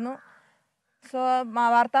കുറവായിരുന്നു. സോ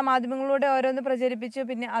വാർത്താ മാധ്യമങ്ങളിലൂടെ ഓരോന്ന് പ്രചരിപ്പിച്ചു,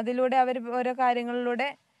 പിന്നെ അതിലൂടെ അവർ ഓരോ കാര്യങ്ങളിലൂടെ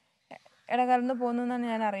ഇടകലർന്ന് പോകുന്നു എന്നാണ്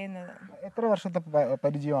ഞാൻ അറിയുന്നത്. എത്ര വർഷത്തെ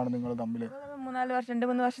പരിചയമാണ് നിങ്ങൾ തമ്മിൽ?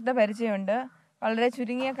 2-3 വർഷത്തെ പരിചയമുണ്ട്. വളരെ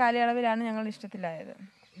ചുരുങ്ങിയ കാലയളവിലാണ് ഞങ്ങൾ ഇഷ്ടത്തിലായത്.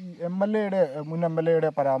 ഈ മുൻ എം എൽ എയുടെ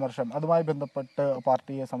പരാമർശം, അതുമായി ബന്ധപ്പെട്ട്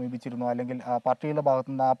പാർട്ടിയെ സമീപിച്ചിരുന്നു, അല്ലെങ്കിൽ പാർട്ടിയുടെ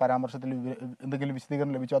ഭാഗത്തുനിന്ന് ആ പരാമർശത്തിൽ എന്തെങ്കിലും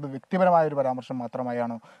വിശദീകരണം ലഭിച്ചോ? അത് വ്യക്തിപരമായ ഒരു പരാമർശം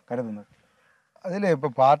മാത്രമായാണോ കരുതുന്നത്? അതിൽ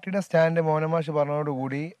ഇപ്പോൾ പാർട്ടിയുടെ സ്റ്റാൻഡ് മോഹനമാഷ്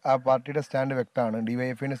പറഞ്ഞതോടുകൂടി ആ പാർട്ടിയുടെ സ്റ്റാൻഡ് വ്യക്തമാണ്.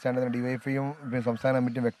 ഡിവൈഎഫ്ഐൻ്റെ സ്റ്റാൻഡ് ഡിവൈഎഫ്ഐയും സംസ്ഥാന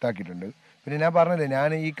കമ്മിറ്റിയും വ്യക്തമാക്കിയിട്ടുണ്ട്. പിന്നെ ഞാൻ പറഞ്ഞില്ലേ, ഞാൻ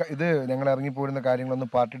ഇത് ഞങ്ങൾ ഇറങ്ങിപ്പോരുന്ന കാര്യങ്ങളൊന്നും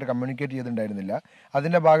പാർട്ടിയുടെ കമ്മ്യൂണിക്കേറ്റ് ചെയ്തിട്ടുണ്ടായിരുന്നില്ല.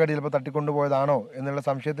 അതിൻ്റെ ഭാഗമായിട്ട് ചിലപ്പോൾ തട്ടിക്കൊണ്ടുപോയതാണോ എന്നുള്ള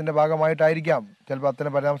സംശയത്തിൻ്റെ ഭാഗമായിട്ടായിരിക്കാം ചിലപ്പോൾ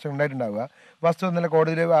അത്തരം പരാമർശം ഉണ്ടായിട്ടുണ്ടാവുക. വസ്തുത ഇന്നലെ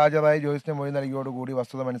കോടതിയിൽ ഹാജരായി ജോയിസിനെ മൊഴി നൽകിയോടുകൂടി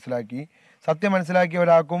വസ്തുത മനസ്സിലാക്കി, സത്യം മനസ്സിലാക്കിയ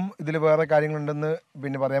ഒരാൾക്കും ഇതിൽ വേറെ കാര്യങ്ങളുണ്ടെന്ന്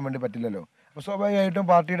പിന്നെ പറയാൻ വേണ്ടി പറ്റില്ലല്ലോ. അപ്പോൾ സ്വാഭാവികമായിട്ടും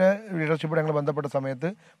പാർട്ടിയുടെ ലീഡർഷിപ്പ് ഞങ്ങൾ ബന്ധപ്പെട്ട സമയത്ത്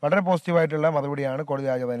വളരെ പോസിറ്റീവായിട്ടുള്ള മറുപടിയാണ് കോടതി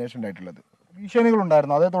ഹാജരായതിനു ശേഷം ഉണ്ടായിട്ടുള്ളത്.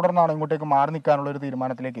 ഭീഷണികളുണ്ടായിരുന്നു, അതേ തുടർന്നാണ് ഇങ്ങോട്ടേക്ക് മാറി നിൽക്കാനുള്ള ഒരു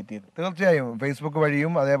തീരുമാനത്തിലേക്ക് എത്തിയത്? തീർച്ചയായും ഫേസ്ബുക്ക്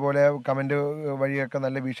വഴിയും അതേപോലെ കമൻറ്റ് വഴിയൊക്കെ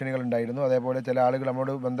നല്ല ഭീഷണികൾ ഉണ്ടായിരുന്നു. അതേപോലെ ചില ആളുകൾ,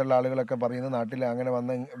 നമ്മളോട് ബന്ധമുള്ള ആളുകളൊക്കെ പറയുന്നത് നാട്ടിൽ അങ്ങനെ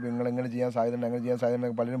വന്ന് നിങ്ങൾ എങ്ങനെ ചെയ്യാൻ സാധ്യതയുണ്ട്, അങ്ങനെ ചെയ്യാൻ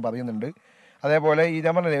സാധ്യതയുണ്ട് പലരും പറയുന്നുണ്ട്. അതേപോലെ ഈ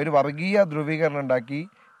ഞാൻ പറഞ്ഞില്ലേ, ഒരു വർഗീയ ധ്രുവീകരണം ഉണ്ടാക്കി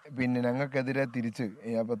പിന്നെ ഞങ്ങൾക്കെതിരെ തിരിച്ച്,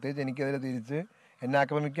 പ്രത്യേകിച്ച് എനിക്കെതിരെ തിരിച്ച് എന്നെ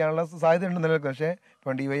ആക്രമിക്കാനുള്ള സാധ്യതയുണ്ട് നിലനിൽക്കും. പക്ഷേ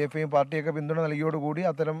ഇപ്പോൾ ഡിവൈഎഫ്ഐയും പാർട്ടിയൊക്കെ പിന്തുണ നൽകിയോടുകൂടി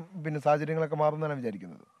അത്തരം പിന്നെ സാഹചര്യങ്ങളൊക്കെ മാറുമെന്നാണ്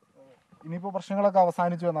വിചാരിക്കുന്നത്. ഇനിയിപ്പോൾ പ്രശ്നങ്ങളൊക്കെ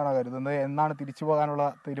അവസാനിച്ചു എന്നാണ് കരുതുന്നത്? എന്നാണ് തിരിച്ചു പോകാനുള്ള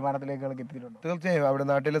തീരുമാനത്തിലേക്ക് എത്തിയിട്ടുണ്ട്? തീർച്ചയായും അവിടെ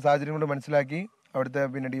നാട്ടിലെ സാഹചര്യം കൊണ്ട് മനസ്സിലാക്കി അവിടുത്തെ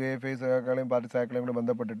പിന്നെ ഡിവൈഎഫ്ഐ സഹാക്കളെയും പാർട്ടി സഹാക്കളെയും കൂടെ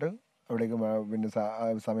ബന്ധപ്പെട്ടിട്ട് അവിടേക്ക് പിന്നെ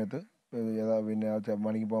സമയത്ത് പിന്നെ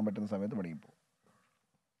മടങ്ങി പോകാൻ പറ്റുന്ന സമയത്ത് മടങ്ങി പോകും.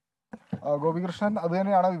 ഗോപികൃഷ്ണൻ, അത്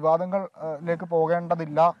തന്നെയാണ്, വിവാദങ്ങളിലേക്ക്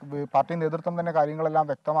പോകേണ്ടതില്ല, പാർട്ടി നേതൃത്വം തന്നെ കാര്യങ്ങളെല്ലാം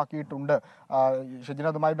വ്യക്തമാക്കിയിട്ടുണ്ട്. ഷജിന്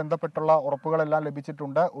അതുമായി ബന്ധപ്പെട്ടുള്ള ഉറപ്പുകളെല്ലാം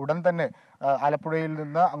ലഭിച്ചിട്ടുണ്ട്. ഉടൻ തന്നെ ആലപ്പുഴയിൽ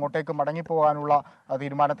നിന്ന് അങ്ങോട്ടേക്ക് മടങ്ങിപ്പോകാനുള്ള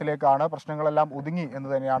തീരുമാനത്തിലേക്കാണ്. പ്രശ്നങ്ങളെല്ലാം ഒതുങ്ങി എന്ന്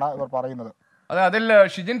തന്നെയാണ് ഇവർ പറയുന്നത്. അതെ, അതിൽ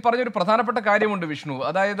ഷിജിൻ പറഞ്ഞൊരു പ്രധാനപ്പെട്ട കാര്യമുണ്ട് വിഷ്ണു.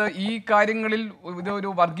 അതായത് ഈ കാര്യങ്ങളിൽ ഇതൊരു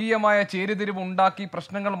വർഗീയമായ ചേരിതിരിവ് ഉണ്ടാക്കി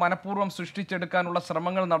പ്രശ്നങ്ങൾ മനഃപൂർവ്വം സൃഷ്ടിച്ചെടുക്കാനുള്ള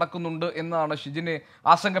ശ്രമങ്ങൾ നടക്കുന്നുണ്ട് എന്നാണ് ഷിജിനെ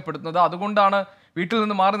ആശങ്കപ്പെടുത്തുന്നത്. അതുകൊണ്ടാണ് വീട്ടിൽ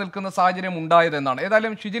നിന്ന് മാറി നിൽക്കുന്ന സാഹചര്യം ഉണ്ടായതെന്നാണ്.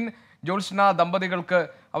 ഏതായാലും ഷിജിൻ ജോത്സ്ന ദമ്പതികൾക്ക്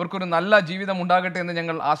അവർക്കൊരു നല്ല ജീവിതം ഉണ്ടാകട്ടെ എന്ന്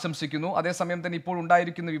ഞങ്ങൾ ആശംസിക്കുന്നു. അതേസമയം തന്നെ ഇപ്പോൾ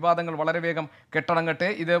ഉണ്ടായിരിക്കുന്ന വിവാദങ്ങൾ വളരെ വേഗം കെട്ടടങ്ങട്ടെ.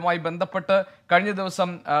 ഇതുമായി ബന്ധപ്പെട്ട് കഴിഞ്ഞ ദിവസം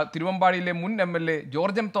തിരുവമ്പാടിയിലെ മുൻ MLA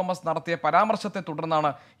ജോർജ് എം തോമസ് നടത്തിയ പരാമർശത്തെ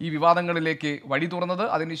തുടർന്നാണ് ഈ വിവാദങ്ങളിലേക്ക് വഴി തുറന്നത്.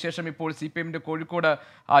 അതിനുശേഷം ഇപ്പോൾ CPMന്റെ കോഴിക്കോട്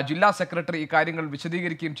ജില്ലാ സെക്രട്ടറി ഈ കാര്യങ്ങൾ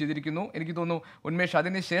വിശദീകരിക്കുകയും ചെയ്തിരിക്കുന്നു. എനിക്ക് തോന്നുന്നു ഉന്മേഷ്,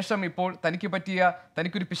 അതിനുശേഷം ഇപ്പോൾ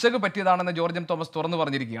തനിക്കൊരു പിശക് പറ്റിയതാണെന്ന് ജോർജ് എം തോമസ് തുറന്നു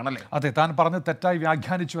പറഞ്ഞിരിക്കുകയാണല്ലേ? അതെ, താൻ പറഞ്ഞത് തെറ്റായി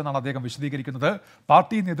വ്യാഖ്യാനിച്ചു എന്നാണ് അദ്ദേഹം വിശദീകരിക്കുന്നത്.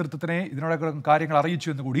 പാർട്ടി നേതൃത്വത്തിനെ ഇതിനോടകം കാര്യങ്ങൾ അറിയിച്ചു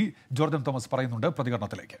എന്ന് കൂടി ജോർജ് എം തോമസ് പറയുന്നുണ്ട്.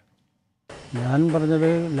 പ്രതികരണത്തിലേക്ക്. ഞാൻ പറഞ്ഞത്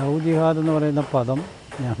ലവ് ജിഹാദ് എന്ന് പറയുന്ന പദം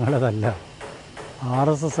ഞങ്ങളതല്ല,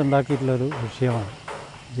 RSS ഉണ്ടാക്കിയിട്ടുള്ളൊരു വിഷയമാണ്.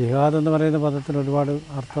 ജിഹാദ് എന്ന് പറയുന്ന പദത്തിന് ഒരുപാട്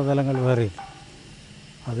അർത്ഥതലങ്ങൾ വേറെയില്ല.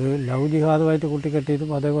 അത് ലവ് ജിഹാദുമായിട്ട്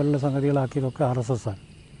കൂട്ടിക്കെട്ടിയതും അതേപോലുള്ള സംഗതികളാക്കിയതൊക്കെ RSS ആണ്.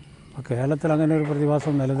 അപ്പോൾ കേരളത്തിൽ അങ്ങനെ ഒരു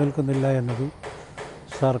പ്രതിഭാസം നിലനിൽക്കുന്നില്ല എന്നത്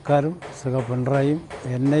സർക്കാരും പിണറായിയും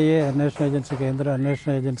NIA അന്വേഷണ ഏജൻസി, കേന്ദ്ര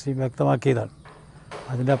അന്വേഷണ ഏജൻസിയും വ്യക്തമാക്കിയതാണ്.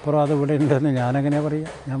 അതിൻ്റെ അപ്പുറം അത് ഇവിടെ ഉണ്ടെന്ന് ഞാനെങ്ങനെയാണ് പറയുക?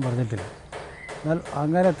 ഞാൻ പറഞ്ഞിട്ടില്ല. എന്നാൽ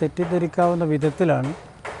അങ്ങനെ തെറ്റിദ്ധരിക്കാവുന്ന വിധത്തിലാണ്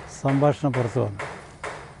സംഭാഷണം പുറത്തു വന്നത്.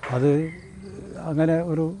 അത് അങ്ങനെ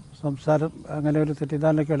ഒരു സംസാരം, അങ്ങനെ ഒരു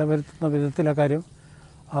തെറ്റിദ്ധാരണയ്ക്ക് ഇടവരുത്തുന്ന വിധത്തിലെ കാര്യം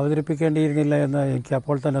അവതരിപ്പിക്കേണ്ടിയിരുന്നില്ല എന്ന് എനിക്ക്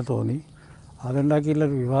അപ്പോൾ തന്നെ തോന്നി.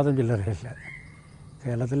 അതുണ്ടാക്കിയുള്ളൊരു വിവാദം ചില്ലറയില്ല.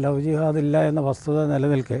 കേരളത്തിൽ ലവ് ജിഹാദ് ഇല്ല എന്ന വസ്തുത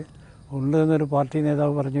നിലനിൽക്കെ ഉണ്ട് എന്നൊരു പാർട്ടി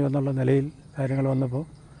നേതാവ് പറഞ്ഞു എന്നുള്ള നിലയിൽ കാര്യങ്ങൾ വന്നപ്പോൾ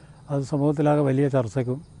അത് സമൂഹത്തിലാകെ വലിയ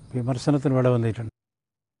ചർച്ചയ്ക്കും വിമർശനത്തിനും ഇട വന്നിട്ടുണ്ട്.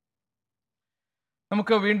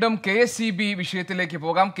 നമുക്ക് വീണ്ടും KSEB വിഷയത്തിലേക്ക്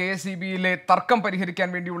പോകാം. KSEBയിലെ തർക്കം പരിഹരിക്കാൻ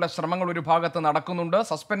വേണ്ടിയുള്ള ശ്രമങ്ങൾ ഒരു ഭാഗത്ത് നടക്കുന്നുണ്ട്.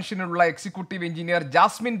 സസ്പെൻഷനിലുള്ള എക്സിക്യൂട്ടീവ് എഞ്ചിനീയർ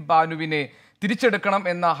ജാസ്മിൻ ബാനുവിനെ തിരിച്ചെടുക്കണം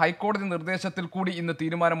എന്ന ഹൈക്കോടതി നിർദ്ദേശത്തിൽ കൂടി ഇന്ന്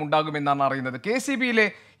തീരുമാനമുണ്ടാകുമെന്നാണ് അറിയുന്നത്. KSEBയിലെ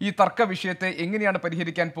ഈ തർക്ക വിഷയത്തെ എങ്ങനെയാണ്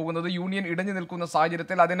പരിഹരിക്കാൻ പോകുന്നത്? യൂണിയൻ ഇടഞ്ഞു നിൽക്കുന്ന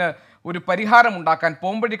സാഹചര്യത്തിൽ അതിന് ഒരു പരിഹാരം ഉണ്ടാക്കാൻ,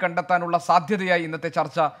 പോംവഴി കണ്ടെത്താനുള്ള സാധ്യതയായി ഇന്നത്തെ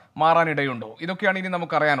ചർച്ച മാറാനിടയുണ്ടോ? ഇതൊക്കെയാണ് ഇനി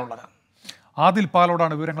നമുക്കറിയാനുള്ളത്. ആദിൽ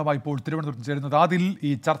പാലോടാണ് വിവരങ്ങളുമായി ഇപ്പോൾ തിരുവനന്തപുരത്ത് ചേരുന്നത്. ആദിൽ, ഈ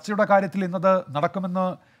ചർച്ചയുടെ കാര്യത്തിൽ ഇന്നത് നടക്കുമെന്ന്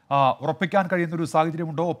ഉറപ്പിക്കാൻ കഴിയുന്ന ഒരു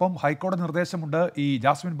സാഹചര്യമുണ്ടോ? ഒപ്പം ഹൈക്കോടതി നിർദ്ദേശമുണ്ട് ഈ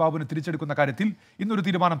ജാസ്മിൻ ബാബുവിനെ തിരിച്ചെടുക്കുന്ന കാര്യത്തിൽ ഇന്നൊരു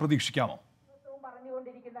തീരുമാനം പ്രതീക്ഷിക്കാമോ?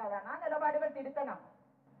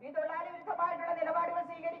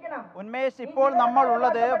 ഉന്മേഷ്, ഇപ്പോൾ നമ്മൾ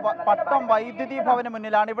ഉള്ളത് പട്ടം വൈദ്യുതി ഭവന്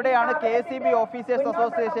മുന്നിലാണ്. ഇവിടെയാണ് KCB ഓഫീസേഴ്സ്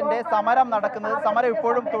അസോസിയേഷന്റെ സമരം നടക്കുന്നത്. സമരം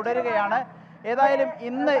ഇപ്പോഴും തുടരുകയാണ്. ഏതായാലും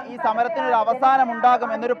ഇന്ന് ഈ സമരത്തിനൊരു അവസാനം ഉണ്ടാകും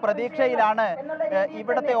എന്നൊരു പ്രതീക്ഷയിലാണ്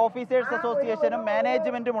ഇവിടുത്തെ ഓഫീസേഴ്സ് അസോസിയേഷനും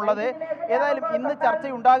മാനേജ്മെന്റും ഉള്ളത്. ഏതായാലും ഇന്ന്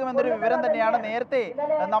ചർച്ചയുണ്ടാകുമെന്നൊരു വിവരം തന്നെയാണ് നേരത്തെ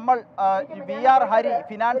നമ്മൾ VR Hari,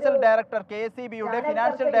 financial director, KCBയുടെ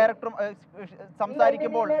financial ഡയറക്ടറും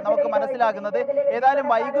സംസാരിക്കുമ്പോൾ നമുക്ക് മനസ്സിലാകുന്നത്. ഏതായാലും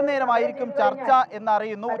വൈകുന്നേരമായിരിക്കും ചർച്ച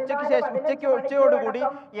എന്നറിയുന്നു. ഉച്ചയോടുകൂടി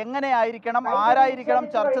എങ്ങനെയായിരിക്കണം, ആരായിരിക്കണം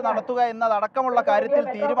ചർച്ച നടത്തുക എന്നതടക്കമുള്ള കാര്യത്തിൽ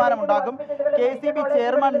തീരുമാനമുണ്ടാകും. KCB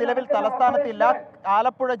ചെയർമാൻ നിലവിൽ തലസ്ഥാനത്ത്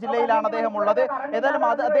ആലപ്പുഴ ജില്ലയിലാണ് അദ്ദേഹം ഉള്ളത്. ഏതായാലും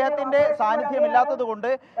അദ്ദേഹത്തിന്റെ സാന്നിധ്യമില്ലാത്തത് കൊണ്ട്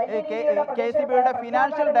KCBയുടെ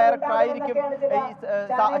ഫിനാൻഷ്യൽ ഡയറക്ടർ ആയിരിക്കും ഈ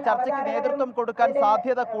ചർച്ചയ്ക്ക് നേതൃത്വം കൊടുക്കാൻ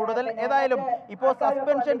സാധ്യത കൂടുതൽ. ഏതായാലും ഇപ്പോൾ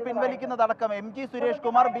suspension പിൻവലിക്കുന്നതടക്കം MG Suresh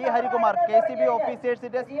Kumar, B Harikumar, KCB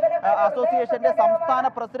ഓഫീസേഴ്സിന്റെ അസോസിയേഷന്റെ സംസ്ഥാന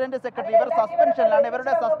പ്രസിഡന്റ്, സെക്രട്ടറി, ഇവർ സസ്പെൻഷനിലാണ്.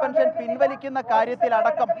 ഇവരുടെ സസ്പെൻഷൻ പിൻവലിക്കുന്ന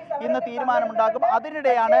കാര്യത്തിലടക്കം ഇന്ന് തീരുമാനമുണ്ടാകും.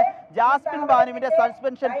 അതിനിടെയാണ് ജാസ്മിൻ ബാനുവിന്റെ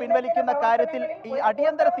സസ്പെൻഷൻ പിൻവലിക്കുന്ന കാര്യത്തിൽ ഈ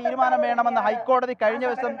അടിയന്തര തീരുമാനം വേണമെന്ന് ഹൈക്കോടതി കഴിഞ്ഞ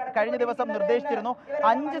ദിവസം നിർദ്ദേശിച്ചിരുന്നു.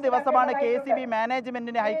 5 ദിവസമാണ് KCB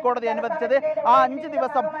മാനേജ്മെന്റിനെ ഹൈക്കോടതി അനുവദിച്ചത്. ആ 5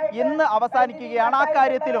 ദിവസം ഇന്ന് അവസാനിക്കുകയാണ്. ആ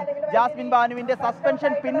കാര്യത്തിലും ജാസ്മിൻ ബാനുവിന്റെ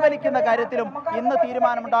സസ്പെൻഷൻ പിൻവലിക്കുന്ന കാര്യത്തിലും ഇന്ന്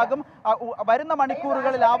തീരുമാനമുണ്ടാകും. വരുന്ന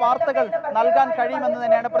മണിക്കൂറുകളിൽ ആ വാർത്തകൾ നൽകാൻ കഴിയുമെന്ന്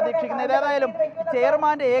തന്നെയാണ് പ്രതീക്ഷിക്കുന്നത്. ഏതായാലും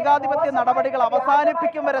ചെയർമാന്റെ ഏകാധിപത്യ നടപടികൾ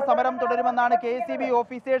അവസാനിപ്പിക്കും വരെ സമരം തുടരുമെന്നാണ് KCB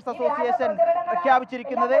ഓഫീസേഴ്സ് അസോസിയേഷൻ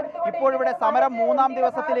പ്രഖ്യാപിച്ചിരിക്കുന്നത്. ഇപ്പോൾ ഇവിടെ സമരം 3ാം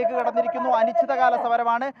ദിവസത്തിലേക്ക് കടന്നിരിക്കുന്നു. അനിശ്ചിതകാല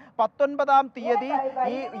സമരമാണ്. 19-ാം തീയതി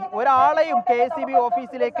ഈ ഒരാളെയും KCB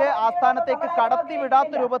ഓഫീസിലേക്ക്, ആസ്ഥാനത്തേക്ക്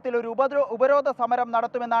കടത്തിവിടാത്ത രൂപത്തിൽ ഒരു ഉപരോധ സമരം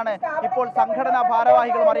നടത്തുമെന്നാണ് ഇപ്പോൾ സംഘടനാ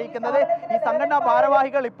ഭാരവാഹികളും അറിയിക്കുന്നത്. ഈ സംഘടനാ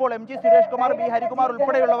ഭാരവാഹികൾ ഇപ്പോൾ MG സുരേഷ് കുമാർ, B ഹരികുമാർ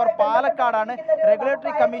ഉൾപ്പെടെയുള്ളവർ പാലക്കാടാണ്.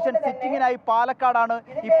 റെഗുലേറ്ററി കമ്മീഷൻ സിറ്റിംഗിനായി പാലക്കാടാണ്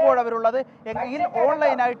ഇപ്പോഴവരുള്ളത്. എങ്കിൽ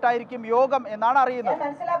ഓൺലൈനായിട്ടായിരിക്കും യോഗം എന്നാണ് അറിയുന്നത്.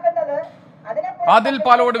 ആദിൽ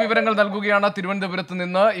പാലോട് വിവരങ്ങൾ നൽകുകയാണ് തിരുവനന്തപുരത്ത്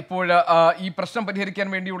നിന്ന്. ഇപ്പോൾ ഈ പ്രശ്നം പരിഹരിക്കാൻ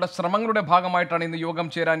വേണ്ടിയുള്ള ശ്രമങ്ങളുടെ ഭാഗമായിട്ടാണ് ഇന്ന് യോഗം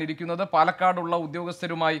ചേരാനിരിക്കുന്നത്. പാലക്കാടുള്ള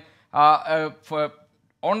ഉദ്യോഗസ്ഥരുമായി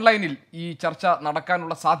ഓൺലൈനിൽ ഈ ചർച്ച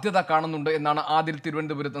നടക്കാനുള്ള സാധ്യത കാണുന്നുണ്ട് എന്നാണ് ആദിൽ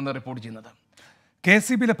തിരുവനന്തപുരത്ത് നിന്ന് റിപ്പോർട്ട് ചെയ്യുന്നത്.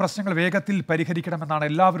 KCBയിലെ പ്രശ്നങ്ങൾ വേഗത്തിൽ പരിഹരിക്കണമെന്നാണ്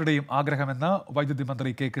എല്ലാവരുടെയും ആഗ്രഹമെന്ന് വൈദ്യുതി മന്ത്രി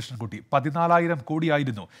K കൃഷ്ണൻകുട്ടി. 14,000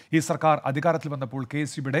 കോടിയായിരുന്നു ഈ സർക്കാർ അധികാരത്തിൽ വന്നപ്പോൾ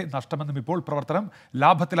KCBയുടെ നഷ്ടമെന്നും ഇപ്പോൾ പ്രവർത്തനം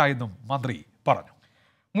ലാഭത്തിലായെന്നും മന്ത്രി പറഞ്ഞു.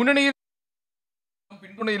 മുന്നണിയിൽ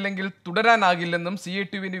പിന്തുണയില്ലെങ്കിൽ തുടരാനാകില്ലെന്നും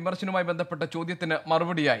CATUവിന്റെ വിമർശനവുമായി ബന്ധപ്പെട്ട ചോദ്യത്തിന്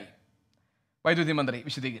മറുപടിയായി വൈദ്യുതി മന്ത്രി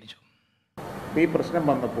വിശദീകരിച്ചു. ഈ പ്രശ്നം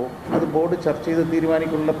വന്നപ്പോൾ അത് ബോർഡ് ചർച്ച ചെയ്ത്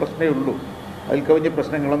തീരുമാനിക്കാനുള്ള പ്രശ്നമേ ഉള്ളൂ. അതിൽ കവിഞ്ഞ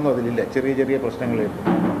പ്രശ്നങ്ങളൊന്നും അതിലില്ല. ചെറിയ ചെറിയ പ്രശ്നങ്ങളേ ഉള്ളൂ.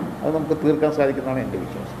 അത് നമുക്ക് തീർക്കാൻ സാധിക്കുന്നതാണ് എൻ്റെ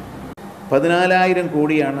വിശ്വാസം. 14,000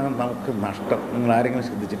 കോടിയാണ് നമുക്ക് നഷ്ടം. നിങ്ങൾ ആരെങ്കിലും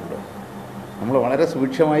ശ്രദ്ധിച്ചിട്ടുണ്ടോ? നമ്മൾ വളരെ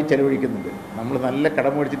സൂക്ഷ്മമായി ചെലവഴിക്കുന്നുണ്ട്. നമ്മൾ നല്ല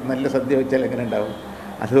കടം മേടിച്ചിട്ട് നല്ല സദ്യ വെച്ചാൽ എങ്ങനെ ഉണ്ടാവും,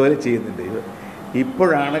 അതുപോലെ ചെയ്യുന്നുണ്ട്.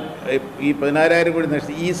 ഇപ്പോഴാണ് ഈ 14,000 കോടി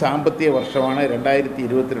നഷ്ടം. ഈ സാമ്പത്തിക വർഷമാണ്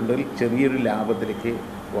 2022 ചെറിയൊരു ലാഭത്തിലേക്ക്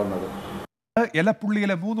വന്നത്.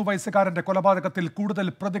 എലപ്പുള്ളിയിലെ 3 വയസ്സുകാരന്റെ കൊലപാതകത്തിൽ കൂടുതൽ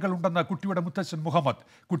പ്രതികളുണ്ടെന്ന് കുട്ടിയുടെ മുത്തച്ഛൻ മുഹമ്മദ്.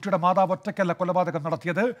 കുട്ടിയുടെ മാതാവ് ഒറ്റയ്ക്കല്ല കൊലപാതകം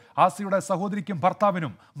നടത്തിയത്. ആസിയുടെ സഹോദരിക്കും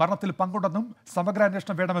ഭർത്താവിനും മരണത്തിൽ പങ്കുണ്ടെന്നും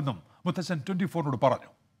സമഗ്രാന്വേഷണം വേണമെന്നും മുത്തച്ഛൻ 24നോട് പറഞ്ഞു.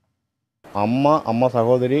 അമ്മ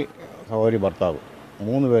സഹോദരി ഭർത്താവ്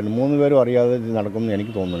 3 പേരും അറിയാതെ ഇത് നടക്കുമെന്ന്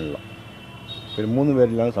എനിക്ക് തോന്നുന്നില്ല. പിന്നെ 3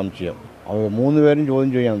 പേരിലാണ് സംശയം. അത് 3 പേരും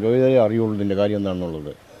ചോദ്യം ചെയ്താലേ അറിയുള്ളൂ ഇതിൻ്റെ കാര്യം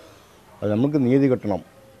എന്താണെന്നുള്ളത്. അത് നമുക്ക് നീതി കിട്ടണം.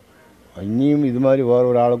 ഇനിയും ഇതുമാതിരി വേറെ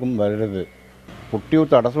ഒരാൾക്കും വരരുത്. കുട്ടി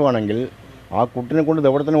തടസ്സമാണെങ്കിൽ ആ കുട്ടിനെ കൊണ്ട്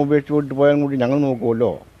എവിടെ തന്നെ ഉപേക്ഷിച്ച് വിട്ട് പോയാലും കൂടി ഞങ്ങൾ നോക്കുമല്ലോ.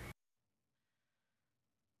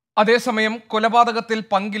 അതേസമയം കൊലപാതകത്തിൽ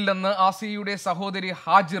പങ്കില്ലെന്ന് ആസിയയുടെ സഹോദരി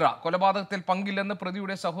ഹാജിറ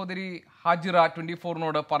പ്രതിയുടെ സഹോദരി ഹാജിറ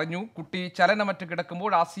 24നോട് പറഞ്ഞു. കുട്ടി ചലനമറ്റ്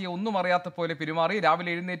കിടക്കുമ്പോൾ ആസിയ ഒന്നും അറിയാത്ത പോലെ പെരുമാറി.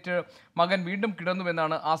 രാവിലെ എഴുന്നേറ്റ് മകൻ വീണ്ടും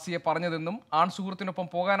കിടന്നുവെന്നാണ് ആസിയ പറഞ്ഞതെന്നും ആൺ സുഹൃത്തിനൊപ്പം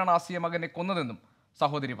പോകാനാണ് ആസിയ മകനെ കൊന്നതെന്നും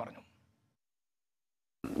സഹോദരി പറഞ്ഞു.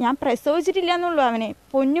 ഞാൻ പ്രസവിച്ചിട്ടില്ല എന്നുള്ളൂ. അവനെ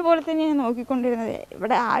പൊന്നു പോലെ തന്നെ ഞാൻ നോക്കിക്കൊണ്ടിരുന്നത്.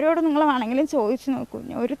 ഇവിടെ ആരോട് നിങ്ങൾ വേണമെങ്കിലും ചോദിച്ചു നോക്കൂ,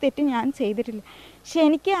 ഒരു തെറ്റ് ഞാൻ ചെയ്തിട്ടില്ല. പക്ഷെ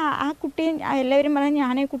എനിക്ക് ആ കുട്ടിയെ എല്ലാവരും പറഞ്ഞാൽ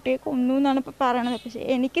ഞാൻ ഈ കുട്ടിയെ കൊന്നു എന്നാണ് ഇപ്പോൾ പറയണത്. പക്ഷെ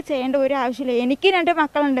എനിക്ക് ചെയ്യേണ്ട ഒരു ആവശ്യമില്ല. എനിക്ക് 2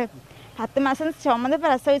 മക്കളുണ്ട്. 10 മാസം ചുമന്ന്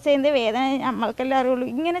പ്രസവിച്ചതിൻ്റെ വേദന നമ്മൾക്കെല്ലാം അറിയുള്ളൂ.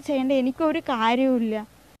 ഇങ്ങനെ ചെയ്യേണ്ട എനിക്കൊരു കാര്യവുമില്ല.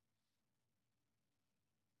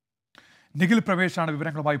 നിഖിൽ പ്രവേശാണ്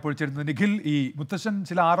വിവരങ്ങളുമായി ഇപ്പോൾ ചേരുന്നത്. നിഖിൽ, ഈ മുത്തശ്ശൻ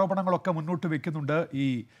ചില ആരോപണങ്ങളൊക്കെ മുന്നോട്ട് വെക്കുന്നുണ്ട്. ഈ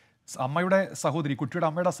അമ്മയുടെ സഹോദരി, കുട്ടിയുടെ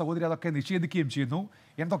അമ്മയുടെ സഹോദരി അതൊക്കെ നിഷേധിക്കുകയും ചെയ്യുന്നു.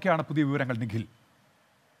 എന്തൊക്കെയാണ് പുതിയ വിവരങ്ങൾ നിഖിൽ?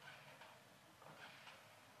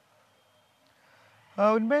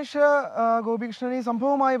 ഉന്മേഷ്, ഗോപികൃഷ്ണൻ, ഈ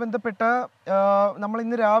സംഭവവുമായി ബന്ധപ്പെട്ട് നമ്മൾ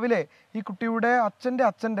ഇന്ന് രാവിലെ ഈ കുട്ടിയുടെ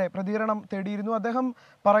അച്ഛൻ്റെ പ്രതികരണം തേടിയിരുന്നു. അദ്ദേഹം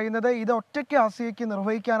പറയുന്നത് ഇത് ഒറ്റയ്ക്ക് ആസിയയ്ക്ക്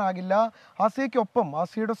നിർവഹിക്കാനാകില്ല, ആസിയയ്ക്കൊപ്പം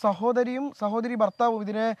ആസിയയുടെ സഹോദരി ഭർത്താവും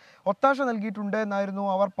ഇതിന് ഒത്താശ നൽകിയിട്ടുണ്ട് എന്നായിരുന്നു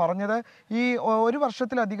അവർ പറഞ്ഞത്. ഈ 1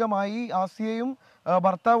 വർഷത്തിലധികമായി ആസിയയും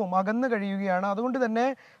ഭർത്താവും അകന്നു കഴിയുകയാണ്. അതുകൊണ്ട് തന്നെ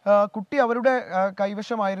കുട്ടി അവരുടെ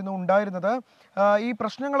കൈവശമായിരുന്നു ഉണ്ടായിരുന്നത്. ഈ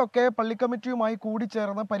പ്രശ്നങ്ങളൊക്കെ പള്ളി കമ്മിറ്റിയുമായി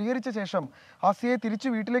കൂടിച്ചേർന്ന് പരിഹരിച്ച ശേഷം ആസിയയെ തിരിച്ചു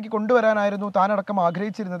വീട്ടിലേക്ക് കൊണ്ടുവരാനായിരുന്നു താനടക്കം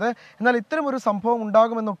ആഗ്രഹിച്ചിരുന്നത്. എന്നാൽ ഇത്തരമൊരു സംഭവം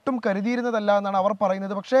ഉണ്ടാകുമെന്ന് ഒട്ടും കരുതിയിരുന്നതല്ല എന്നാണ് അവർ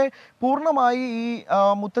പറയുന്നത്. പക്ഷേ പൂർണ്ണമായി ഈ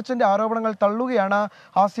മുത്തച്ഛൻ്റെ ആരോപണങ്ങൾ തള്ളുകയാണ്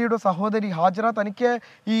ആസിയയുടെ സഹോദരി ഹാജറ. തനിക്ക്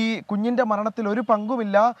ഈ കുഞ്ഞിൻ്റെ മരണത്തിൽ ഒരു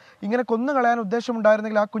പങ്കുമില്ല, ഇങ്ങനെ കൊന്നുകളയാൻ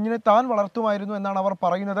ഉദ്ദേശമുണ്ടായിരുന്നെങ്കിൽ ആ കുഞ്ഞിനെ താൻ വളർത്തുമായിരുന്നു എന്നാണ് അവർ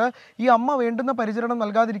പറയുന്നത്. ഈ അമ്മ വേണ്ടുന്ന പരിചരണം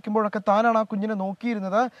നൽകാതിരിക്കുമ്പോഴൊക്കെ താനാണ് ആ കുഞ്ഞിനെ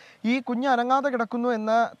നോക്കിയിരുന്നത്. ഈ കുഞ്ഞ് അനങ്ങാതെ കിടക്കുന്നു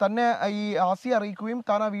എന്ന് തന്നെ ഈ ആസിയ അറിയിക്കുകയും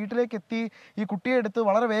താൻ ആ വീട്ടിലേക്ക് എത്തി ഈ കുട്ടിയെ എടുത്ത്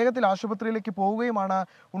വളരെ വേഗത്തിൽ ആശുപത്രിയിലേക്ക് പോവുകയുമാണ്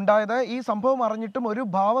ഉണ്ടായത്. ഈ സംഭവം അറിഞ്ഞിട്ടും ഒരു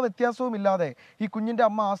ഭാവ വ്യത്യാസവും ഇല്ലാതെ ഈ കുഞ്ഞിൻ്റെ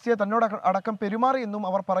അമ്മ ആസിയ തന്നോട് അടക്കം പെരുമാറിയെന്നും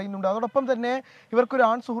അവർ പറയുന്നുണ്ട്. അതോടൊപ്പം തന്നെ ഇവർക്കൊരു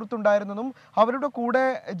ആൺ സുഹൃത്തുണ്ടായിരുന്നെന്നും അവരുടെ കൂടെ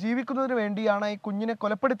ജീവിക്കുന്നതിന് വേണ്ടിയാണ് ഈ കുഞ്ഞിനെ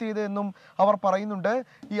കൊലപ്പെടുത്തിയത് എന്നും അവർ പറയുന്നുണ്ട്.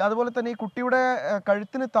 അതുപോലെ തന്നെ ഈ കുട്ടിയുടെ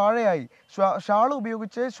കഴുത്തിന് താഴെയായി ഷാൾ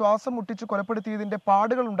ഉപയോഗിച്ച് ശ്വാസം മുട്ടിച്ച് കൊലപ്പെടുത്തിയതിൻ്റെ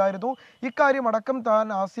പാടുകൾ ഉണ്ടായിരുന്നു. ഇക്കാര്യം അടക്കം താൻ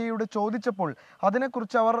ആസിയയോട് ചോദിച്ചപ്പോൾ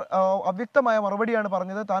അതിനെക്കുറിച്ച് അവർ അവ്യക്തമായ മറുപടിയാണ്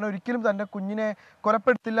പറഞ്ഞത്. താൻ ഒരിക്കലും തൻ്റെ കുഞ്ഞിനെ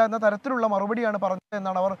കൊലപ്പെടുത്തില്ല എന്ന തരത്തിലുള്ള മറുപടിയാണ് പറഞ്ഞത്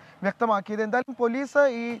എന്നാണ് അവർ വ്യക്തമാക്കിയത്. എന്തായാലും പോലീസ്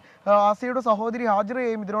ഈ ആസിയയുടെ സഹോദരി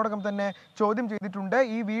ഹാജിറയെയും ഇതിനോടകം തന്നെ ചോദ്യം ചെയ്തിട്ടുണ്ട്.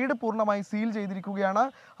 ഈ വീട് പൂർണ്ണമായി സീൽ ചെയ്തിരിക്കുകയാണ്.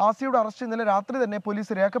 ആസിയയുടെ അറസ്റ്റ് ഇന്നലെ രാത്രി തന്നെ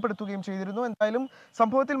പോലീസ് രേഖപ്പെടുത്തുകയും ചെയ്തിരുന്നു. എന്തായാലും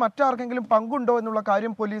സംഭവത്തിൽ മറ്റാർക്കെങ്കിലും പങ്കുണ്ടോ എന്നുള്ള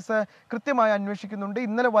കാര്യം പോലീസ് കൃത്യമായി അന്വേഷിക്കുന്നുണ്ട്.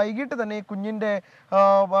 ഇന്നലെ വൈകിട്ട് തന്നെ കുഞ്ഞിൻ്റെ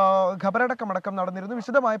ഖബറടക്കമടക്കം നടന്നിരുന്നു.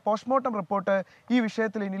 വിശദമായ പോസ്റ്റ്മോർട്ടം റിപ്പോർട്ട് ഈ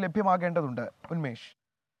വിഷയത്തിൽ ഇനി ലഭ്യമാകേണ്ടതുണ്ട്. ഉന്മേഷ്,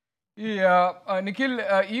 നിഖിൽ,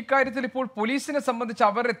 ഈ കാര്യത്തിൽ ഇപ്പോൾ പോലീസിനെ സംബന്ധിച്ച്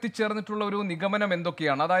അവർ എത്തിച്ചേർന്നിട്ടുള്ള ഒരു നിഗമനം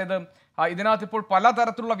എന്തൊക്കെയാണ്? അതായത് ഇതിനകത്ത് ഇപ്പോൾ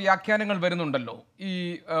പലതരത്തിലുള്ള വ്യാഖ്യാനങ്ങൾ വരുന്നുണ്ടല്ലോ. ഈ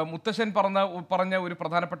മുത്തശ്ശൻ പറഞ്ഞ ഒരു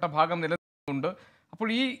പ്രധാനപ്പെട്ട ഭാഗം നിലനിൽക്കുന്നുണ്ട്. അപ്പോൾ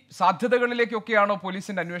ഈ സാധ്യതകളിലേക്കൊക്കെയാണോ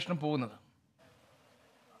പോലീസിന്റെ അന്വേഷണം പോകുന്നത്?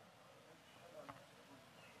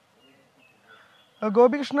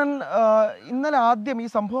 ഗോപികൃഷ്ണൻ, ഇന്നലെ ആദ്യം ഈ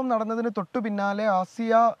സംഭവം നടന്നതിന് തൊട്ടു പിന്നാലെ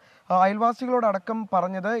ആസിയ അയൽവാസികളോടടക്കം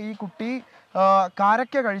പറഞ്ഞത് ഈ കുട്ടി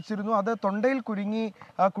കാരക്ക കഴിച്ചിരുന്നു, അത് തൊണ്ടയിൽ കുരുങ്ങി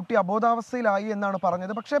കുട്ടി അബോധാവസ്ഥയിലായി എന്നാണ്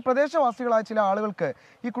പറഞ്ഞത്. പക്ഷേ പ്രദേശവാസികളായ ചില ആളുകൾക്ക്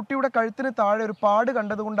ഈ കുട്ടിയുടെ കഴുത്തിന് താഴെ ഒരു പാട്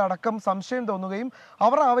കണ്ടതുകൊണ്ട് അടക്കം സംശയം തോന്നുകയും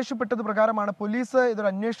അവർ ആവശ്യപ്പെട്ടത് പ്രകാരമാണ് പോലീസ് ഇതൊരു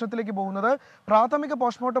അന്വേഷണത്തിലേക്ക് പോകുന്നത്. പ്രാഥമിക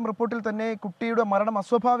പോസ്റ്റ്മോർട്ടം റിപ്പോർട്ടിൽ തന്നെ കുട്ടിയുടെ മരണം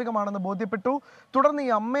അസ്വാഭാവികമാണെന്ന് ബോധ്യപ്പെട്ടു. തുടർന്ന്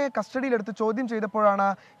ഈ അമ്മയെ കസ്റ്റഡിയിലെടുത്ത് ചോദ്യം ചെയ്തപ്പോഴാണ്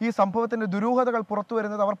ഈ സംഭവത്തിന്റെ ദുരൂഹതകൾ പുറത്തു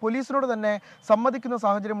വരുന്നത്. അവർ പോലീസിനോട് തന്നെ സമ്മതിക്കുന്ന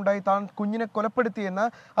സാഹചര്യമുണ്ടായി താൻ കുഞ്ഞിനെ കൊലപ്പെടുത്തിയെന്ന്.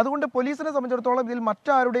 അതുകൊണ്ട് പോലീസിനെ സംബന്ധിച്ചിടത്തോളം ഇതിൽ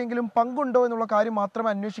മറ്റാരുടെയെങ്കിലും പങ്കുണ്ടോ എന്നുള്ള കാര്യം മാത്രമേ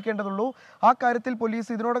അന്വേഷിക്കേണ്ടതുള്ളൂ. ആ കാര്യത്തിൽ പോലീസ്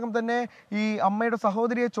ഇതിനോടകം തന്നെ ഈ അമ്മയുടെ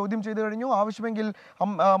സഹോദരിയെ ചോദ്യം ചെയ്തു കഴിഞ്ഞു. ആവശ്യമെങ്കിൽ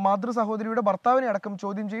മാതൃ സഹോദരിയുടെ ഭർത്താവിനെ അടക്കം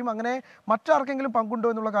ചോദ്യം ചെയ്യും. അങ്ങനെ മറ്റാർക്കെങ്കിലും പങ്കുണ്ടോ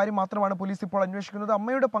എന്നുള്ള കാര്യം മാത്രമാണ് പോലീസ് ഇപ്പോൾ അന്വേഷിക്കുന്നത്.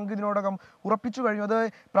 അമ്മയുടെ പങ്ക് ഇതിനോടകം ഉറപ്പിച്ചു കഴിഞ്ഞു. അത്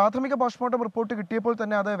പ്രാഥമിക പോസ്റ്റ്മോർട്ടം റിപ്പോർട്ട് കിട്ടിയപ്പോൾ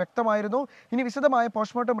തന്നെ അത് വ്യക്തമായിരുന്നു. ഇനി വിശദമായ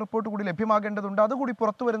പോസ്റ്റ്മോർട്ടം റിപ്പോർട്ട് കൂടി ലഭ്യമാകേണ്ടതുണ്ട്. അതുകൂടി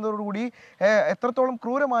പുറത്തു വരുന്നതോടുകൂടി എത്രത്തോളം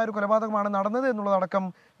ക്രൂരമായൊരു കൊലപാതകമാണ് നടന്നത് എന്നുള്ളതടക്കം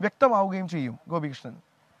വ്യക്തമാവുകയും ചെയ്യും. ഗോപികൃഷ്ണൻ.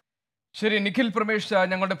 ശരി, നിഖിൽ പ്രമേഷ്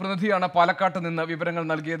ഞങ്ങളുടെ പ്രതിനിധിയാണ് പാലക്കാട്ട് നിന്ന് വിവരങ്ങൾ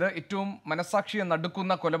നൽകിയത്. ഏറ്റവും മനസാക്ഷിയെ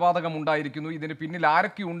നടുക്കുന്ന കൊലപാതകം ഉണ്ടായിരിക്കുന്നു. ഇതിന് പിന്നിൽ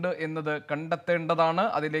ആരൊക്കെയുണ്ട് എന്നത് കണ്ടെത്തേണ്ടതാണ്.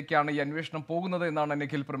 അതിലേക്കാണ് ഈ അന്വേഷണം പോകുന്നത് എന്നാണ്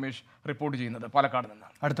നിഖിൽ പ്രമേഷ് റിപ്പോർട്ട് ചെയ്യുന്നത് പാലക്കാട് നിന്ന്.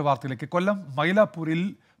 അടുത്ത വാർത്തയിലേക്ക്. കൊല്ലം മൈലാപ്പൂരിൽ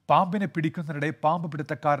പാമ്പിനെ പിടിക്കുന്നതിനിടെ പാമ്പ്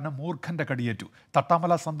പിടുത്തക്കാരന് മൂർഖന്റെ കടിയേറ്റു.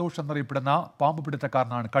 തട്ടാമല സന്തോഷ് എന്നറിയപ്പെടുന്ന പാമ്പ്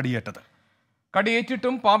പിടുത്തക്കാരനാണ് കടിയേറ്റത്.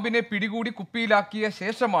 കടിയേറ്റിട്ടും പാമ്പിനെ പിടികൂടി കുപ്പിയിലാക്കിയ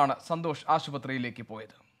ശേഷമാണ് സന്തോഷ് ആശുപത്രിയിലേക്ക്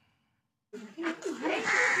പോയത്.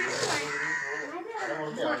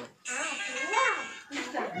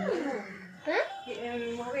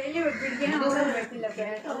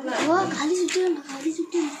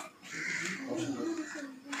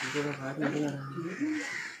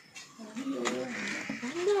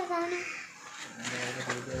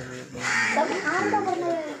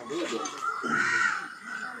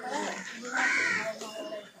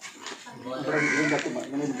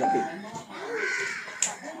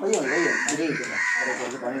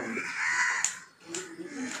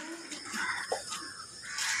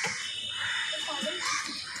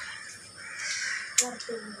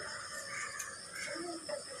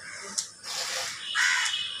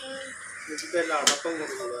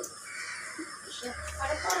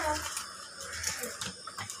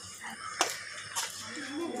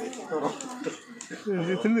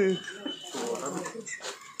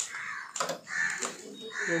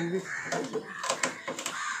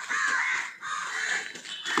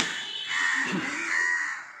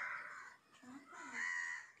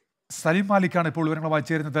 സലീം മാലിക്കാണ് ഇപ്പോൾ വിവരങ്ങളുമായി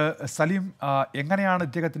ചേരുന്നത്. സലീം, എങ്ങനെയാണ്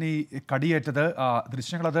ഇദ്ദേഹത്തിന് ഈ കടിയേറ്റത്?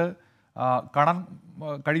 ദൃശ്യങ്ങളത് കാണാൻ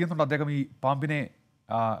കഴിയുന്നുണ്ട്. അദ്ദേഹം ഈ പാമ്പിനെ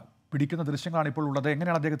പിടിക്കുന്ന ദൃശ്യങ്ങളാണ് ഇപ്പോൾ ഉള്ളത്.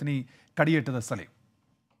 എങ്ങനെയാണ് അദ്ദേഹത്തിന് ഈ കടിയേറ്റത് സലീം?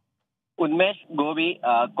 ഉന്മേഷ്, ഗോപി,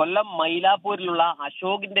 കൊല്ലം മൈലാപ്പൂരിലുള്ള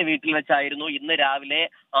അശോകിന്റെ വീട്ടിൽ വെച്ചായിരുന്നു ഇന്ന് രാവിലെ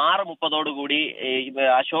 6:30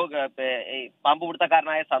 അശോക് പാമ്പ്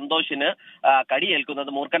പിടുത്തക്കാരനായ സന്തോഷിന് കടിയേൽക്കുന്നത്,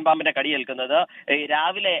 മൂർഖൻ പാമ്പിന്റെ കടിയേൽക്കുന്നത്.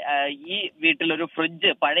 രാവിലെ ഈ വീട്ടിലൊരു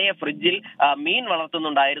പഴയ ഫ്രിഡ്ജിൽ മീൻ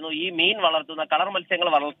വളർത്തുന്നുണ്ടായിരുന്നു. ഈ മീൻ വളർത്തുന്ന കളർ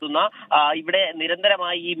മത്സ്യങ്ങൾ വളർത്തുന്ന ഇവിടെ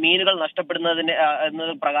നിരന്തരമായി ഈ മീനുകൾ നഷ്ടപ്പെടുന്നതിന്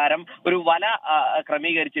പ്രകാരം ഒരു വല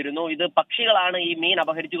ക്രമീകരിച്ചിരുന്നു. ഇത് പക്ഷികളാണ് ഈ മീൻ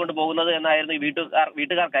അപഹരിച്ചു കൊണ്ടുപോകുന്നത് എന്നായിരുന്നു ഈ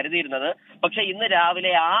വീട്ടുകാർ കരുതിയിരുന്നത്. പക്ഷെ ഇന്ന് രാവിലെ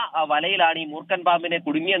ആ വലയിലാണ് ഈ മൂർഖൻ പാമ്പിനെ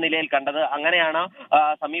കുടുങ്ങിയ നിലയിൽ കണ്ടത്. അങ്ങനെയാണ്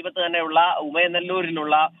സമീപത്ത് തന്നെയുള്ള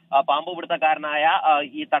ഉമയനെല്ലൂരിലുള്ള പാമ്പ് പിടുത്തക്കാരനായ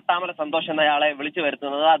ഈ തട്ടാമല സന്തോഷ് എന്നയാളെ വിളിച്ചു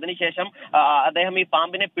വരുത്തുന്നത്. അതിനുശേഷം അദ്ദേഹം ഈ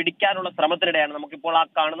പാമ്പിനെ പിടിക്കാനുള്ള ശ്രമത്തിനിടെയാണ്, നമുക്കിപ്പോൾ ആ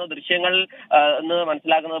കാണുന്ന ദൃശ്യങ്ങൾ എന്ന്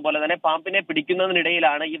മനസ്സിലാക്കുന്നത് പോലെ തന്നെ പാമ്പിനെ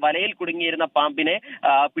പിടിക്കുന്നതിനിടയിലാണ്, ഈ വലയിൽ കുടുങ്ങിയിരുന്ന പാമ്പിനെ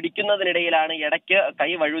പിടിക്കുന്നതിനിടയിലാണ് ഇടയ്ക്ക്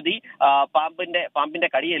കൈ വഴുതി പാമ്പിന്റെ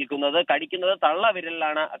കടിക്കുന്നത്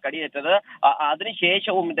തള്ളവിരലിലാണ് കടിയേറ്റത്.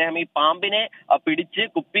 അതിനുശേഷവും ഇദ്ദേഹം ഈ പാമ്പിനെ പിടിച്ച്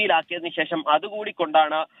കുപ്പിയിലാക്കിയതിനു ശേഷം അതുകൂടി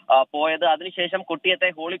കൊണ്ടാണ് പോയത്. അതിനുശേഷം കൊട്ടിയത്തെ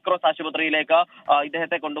ഹോളി ക്രോസ് ആശുപത്രിയിലേക്ക്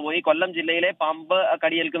ഇദ്ദേഹത്തെ കൊണ്ടുപോയി. കൊല്ലം ജില്ലയിലെ പാമ്പ്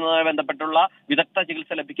കടിയേൽക്കുന്നതുമായി ബന്ധപ്പെട്ടുള്ള വിദഗ്ധ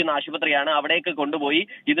ചികിത്സ ലഭിക്കുന്ന ആശുപത്രിയാണ്. അവിടേക്ക് കൊണ്ടുപോയി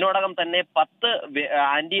ഇതിനോടകം തന്നെ 10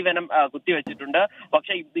 ആന്റിവെനം കുത്തിവെച്ചിട്ടുണ്ട്.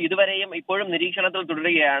 പക്ഷെ ഇതുവരെയും ഇപ്പോഴും നിരീക്ഷണത്തിൽ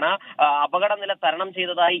തുടരുകയാണ്. അപകടനില തരണം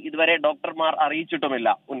ചെയ്തതായി ഇതുവരെ ഡോക്ടർമാർ അറിയിച്ചിട്ടുമില്ല.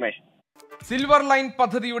 ഉന്മേഷ്, സിൽവർ ലൈൻ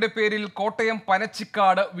പദ്ധതിയുടെ പേരിൽ കോട്ടയം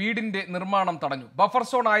പനച്ചിക്കാട് വീടിന്റെ നിർമ്മാണം തടഞ്ഞു. ബഫർ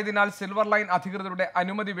സോൺ ആയതിനാൽ സിൽവർ ലൈൻ അധികൃതരുടെ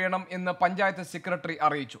അനുമതി വേണം എന്ന് പഞ്ചായത്ത് സെക്രട്ടറി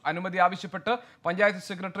അറിയിച്ചു. അനുമതി ആവശ്യപ്പെട്ട് പഞ്ചായത്ത്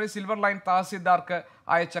സെക്രട്ടറി സിൽവർ ലൈൻ തഹസീൽദാർക്ക്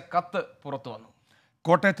അയച്ച കത്ത് പുറത്തുവന്നു.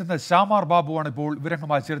 കോട്ടയത്ത് നിന്ന് ശ്യാമാർ ബാബുവാണ് ഇപ്പോൾ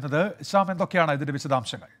വിവരങ്ങളുമായി ചേരുന്നത്. ശ്യാം, എന്തൊക്കെയാണ് ഇതിന്റെ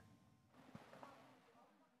വിശദാംശങ്ങൾ?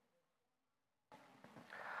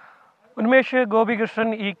 ഉന്മേഷ്, ഗോപികൃഷ്ണൻ,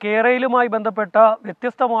 ഈ കേരളവുമായി ബന്ധപ്പെട്ട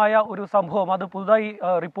വ്യത്യസ്തമായ ഒരു സംഭവം അത് പുതുതായി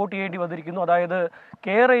റിപ്പോർട്ട് ചെയ്യേണ്ടി വന്നിരിക്കുന്നു. അതായത്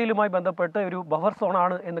കേരളവുമായി ബന്ധപ്പെട്ട് ഒരു ബഫർ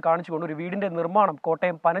സോണാണ് എന്ന് കാണിച്ചുകൊണ്ട് ഒരു വീടിൻ്റെ നിർമ്മാണം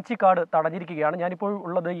കോട്ടയം പനച്ചിക്കാട് തടഞ്ഞിരിക്കുകയാണ്. ഞാനിപ്പോൾ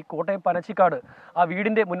ഉള്ളത് ഈ കോട്ടയം പനച്ചിക്കാട് ആ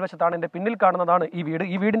വീടിൻ്റെ മുൻവശത്താണ്. എൻ്റെ പിന്നിൽ കാണുന്നതാണ് ഈ വീട്.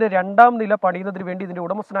 ഈ വീടിൻ്റെ 2ാം നില പണിയുന്നതിന് വേണ്ടി ഇതിൻ്റെ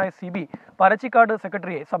ഉടമസ്ഥനായ CB പനച്ചിക്കാട്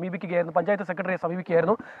പഞ്ചായത്ത് സെക്രട്ടറിയെ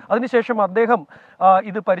സമീപിക്കുകയായിരുന്നു. അതിനുശേഷം അദ്ദേഹം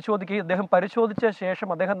ഇത് പരിശോധിക്കുകയും അദ്ദേഹം പരിശോധിച്ച ശേഷം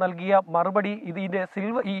അദ്ദേഹം നൽകിയ മറുപടി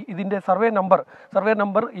ഇതിൻ്റെ സർവേ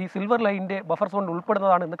നമ്പർ ഈ സിൽവർ ലൈനിന്റെ ബഫർ സോണിൽ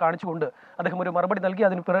ഉൾപ്പെടുന്നതാണ് എന്ന് കാണിച്ചുകൊണ്ട് അദ്ദേഹം ഒരു മറുപടി നൽകി.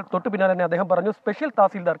 അതിന് തൊട്ടു പിന്നാലെ തന്നെ അദ്ദേഹം പറഞ്ഞു, സ്പെഷ്യൽ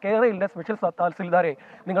തഹസീൽദാർ, കേരളയിലെ സ്പെഷ്യൽ തഹസീൽദാരെ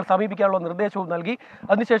നിങ്ങൾ സമീപിക്കാനുള്ള നിർദ്ദേശവും നൽകി.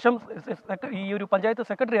 അതിനുശേഷം ഈ ഒരു പഞ്ചായത്ത്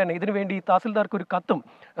സെക്രട്ടറി തന്നെ ഇതിനുവേണ്ടി തഹസീൽദാർക്ക് ഒരു കത്തും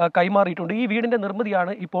കൈമാറിയിട്ടുണ്ട്. ഈ വീടിന്റെ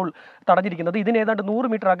നിർമ്മിതിയാണ് ഇപ്പോൾ തടഞ്ഞിരിക്കുന്നത്. ഇതിന് ഏതാണ്ട്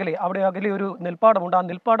 100 മീറ്റർ അകലെ ഒരു നെൽപ്പാടമുണ്ട്. ആ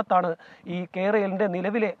നെൽപ്പാടത്താണ് ഈ കേരളയിലെ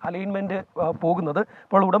നിലവിലെ അലൈൻമെന്റ് പോകുന്നത്.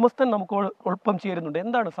 ഇപ്പോൾ ഉടമസ്ഥൻ നമുക്ക് ഒപ്പം ചേരുന്നുണ്ട്.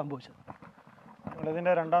 എന്താണ് സംഭവിച്ചത്?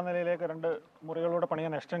 ഇതിൻ്റെ 2ാം നിലയിലേക്ക് 2 മുറികളൂടെ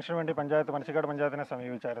പണിയാൻ എക്സ്റ്റൻഷന് വേണ്ടി പനച്ചിക്കാട് പഞ്ചായത്തിനെ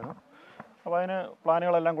സമീപിച്ചായിരുന്നു. അപ്പോൾ അതിന്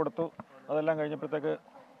പ്ലാനുകളെല്ലാം കൊടുത്തു. അതെല്ലാം കഴിഞ്ഞപ്പോഴത്തേക്ക്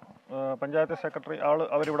പഞ്ചായത്ത് സെക്രട്ടറി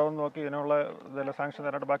അവരിവിടെ വന്ന് നോക്കി ഇതിനുള്ള ഇതെല്ലാം സാങ്ഷൻ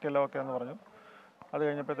തരാനായിട്ട് ബാക്കിയെല്ലാം ഓക്കെ എന്ന് പറഞ്ഞു. അത്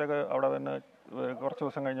കഴിഞ്ഞപ്പോഴത്തേക്ക് അവിടെ തന്നെ കുറച്ച്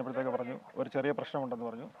ദിവസം കഴിഞ്ഞപ്പോഴത്തേക്ക് പറഞ്ഞു ഒരു ചെറിയ പ്രശ്നമുണ്ടെന്ന്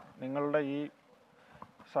പറഞ്ഞു. നിങ്ങളുടെ ഈ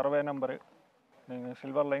സർവേ നമ്പർ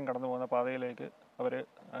സിൽവർ ലൈൻ കടന്നു പോകുന്ന പാതയിലേക്ക് അവർ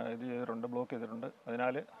ബ്ലോക്ക് ചെയ്തിട്ടുണ്ട്.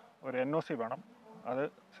 അതിനാൽ ഒരു NOC വേണം. അത്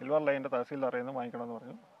സിൽവർ ലൈനിൻ്റെ തഹസീൽദാറിൽ നിന്ന് വാങ്ങിക്കണമെന്ന്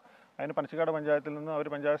പറഞ്ഞു. അതിന് പനച്ചിക്കാട് പഞ്ചായത്തിൽ നിന്ന് അവർ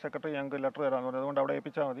പഞ്ചായത്ത് സെക്രട്ടറി ഞങ്ങൾക്ക് ലെറ്റർ തരാമെന്ന് പറഞ്ഞു. അതുകൊണ്ട് അവിടെ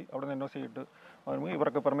ഏൽപ്പിച്ചാൽ മതി, അവിടെ നിന്ന് NOC ഇട്ട്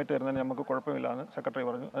ഇവർക്ക് പെർമിറ്റ് തരുന്നതിന് നമുക്ക് കുഴപ്പമില്ല എന്ന് സെക്രട്ടറി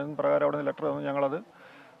പറഞ്ഞു. അതിന് പ്രകാരം അവിടെ നിന്ന് ലെറ്റർ തന്നു. ഞങ്ങളത്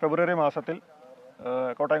ഫെബ്രുവരി മാസത്തിൽ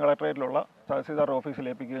കോട്ടയം കളക്ടറേറ്റിലുള്ള തഹസീൽദാർ ഓഫീസിൽ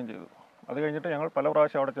ഏൽപ്പിക്കുകയും ചെയ്തു. അത് കഴിഞ്ഞിട്ട് ഞങ്ങൾ പല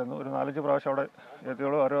പ്രാവശ്യം അവിടെ ചെന്നു. ഒരു 4-5 പ്രാവശ്യം അവിടെ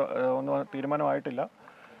എത്തിയോളൂ. ഒന്നും തീരുമാനമായിട്ടില്ല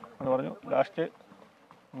എന്ന് പറഞ്ഞു. ലാസ്റ്റ്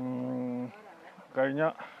കഴിഞ്ഞ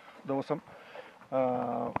ദിവസം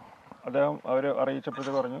അവർ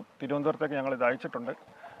അറിയിച്ചപ്പോഴത്തേക്ക് പറഞ്ഞു തിരുവനന്തപുരത്തേക്ക് ഞങ്ങൾ ഇത് അയച്ചിട്ടുണ്ട്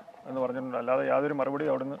എന്ന് പറഞ്ഞിട്ടുണ്ട്. അല്ലാതെ യാതൊരു മറുപടി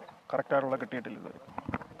അവിടുന്ന് കറക്റ്റായിട്ടുള്ള കിട്ടിയിട്ടില്ല ഇതുവരെ.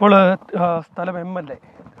 ഇപ്പോൾ സ്ഥലം MLA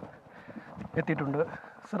എത്തിയിട്ടുണ്ട്.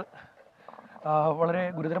 സർ, വളരെ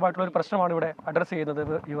ഗുരുതരമായിട്ടുള്ളൊരു പ്രശ്നമാണ് ഇവിടെ അഡ്രസ്സ് ചെയ്യുന്നത്.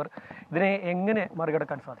 ഇതിനെ എങ്ങനെ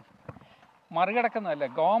മറികടക്കാൻ സാധിക്കും? മറികടക്കുന്നതല്ല,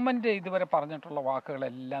 ഗവൺമെൻറ് ഇതുവരെ പറഞ്ഞിട്ടുള്ള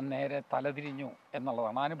വാക്കുകളെല്ലാം നേരെ തലതിരിഞ്ഞു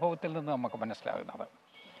എന്നുള്ളതാണ് അനുഭവത്തിൽ നിന്ന് നമുക്ക് മനസ്സിലാകുന്നത്.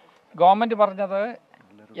 ഗവൺമെൻറ് പറഞ്ഞത്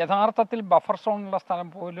യഥാർത്ഥത്തിൽ ബഫർ സോണുള്ള സ്ഥലം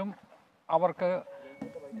പോലും അവർക്ക്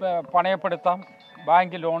പണയപ്പെടുത്താം,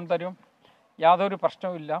 ബാങ്ക് ലോൺ തരും, യാതൊരു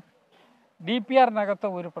പ്രശ്നവുമില്ല. DPRനകത്ത്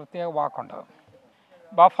ഒരു പ്രത്യേക വാക്കുണ്ട്,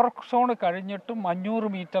 ബഫർ സോൺ കഴിഞ്ഞിട്ടും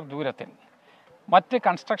 500 മീറ്റർ ദൂരത്തിൽ മറ്റ്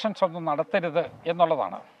കൺസ്ട്രക്ഷൻസ് ഒന്നും നടത്തരുത്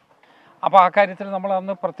എന്നുള്ളതാണ്. അപ്പോൾ ആ കാര്യത്തിൽ നമ്മൾ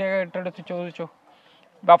അന്ന് പ്രത്യേകം എടുത്ത് ചോദിച്ചു,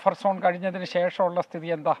 ബഫർ സോൺ കഴിഞ്ഞതിന് ശേഷമുള്ള സ്ഥിതി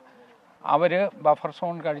എന്താ? അവർ ബഫർ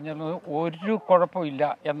സോൺ കഴിഞ്ഞത് ഒരു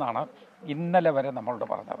കുഴപ്പമില്ല എന്നാണ് ഇന്നലെ വരെ നമ്മളോട്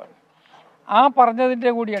പറഞ്ഞത്. ആ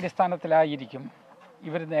പറഞ്ഞതിൻ്റെ കൂടി അടിസ്ഥാനത്തിലായിരിക്കും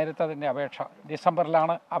ഇവർ നേരത്തെ തന്നെ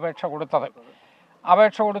ഡിസംബറിലാണ് അപേക്ഷ കൊടുത്തത്.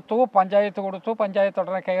 അപേക്ഷ കൊടുത്തു, പഞ്ചായത്ത്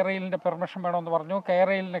ഉടനെ കെയറെയിലിൻ്റെ പെർമിഷൻ വേണമെന്ന് പറഞ്ഞു.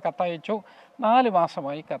 കെയറെയിലിന് കത്തയച്ചു. 4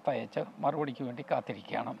 മാസമായി കത്തയച്ച് മറുപടിക്ക് വേണ്ടി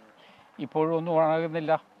കാത്തിരിക്കുകയാണ്. ഇപ്പോഴും ഒന്നും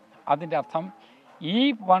ആകുന്നില്ല. അതിൻ്റെ അർത്ഥം ഈ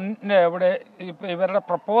ഇവരുടെ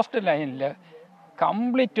പ്രപ്പോസ്ഡ് ലൈനിൽ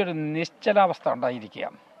കംപ്ലീറ്റ് ഒരു നിശ്ചലാവസ്ഥ ഉണ്ടായിരിക്കുക.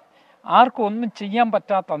 ആർക്കും ഒന്നും ചെയ്യാൻ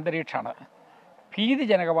പറ്റാത്ത അന്തരീക്ഷമാണ്.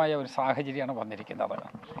 ഭീതിജനകമായ ഒരു സാഹചര്യമാണ് വന്നിരിക്കുന്നത്.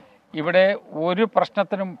 ഇവിടെ ഒരു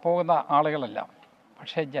പ്രശ്നത്തിനും പോകുന്ന ആളുകളല്ല,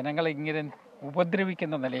 പക്ഷേ ജനങ്ങളെ ഇങ്ങനെ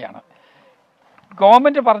ഉപദ്രവിക്കുന്ന നിലയാണ്.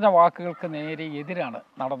 ഗവൺമെൻറ് പറഞ്ഞ വാക്കുകൾക്ക് നേരെ എതിരാണ്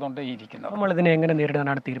നടന്നുകൊണ്ടേയിരിക്കുന്നത്. നമ്മൾ ഇതിനെ എങ്ങനെ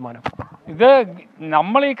നേരിടാനാണ് തീരുമാനം? ഇത്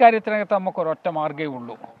നമ്മൾ ഈ കാര്യത്തിനകത്ത് നമുക്കൊരൊറ്റ മാർഗ്ഗമേ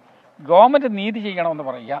ഉള്ളൂ. ഗവൺമെൻറ് നീതി ചെയ്യണമെന്ന്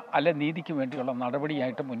പറയുക, അല്ലെ നീതിക്ക് വേണ്ടിയുള്ള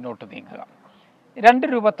നടപടിയായിട്ട് മുന്നോട്ട് നീങ്ങുക.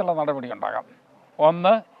 2 രൂപത്തിലുള്ള നടപടി ഉണ്ടാകാം.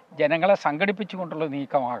 ഒന്ന്, ജനങ്ങളെ സംഘടിപ്പിച്ചുകൊണ്ടുള്ള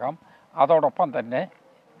നീക്കമാകാം. അതോടൊപ്പം തന്നെ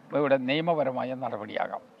ഇവിടെ നിയമപരമായ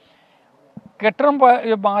നടപടിയാകാം. കെട്ടിടം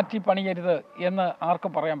മാറ്റി പണിയരുത് എന്ന്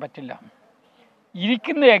ആർക്കും പറയാൻ പറ്റില്ല.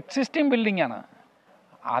 ഇരിക്കുന്ന എക്സിസ്റ്റിംഗ് ബിൽഡിംഗാണ്.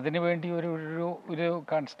 അതിനുവേണ്ടി ഒരു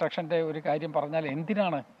കൺസ്ട്രക്ഷൻ്റെ ഒരു കാര്യം പറഞ്ഞാൽ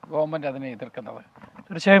എന്തിനാണ് ഗവൺമെൻറ് അതിനെ എതിർക്കുന്നത്?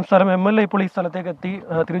 തീർച്ചയായും സ്ഥലം MLA ഇപ്പോൾ ഈ സ്ഥലത്തേക്ക് എത്തി.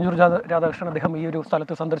 തിരുവഞ്ചൂർ രാധാകൃഷ്ണൻ അദ്ദേഹം ഈ ഒരു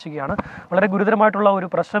സ്ഥലത്ത് സന്ദർശിക്കുകയാണ്. വളരെ ഗുരുതരമായിട്ടുള്ള ഒരു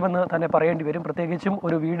പ്രശ്നമെന്ന് തന്നെ പറയേണ്ടി വരും. പ്രത്യേകിച്ചും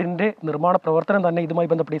ഒരു വീടിൻ്റെ നിർമ്മാണ പ്രവർത്തനം തന്നെ ഇതുമായി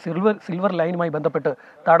ബന്ധപ്പെട്ട് സിൽവർ ലൈനുമായി ബന്ധപ്പെട്ട്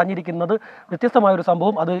തടഞ്ഞിരിക്കുന്നത് വ്യത്യസ്തമായ ഒരു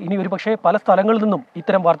സംഭവം. അത് ഇനി ഒരു പക്ഷേ പല സ്ഥലങ്ങളിൽ നിന്നും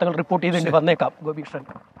ഇത്തരം വാർത്തകൾ റിപ്പോർട്ട് ചെയ്തേണ്ടി വന്നേക്കാം. ഗോപികൃഷ്ണൻ.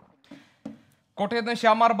 കോട്ടയത്ത്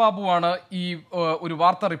ശ്യാമാർ ബാബുവാണ് ഈ ഒരു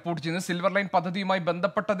വാർത്ത റിപ്പോർട്ട് ചെയ്യുന്നത്. സിൽവർ ലൈൻ പദ്ധതിയുമായി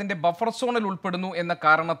ബന്ധപ്പെട്ടതിന്റെ ബഫർ സോണിൽ ഉൾപ്പെടുന്നു എന്ന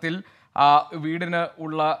കാരണത്തിൽ വീടിന്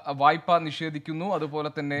ഉള്ള വായ്പ നിഷേധിക്കുന്നു. അതുപോലെ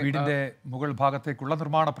തന്നെ വീടിന്റെ മുകൾ ഭാഗത്തേക്കുള്ള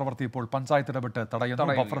നിർമ്മാണ പ്രവൃത്തി ഇപ്പോൾ പഞ്ചായത്ത് ഇടപെട്ട്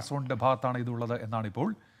തടയുന്നു. ബഫർ സോണിന്റെ ഭാഗത്താണ് ഇതുള്ളത് എന്നാണ് ഇപ്പോൾ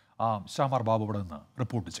ശ്യാമാർ ബാബു ഇവിടെ നിന്ന്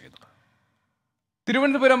റിപ്പോർട്ട് ചെയ്തത്.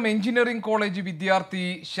 തിരുവനന്തപുരം എഞ്ചിനീയറിംഗ് കോളേജ് വിദ്യാർത്ഥി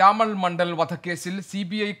ശ്യാമൾ മണ്ഡൽ വധക്കേസിൽ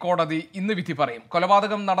CBI കോടതി ഇന്ന് വിധി പറയും.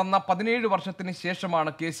 കൊലപാതകം നടന്ന 17 വർഷത്തിന്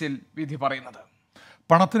ശേഷമാണ് കേസിൽ വിധി പറയുന്നത്.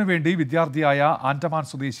 പണത്തിനു വേണ്ടി വിദ്യാർത്ഥിയായ ആൻഡമാൻ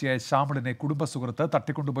സ്വദേശിയായ ശ്യാമളിനെ കുടുംബ സുഹൃത്ത്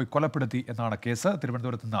തട്ടിക്കൊണ്ടുപോയി കൊലപ്പെടുത്തി എന്നാണ് കേസ്.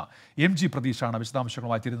 തിരുവനന്തപുരത്ത് നിന്ന് MG പ്രതീഷാണ്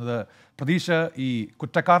വിശദാംശങ്ങളുമായി തീരുന്നത്. പ്രതീഷ്, ഈ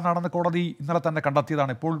കുറ്റക്കാരനാണെന്ന് കോടതി ഇന്നലെ തന്നെ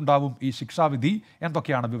കണ്ടെത്തിയതാണ്. ഇപ്പോൾ ഉണ്ടാവും ഈ ശിക്ഷാവിധി.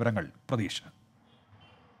 എന്തൊക്കെയാണ് വിവരങ്ങൾ പ്രതീഷ്?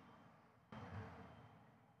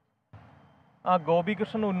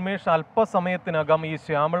 ഗോപികൃഷ്ണൻ, ഉന്മേഷ്, അല്പസമയത്തിനകം ഈ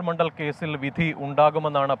ശ്യാമൾ മണ്ഡൽ കേസിൽ വിധി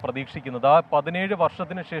ഉണ്ടാകുമെന്നാണ് പ്രതീക്ഷിക്കുന്നത്. 17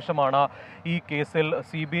 വർഷത്തിന് ശേഷമാണ് ഈ കേസിൽ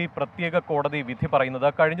CBI പ്രത്യേക കോടതി വിധി പറയുന്നത്.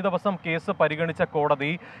 കഴിഞ്ഞ ദിവസം കേസ് പരിഗണിച്ച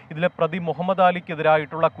കോടതി ഇതിലെ പ്രതി മുഹമ്മദ്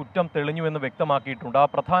അലിക്കെതിരായിട്ടുള്ള കുറ്റം തെളിഞ്ഞുവെന്ന് വ്യക്തമാക്കിയിട്ടുണ്ട്.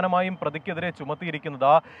 പ്രധാനമായും പ്രതിക്കെതിരെ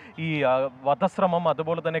ചുമത്തിയിരിക്കുന്നത് ഈ വധശ്രമം,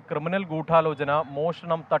 അതുപോലെ തന്നെ ക്രിമിനൽ ഗൂഢാലോചന,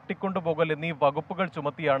 മോഷണം, തട്ടിക്കൊണ്ടുപോകൽ എന്നീ വകുപ്പുകൾ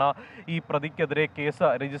ചുമത്തിയാണ് ഈ പ്രതിക്കെതിരെ കേസ്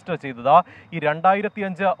രജിസ്റ്റർ ചെയ്തത്. ഈ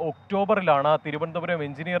 2005 ഒക്ടോബറിലാണ് തിരുവനന്തപുരം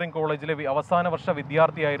എഞ്ചിനീയറിംഗ് കോളേജിലെ അവസാന വർഷ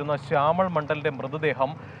വിദ്യാർത്ഥിയായിരുന്ന ശ്യാമൾ മണ്ഡലിന്റെ മൃതദേഹം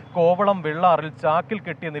കോവളം വെള്ളാറിൽ ചാക്കിൽ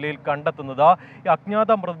കെട്ടിയ നിലയിൽ കണ്ടെത്തുന്നത്. ഈ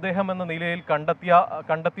അജ്ഞാത മൃതദേഹം എന്ന നിലയിൽ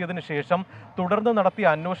കണ്ടെത്തിയതിനു ശേഷം തുടർന്ന് നടത്തിയ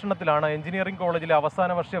അന്വേഷണത്തിലാണ് എഞ്ചിനീയറിംഗ് കോളേജിലെ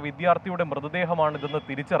അവസാന വർഷ വിദ്യാർത്ഥിയുടെ മൃതദേഹമാണിതെന്ന്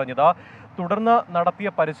തിരിച്ചറിഞ്ഞത്. തുടർന്ന്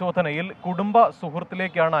നടത്തിയ പരിശോധനയിൽ കുടുംബ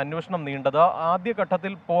സുഹൃത്തിലേക്കാണ് അന്വേഷണം നീണ്ടത്.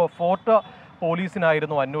 ആദ്യഘട്ടത്തിൽ ഫോർട്ട്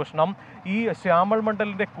പോലീസിനായിരുന്നു അന്വേഷണം. ഈ ശ്യാമൾ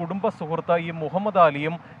മണ്ഡലിന്റെ കുടുംബ സുഹൃത്ത് ഈ മുഹമ്മദ്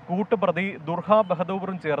അലിയും കൂട്ടുപ്രതി ദുർഹാ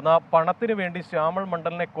ബഹദൂറും ചേർന്ന് പണത്തിനു വേണ്ടി ശ്യാമൾ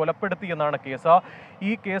മണ്ഡലിനെ കൊലപ്പെടുത്തിയെന്നാണ് കേസ്.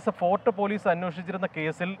 ഈ കേസ് ഫോർട്ട് പോലീസ് അന്വേഷിച്ചിരുന്ന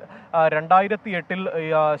കേസിൽ 2008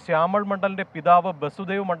 ശ്യാമൾ മണ്ഡലിന്റെ പിതാവ്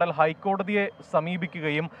ബസുദേവ് മണ്ഡൽ ഹൈക്കോടതിയെ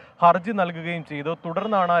സമീപിക്കുകയും ഹർജി നൽകുകയും ചെയ്തു.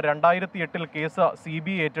 തുടർന്നാണ് 2008 കേസ്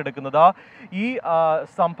CBI ഏറ്റെടുക്കുന്നത്. ഈ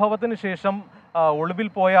സംഭവത്തിന് ശേഷം ഒളിവിൽ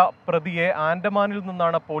പോയ പ്രതിയെ ആൻഡമാനിൽ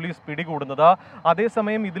നിന്നാണ് പോലീസ് പിടികൂടുന്നത്.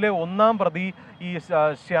 അതേസമയം ഇതിലെ ഒന്നാം പ്രതി ഈ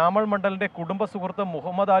ശ്യാമൾ മണ്ഡലിന്റെ കുടുംബ സുഹൃത്ത്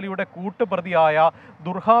മുഹമ്മദ് അലിയുടെ കൂട്ടുപ്രതിയായ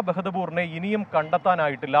ദുർഹാ ബഹദൂറിനെ ഇനിയും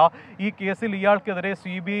കണ്ടെത്താനായിട്ടില്ല. ഈ കേസിൽ ഇയാൾക്കെതിരെ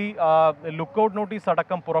CBI ലുക്കൌട്ട് നോട്ടീസ്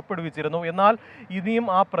അടക്കം പുറപ്പെടുവിച്ചിരുന്നു. എന്നാൽ ഇനിയും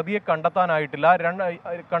ആ പ്രതിയെ കണ്ടെത്താനായിട്ടില്ല.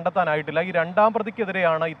 ഈ രണ്ടാം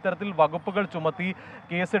പ്രതിക്കെതിരെയാണ് ഇത്തരത്തിൽ വകുപ്പുകൾ ചുമത്തി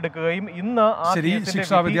കേസെടുക്കുകയും ഇന്ന്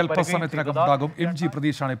ശിക്ഷാവിധി അല്പസമയത്തിനകം ഉണ്ടാകും. MG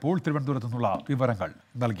പ്രതീഷാണ് ഇപ്പോൾ തിരുവനന്തപുരത്ത് നിന്നുള്ള വിവരങ്ങൾ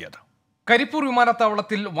നൽകിയത്. കരിപ്പൂർ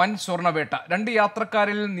വിമാനത്താവളത്തിൽ വൻ സ്വർണ്ണവേട്ട. 2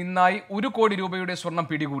 യാത്രക്കാരിൽ നിന്നായി 1 കോടി രൂപയുടെ സ്വർണം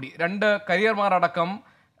പിടികൂടി. 2 കരിയർമാരടക്കം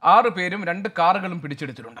 6 പേരും 2 കാറുകളും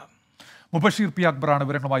പിടിച്ചെടുത്തിട്ടുണ്ട്. മുബഷീർ P. അക്ബറാണ്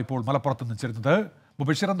വിവരങ്ങളുമായി ഇപ്പോൾ മലപ്പുറത്ത് നിന്ന് ചേരുന്നത്.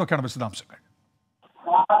 മുബഷീർ, എന്തൊക്കെയാണ് വിശദാംശങ്ങൾ?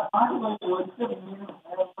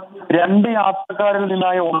 2 യാത്രക്കാരിൽ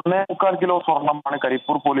നിന്നായി 1.25 കിലോ സ്വർണമാണ്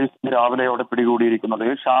കരിപ്പൂർ പോലീസ് രാവിലെയോടെ പിടികൂടിയിരിക്കുന്നത്.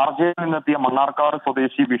 ഷാർജയിൽ നിന്നെത്തിയ മണ്ണാർക്കാട്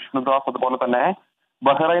സ്വദേശി വിഷ്ണുദാസ്, അതുപോലെ തന്നെ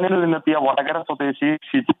ബഹ്റൈനിൽ നിന്നെത്തിയ വടകര സ്വദേശി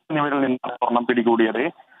ഷിജി എന്നിവരിൽ നിന്നാണ് സ്വർണം പിടികൂടിയത്.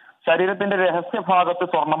 ശരീരത്തിന്റെ രഹസ്യഭാഗത്ത്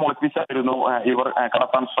സ്വർണം ഒളിപ്പിച്ചായിരുന്നു ഇവർ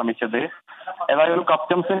കടത്താൻ ശ്രമിച്ചത്. ഏതായാലും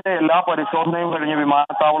കസ്റ്റംസിന്റെ എല്ലാ പരിശോധനയും കഴിഞ്ഞ്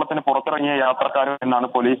വിമാനത്താവളത്തിന് പുറത്തിറങ്ങിയ യാത്രക്കാരിൽ നിന്നാണ്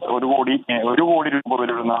പോലീസ് ഒരു കോടി രൂപ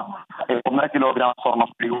വരുന്ന 1.5 കിലോഗ്രാം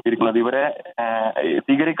സ്വർണം പിടികൂടിയിരിക്കുന്നത്. ഇവരെ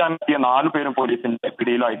സ്വീകരിക്കാൻ എത്തിയ 4 പേരും പോലീസിന്റെ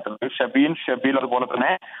പിടിയിലായിട്ടുണ്ട്. ഷബീൽ അതുപോലെ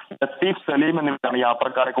തന്നെ ലത്തീഫ് സലീം എന്നിവരാണ്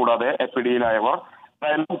യാത്രക്കാരെ കൂടാതെ പിടിയിലായവർ.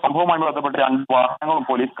 സംഭവവുമായി ബന്ധപ്പെട്ട് 2 വാഹനങ്ങളും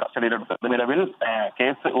പോലീസ് കസ്റ്റഡിയിലെടുത്തത്. നിലവിൽ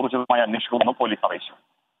കേസ് ഊർജിതമായി അന്വേഷിക്കുമെന്ന് പോലീസ് അറിയിച്ചു.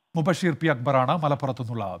 മുബഷീർ പി അക്ബറാണ്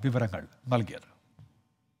മലപ്പുറത്തുനിന്നുള്ള വിവരങ്ങൾ നൽകിയത്.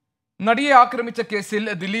 നടിയെ ആക്രമിച്ച കേസിൽ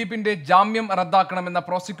ദിലീപിന്റെ ജാമ്യം റദ്ദാക്കണമെന്ന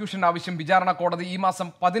പ്രോസിക്യൂഷൻ ആവശ്യം വിചാരണ കോടതി ഈ മാസം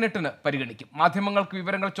 18-ന് പരിഗണിക്കും. മാധ്യമങ്ങൾക്ക്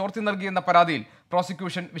വിവരങ്ങൾ ചോർത്തി നൽകിയെന്ന പരാതിയിൽ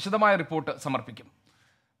പ്രോസിക്യൂഷൻ വിശദമായ റിപ്പോർട്ട് സമർപ്പിക്കും.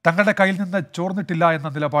 തങ്ങളുടെ കയ്യിൽ നിന്ന് ചോർന്നിട്ടില്ല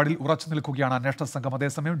എന്ന നിലപാടിൽ ഉറച്ചു നിൽക്കുകയാണ് അന്വേഷണ സംഘം.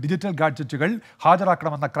 അതേസമയം ഡിജിറ്റൽ ഗാഡ്ജറ്റുകൾ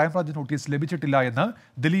ഹാജരാക്കണമെന്ന ക്രൈംബ്രാഞ്ച് നോട്ടീസ് ലഭിച്ചിട്ടില്ല എന്ന്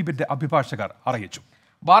ദിലീപിന്റെ അഭിഭാഷകർ അറിയിച്ചു.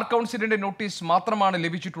 ബാർ കൗൺസിലിന്റെ നോട്ടീസ് മാത്രമാണ്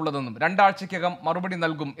ലഭിച്ചിട്ടുള്ളതെന്നും 2 ആഴ്ചയ്ക്കകം മറുപടി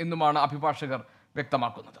നൽകും എന്നുമാണ് അഭിഭാഷകർ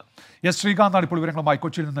വ്യക്തമാക്കുന്നത്. എസ് ശ്രീകാന്താണ് ഇപ്പോൾ വിവരങ്ങളുമായി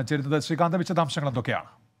കൊച്ചിയിൽ നിന്ന് ചേരുന്നത്. ശ്രീകാന്ത്, വിശദാംശങ്ങൾ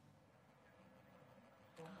എന്തൊക്കെയാണ്?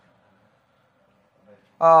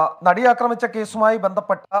 നടിയെ ആക്രമിച്ച കേസുമായി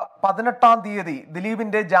ബന്ധപ്പെട്ട 18-ാം തീയതി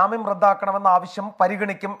ദിലീപിന്റെ ജാമ്യം റദ്ദാക്കണമെന്ന ആവശ്യം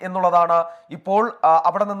പരിഗണിക്കും എന്നുള്ളതാണ് ഇപ്പോൾ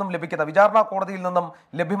അവിടെ നിന്നും ലഭിക്കുന്ന വിചാരണ കോടതിയിൽ നിന്നും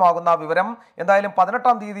ലഭ്യമാകുന്ന വിവരം. എന്തായാലും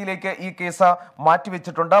 18-ാം തീയതിയിലേക്ക് ഈ കേസ്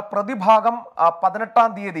മാറ്റിവെച്ചിട്ടുണ്ട്. പ്രതിഭാഗം 18-ാം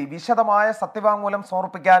തീയതി വിശദമായ സത്യവാങ്മൂലം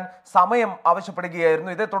സമർപ്പിക്കാൻ സമയം ആവശ്യപ്പെടുകയായിരുന്നു.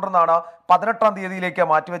 ഇതേ തുടർന്നാണ് 18-ാം തീയതിയിലേക്ക്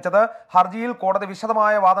മാറ്റിവെച്ചത്. ഹർജിയിൽ കോടതി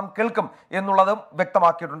വിശദമായ വാദം കേൾക്കും എന്നുള്ളതും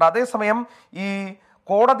വ്യക്തമാക്കിയിട്ടുണ്ട്. അതേസമയം ഈ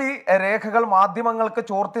കോടതി രേഖകൾ മാധ്യമങ്ങൾക്ക്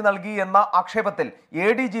ചോർത്തി നൽകി എന്ന ആക്ഷേപത്തിൽ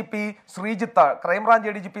ADGP Sreejith, crime branch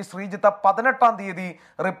ADGP Sreejith 18-ാം തീയതി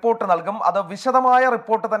റിപ്പോർട്ട് നൽകും. അത് വിശദമായ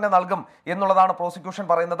റിപ്പോർട്ട് തന്നെ നൽകും എന്നുള്ളതാണ് പ്രോസിക്യൂഷൻ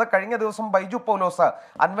പറയുന്നത്. കഴിഞ്ഞ ദിവസം ബൈജു പൗലോസ്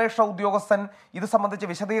അന്വേഷണ ഉദ്യോഗസ്ഥൻ ഇത് സംബന്ധിച്ച്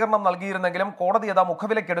വിശദീകരണം നൽകിയിരുന്നെങ്കിലും കോടതി അത്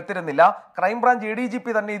മുഖവിലക്കെടുത്തിരുന്നില്ല. ക്രൈംബ്രാഞ്ച്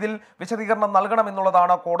ADGP തന്നെ ഇതിൽ വിശദീകരണം നൽകണം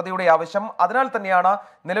എന്നുള്ളതാണ് കോടതിയുടെ ആവശ്യം. അതിനാൽ തന്നെയാണ്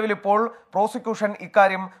നിലവിലിപ്പോൾ പ്രോസിക്യൂഷൻ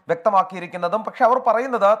ഇക്കാര്യം വ്യക്തമാക്കിയിരിക്കുന്നതും. പക്ഷെ അവർ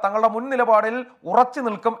പറയുന്നത് തങ്ങളുടെ മുൻ നിലപാടിൽ ഉറച്ചു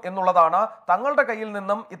നിൽക്കും എന്നുള്ളതാണ്. തങ്ങളുടെ കയ്യിൽ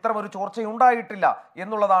നിന്നും ഇത്തരമൊരു ചോർച്ചയുണ്ടായിട്ടില്ല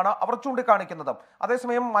എന്നുള്ളതാണ് അവർ ചൂണ്ടിക്കാണിക്കുന്നത്.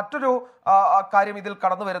 അതേസമയം മറ്റൊരു കാര്യം ഇതിൽ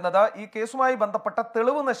കടന്നു വരുന്നത് ഈ കേസുമായി ബന്ധപ്പെട്ട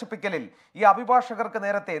തെളിവ് നശിപ്പിക്കലിൽ ഈ അഭിഭാഷകർക്ക്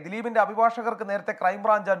നേരത്തെ, ദിലീപിന്റെ അഭിഭാഷകർക്ക് നേരത്തെ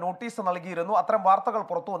ക്രൈംബ്രാഞ്ച് നോട്ടീസ് നൽകിയിരുന്നു. അത്തരം വാർത്തകൾ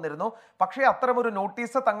പുറത്തു വന്നിരുന്നു. പക്ഷേ അത്തരമൊരു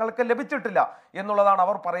നോട്ടീസ് തങ്ങൾക്ക് ലഭിച്ചിട്ടില്ല എന്നുള്ളതാണ്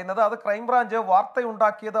അവർ പറയുന്നത്. അത് ക്രൈംബ്രാഞ്ച്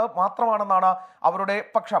വാർത്തയുണ്ടാക്കിയത് മാത്രമാണെന്നാണ് അവരുടെ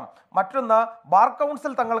പക്ഷം. മറ്റൊന്ന്, ബാർ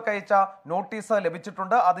കൗൺസിൽ തങ്ങൾക്ക് അയച്ച നോട്ടീസ്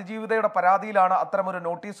ലഭിച്ചിട്ടുണ്ട്. അതിജീവിതയുടെ പരാതിയിലാണ് അത്തരമൊരു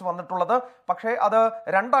നോട്ടീസ് വന്നിട്ടുള്ളത്. പക്ഷേ അത്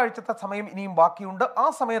 2 ആഴ്ചത്തെ സമയം ഇനിയും ബാക്കിയുണ്ട്. ആ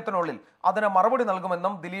സമയത്തിനുള്ളിൽ അതിന് മറുപടി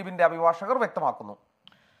നൽകുമെന്നും ദിലീപിന്റെ അഭിഭാഷകർ വ്യക്തമാക്കുന്നു.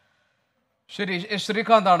 ശരി,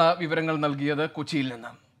 ശ്രീകാന്താണ് വിവരങ്ങൾ നൽകിയത് കൊച്ചിയിൽ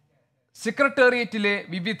നിന്ന്. സെക്രട്ടേറിയറ്റിലെ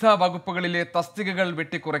വിവിധ വകുപ്പുകളിലെ തസ്തികകൾ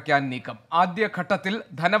വെട്ടിക്കുറയ്ക്കാൻ നീക്കം. ആദ്യഘട്ടത്തിൽ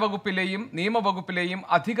ധനവകുപ്പിലെയും നിയമവകുപ്പിലെയും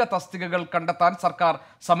അധിക തസ്തികകൾ കണ്ടെത്താൻ സർക്കാർ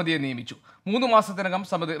സമിതിയെ നിയമിച്ചു. 3 മാസത്തിനകം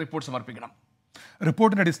സമിതി റിപ്പോർട്ട് സമർപ്പിക്കണം.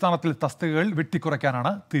 റിപ്പോർട്ടിന്റെ അടിസ്ഥാനത്തിൽ തസ്തികകൾ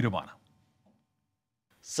വെട്ടിക്കുറയ്ക്കാനാണ് തീരുമാനം.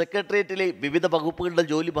 സെക്രട്ടേറിയറ്റിലെ വിവിധ വകുപ്പുകളുടെ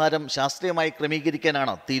ജോലിഭാരം ശാസ്ത്രീയമായി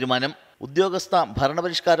ക്രമീകരിക്കാനാണ് തീരുമാനം. ഉദ്യോഗസ്ഥ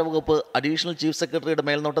ഭരണപരിഷ്കാര വകുപ്പ് അഡീഷണൽ ചീഫ് സെക്രട്ടറിയുടെ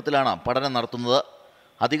മേൽനോട്ടത്തിലാണ് പഠനം നടത്തുന്നത്.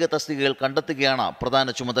 അധിക തസ്തികകൾ കണ്ടെത്തുകയാണ് പ്രധാന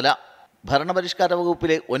ചുമതല. ഭരണപരിഷ്കാര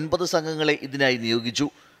വകുപ്പിലെ 9 സംഘങ്ങളെ ഇതിനായി നിയോഗിച്ചു.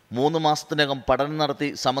 3 മാസത്തിനകം പഠനം നടത്തി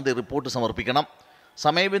സമിതി റിപ്പോർട്ട് സമർപ്പിക്കണം.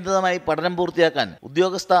 സമയബന്ധിതമായി പഠനം പൂർത്തിയാക്കാൻ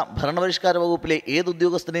ഉദ്യോഗസ്ഥ ഭരണപരിഷ്കാര വകുപ്പിലെ ഏത്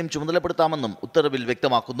ഉദ്യോഗസ്ഥനെയും ചുമതലപ്പെടുത്താമെന്നും ഉത്തരവിൽ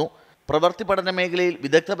വ്യക്തമാക്കുന്നു. പ്രവൃത്തി പഠന മേഖലയിൽ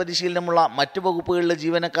വിദഗ്ധ പരിശീലനമുള്ള മറ്റ് വകുപ്പുകളിലെ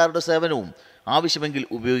ജീവനക്കാരുടെ സേവനവും ആവശ്യമെങ്കിൽ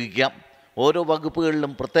ഉപയോഗിക്കാം. ഓരോ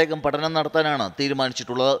വകുപ്പുകളിലും പ്രത്യേകം പഠനം നടത്താനാണ്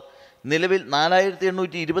തീരുമാനിച്ചിട്ടുള്ളത്. നിലവിൽ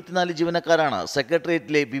 4824 ജീവനക്കാരാണ്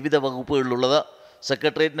സെക്രട്ടേറിയറ്റിലെ വിവിധ വകുപ്പുകളിലുള്ളത്.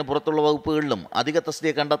 സെക്രട്ടേറിയറ്റിന് പുറത്തുള്ള വകുപ്പുകളിലും അധിക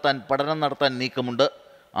തസ്തിക കണ്ടെത്താൻ പഠനം നടത്താൻ നീക്കമുണ്ട്.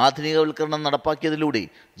 ആധുനികവൽക്കരണം നടപ്പാക്കിയതിലൂടെ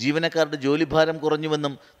ജീവനക്കാരുടെ ജോലിഭാരം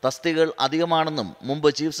കുറഞ്ഞുവെന്നും തസ്തികകൾ അധികമാണെന്നും മുമ്പ്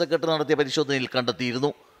ചീഫ് സെക്രട്ടറി നടത്തിയ പരിശോധനയിൽ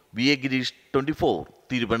കണ്ടെത്തിയിരുന്നു. VA ഗിരീഷ്, 24,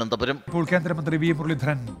 തിരുവനന്തപുരം. ഇപ്പോൾ കേന്ദ്രമന്ത്രി വി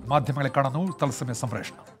മുരളീധരൻ മാധ്യമങ്ങളെ കാണുന്നു. തത്സമയ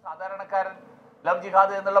സംപ്രേഷണം. സാധാരണക്കാരൻ ലവ്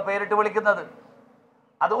ജിഹാദ് എന്നുള്ള പേരിട്ട് വിളിക്കുന്നത്.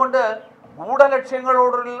 അതുകൊണ്ട്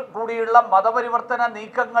ഗൂഢലക്ഷ്യങ്ങളോട് കൂടിയുള്ള മതപരിവർത്തന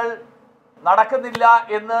നീക്കങ്ങൾ നടക്കുന്നില്ല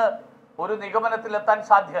എന്ന് ഒരു നിഗമനത്തിലെത്താൻ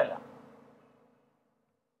സാധ്യമല്ല.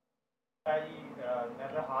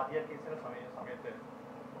 നേരത്തെ ഹാദിയ കേസിന്റെ സമയത്ത്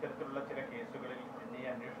ഇത്തരത്തിലുള്ള ചില കേസുകളിൽ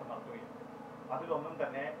അന്വേഷണം നടത്തുകയും അതിലൊന്നും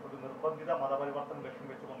തന്നെ ഒരു നിർബന്ധിത മതപരിവർത്തനം ലക്ഷ്യം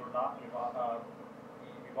വെച്ചുകൊണ്ടുള്ള ഈ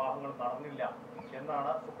വിവാഹങ്ങൾ നടന്നില്ല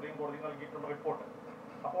എന്നാണ് സുപ്രീം കോടതി നൽകിയിട്ടുള്ള റിപ്പോർട്ട്.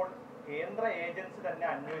 അപ്പോൾ കേന്ദ്ര ഏജൻസി തന്നെ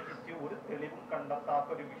അന്വേഷിച്ച് ഒരു തെളിവും കണ്ടെത്താത്ത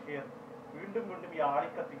ഒരു വിഷയം വീണ്ടും വീണ്ടും ഈ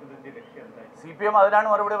ആളിക്കത്തിക്കുന്നതിന്റെ ലക്ഷ്യം എന്തായി? CPM അതിനാണ്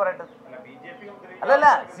മറുപടി പറയേണ്ടത്. അല്ല, BJP അല്ലല്ല,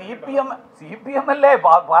 CPM അല്ലേ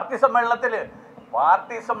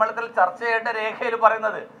പാർട്ടി സമ്മേളനത്തിൽ ചർച്ച ചെയ്യേണ്ട രേഖയിൽ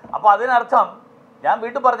പറയുന്നത്. അപ്പോൾ അതിനർത്ഥം ഞാൻ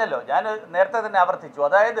വീണ്ടും പറഞ്ഞല്ലോ, ഞാൻ നേരത്തെ തന്നെ ആവർത്തിച്ചു,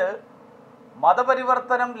 അതായത്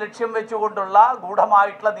മതപരിവർത്തനം ലക്ഷ്യം വെച്ചുകൊണ്ടുള്ള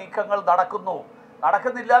ഗൂഢമായിട്ടുള്ള നീക്കങ്ങൾ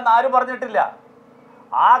നടക്കുന്നില്ല എന്ന് ആരും പറഞ്ഞിട്ടില്ല.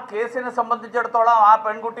 ആ കേസിനെ സംബന്ധിച്ചിടത്തോളം ആ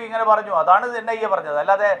പെൺകുട്ടി ഇങ്ങനെ പറഞ്ഞു, അതാണ് NIA പറഞ്ഞത്.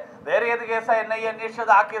 അല്ലാതെ വേറെ ഏത് കേസാണ് NIA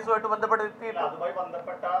അന്വേഷിച്ചത്? ആ കേസുമായിട്ട് ബന്ധപ്പെടുത്തിയിട്ട്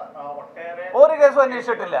ഒരു കേസും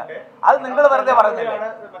അന്വേഷിച്ചിട്ടില്ല. അത് നിങ്ങൾ വെറുതെ പറയുന്നില്ല.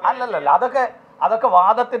 അല്ലല്ല, അതൊക്കെ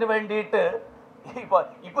വാദത്തിന് വേണ്ടിയിട്ട്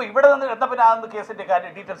ഇപ്പൊ ഇവിടെ നിന്ന് എന്നാ പിന്നെ ആ കേസിന്റെ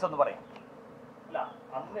കാര്യം ഡീറ്റെയിൽസ് ഒന്ന് പറയും.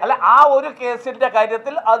 അല്ല, ആ ഒരു കേസിന്റെ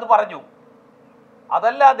കാര്യത്തിൽ അത് പറഞ്ഞു.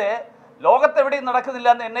 അതല്ലാതെ ലോകത്തെവിടെയും നടക്കുന്നില്ല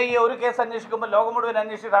എന്ന് NIA ഒരു കേസ് അന്വേഷിക്കുമ്പോൾ ലോകം മുഴുവൻ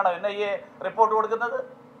അന്വേഷിച്ചിട്ടാണോ NIA റിപ്പോർട്ട് കൊടുക്കുന്നത്?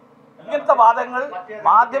 ഇങ്ങനത്തെ വാദങ്ങൾ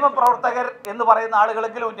മാധ്യമ പ്രവർത്തകർ എന്ന് പറയുന്ന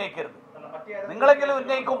ആളുകളെങ്കിലും ഉന്നയിക്കരുത്. നിങ്ങളെങ്കിലും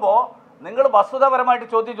ഉന്നയിക്കുമ്പോൾ നിങ്ങൾ വസ്തുതാപരമായിട്ട്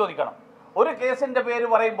ചോദ്യം ചോദിക്കണം. ഒരു കേസിന്റെ പേര്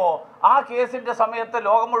പറയുമ്പോൾ ആ കേസിന്റെ സമയത്ത്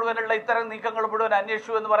ലോകം മുഴുവനുള്ള ഇത്തരം നീക്കങ്ങൾ മുഴുവൻ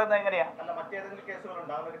അന്വേഷിച്ചു എന്ന് പറയുന്നത് എങ്ങനെയാണ്?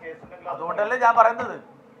 അതുകൊണ്ടല്ലേ ഞാൻ പറയുന്നത്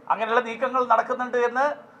അങ്ങനെയുള്ള നീക്കങ്ങൾ നടക്കുന്നുണ്ട് എന്ന്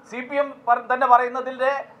CPM തന്നെ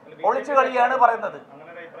പറയുന്നതിന്റെ ഒളിച്ചു കളിയാണ് പറയുന്നത്.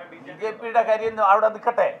 BJPയുടെ കാര്യം അവിടെ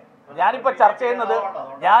നിൽക്കട്ടെ. ഞാനിപ്പോ ചർച്ച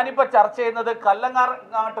ചെയ്യുന്നത്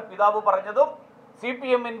കല്ലങ്ങാട്ട് പിതാവ് പറഞ്ഞതും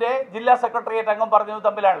CPMന്റെ ജില്ലാ സെക്രട്ടേറിയറ്റ് അംഗം പറഞ്ഞതും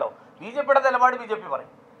തമ്മിലാണല്ലോ. BJPയുടെ നിലപാട് BJP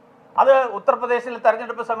പറയും. അത് ഉത്തർപ്രദേശിൽ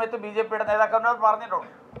തെരഞ്ഞെടുപ്പ് സമയത്ത് BJPയുടെ നേതാക്കന്മാർ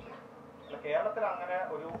പറഞ്ഞിട്ടുണ്ട്.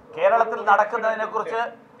 കേരളത്തിൽ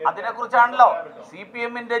അതിനെക്കുറിച്ചാണല്ലോ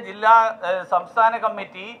CPMന്റെ ജില്ലാ സംസ്ഥാന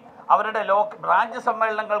കമ്മിറ്റി അവരുടെ ബ്രാഞ്ച്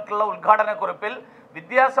സമ്മേളനങ്ങൾക്കുള്ള ഉദ്ഘാടന കുറിപ്പിൽ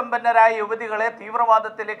വിദ്യാസമ്പന്നരായ യുവതികളെ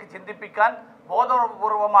തീവ്രവാദത്തിലേക്ക് ചിന്തിപ്പിക്കാൻ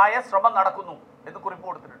ബോധപൂർവമായ ശ്രമം നടക്കുന്നു എന്ന് കുറിപ്പ്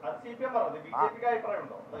കൊടുത്തിട്ടുണ്ട്.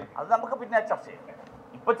 അത് നമുക്ക് പിന്നെ ചർച്ച ചെയ്യാം.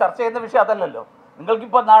 ഇപ്പൊ ചർച്ച ചെയ്യുന്ന വിഷയം അതല്ലല്ലോ.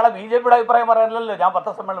 നിങ്ങൾക്കിപ്പോ നാളെ BJPയുടെ അഭിപ്രായം പറയാനല്ലോ ഞാൻ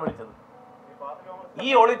പത്രസമ്മേളനം വിളിച്ചത്. ഈ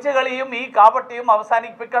ഒളിച്ചുകളിയും ഈ കാപട്യവും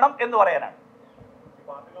അവസാനിപ്പിക്കണം എന്ന് പറയാനാണ്.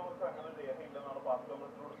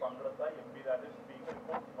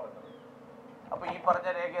 അപ്പൊ ഈ പറഞ്ഞ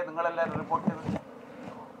രേഖയെ നിങ്ങളെല്ലാവരും റിപ്പോർട്ട് ചെയ്ത്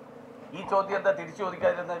ഈ ചോദ്യം എന്താ തിരിച്ചു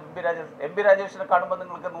ചോദിക്കാതിരുന്ന MP രാജേഷിനെ കാണുമ്പോൾ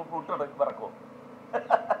നിങ്ങൾക്ക് വിട്ടുറക്കുമോ?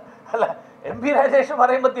 അല്ല, MP രാജേഷ്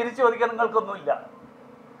പറയുമ്പോൾ തിരിച്ചു ചോദിക്കാൻ നിങ്ങൾക്കൊന്നുമില്ല.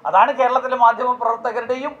 അതാണ് കേരളത്തിലെ മാധ്യമ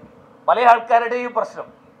പ്രവർത്തകരുടെയും പല ആൾക്കാരുടെയും പ്രശ്നം.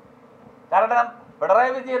 കാരണം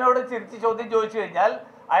പിണറായി വിജയനോട് തിരിച്ച് ചോദ്യം ചോദിച്ചു കഴിഞ്ഞാൽ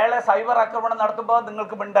അയാളെ സൈബർ ആക്രമണം നടത്തുമ്പോൾ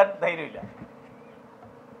നിങ്ങൾക്ക് മിണ്ടാൻ ധൈര്യമില്ല.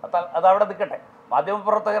 അതവിടെ നിൽക്കട്ടെ.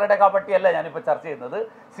 മാധ്യമപ്രവർത്തകരുടെ കാപട്യല്ല ഞാനിപ്പോൾ ചർച്ച ചെയ്യുന്നത്,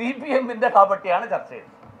 CPMന്റെ കാപട്യാണ് ചർച്ച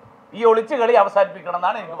ചെയ്യുന്നത്. ഈ ഒളിച്ചു കളി അവസാനിപ്പിക്കണം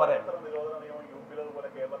എന്നാണ് എനിക്ക് പറയുന്നത്.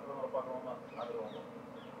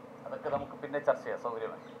 അതൊക്കെ നമുക്ക് പിന്നെ ചർച്ച ചെയ്യാം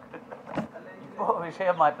സൗകര്യമായി. ഇപ്പോൾ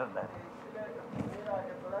വിഷയം മാറ്റണ്ട.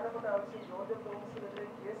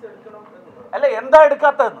 അല്ല, എന്താ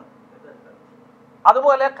എടുക്കാത്തതെന്ന്.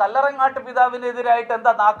 അതുപോലെ കല്ലറങ്ങാട്ട് പിതാവിനെതിരായിട്ട്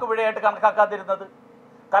എന്താ നാക്കുപിഴയായിട്ട് കണക്കാക്കാതിരുന്നത്?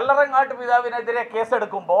 കല്ലറങ്ങാട്ട് പിതാവിനെതിരെ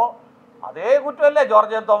കേസെടുക്കുമ്പോൾ അതേ കുറ്റമല്ലേ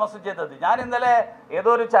ജോർജ് എം തോമസ് ചെയ്തത്? ഞാൻ ഇന്നലെ ഏതോ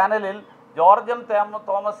ഒരു ചാനലിൽ ജോർജ് എം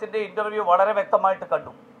തോമസിന്റെ ഇന്റർവ്യൂ വളരെ വ്യക്തമായിട്ട്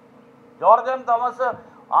കണ്ടു. ജോർജ് എം തോമസ്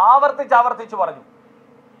ആവർത്തിച്ച് പറഞ്ഞു,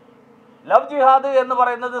 ലവ് ജിഹാദ് എന്ന്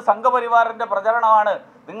പറയുന്നത് സംഘപരിവാറിന്റെ പ്രചരണമാണ്,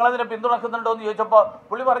 നിങ്ങളതിനെ പിന്തുണക്കുന്നുണ്ടോ എന്ന് ചോദിച്ചപ്പോൾ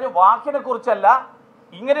പുള്ളി പറഞ്ഞു, വാക്കിനെ കുറിച്ചല്ല,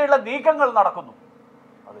 ഇങ്ങനെയുള്ള നീക്കങ്ങൾ നടക്കുന്നു.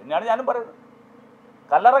 അത് തന്നെയാണ് ഞാനും പറയുന്നത്.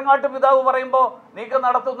 കല്ലറങ്ങാട്ട് പിതാവ് പറയുമ്പോൾ നീക്കം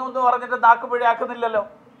നടത്തുന്നു എന്ന് പറഞ്ഞിട്ട് നാക്കുപിഴയാക്കുന്നില്ലല്ലോ.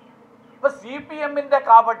 ഇപ്പൊ CPMന്റെ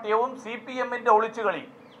കാപട്യവും CPMന്റെ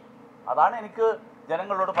ഒളിച്ചുകളിയും അതാണ് എനിക്ക്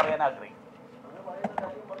ജനങ്ങളോട് പറയാൻ ആഗ്രഹിക്കുന്നത്.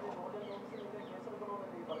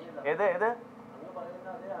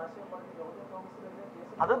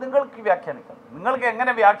 അത് നിങ്ങൾക്ക് വ്യാഖ്യാനിക്കണം. നിങ്ങൾക്ക്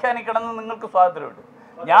എങ്ങനെ വ്യാഖ്യാനിക്കണം എന്ന് നിങ്ങൾക്ക് സ്വാതന്ത്ര്യമുണ്ട്.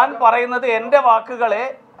 ഞാൻ പറയുന്നത് എൻ്റെ വാക്കുകളെ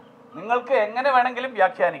നിങ്ങൾക്ക് എങ്ങനെ വേണമെങ്കിലും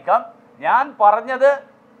വ്യാഖ്യാനിക്കാം. ഞാൻ പറഞ്ഞത്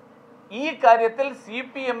ഈ കാര്യത്തിൽ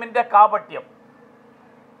CPMന്റെ കാപട്യം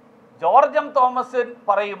ജോർജ് എം തോമസ്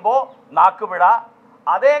പറയുമ്പോൾ നാക്കുപിഴ,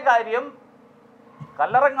 അതേ കാര്യം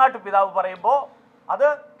കല്ലറങ്ങാട്ട് പിതാവ് പറയുമ്പോൾ അത്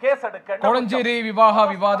കേസെടുക്കേണ്ട. കോഴഞ്ചേരി വിവാഹ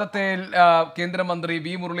വിവാദത്തിൽ കേന്ദ്രമന്ത്രി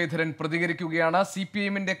V മുരളീധരൻ പ്രതികരിക്കുകയാണ്.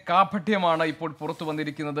 CPMന്റെ കാപട്യമാണ് ഇപ്പോൾ പുറത്തു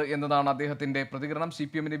വന്നിരിക്കുന്നത് എന്നതാണ് അദ്ദേഹത്തിന്റെ പ്രതികരണം.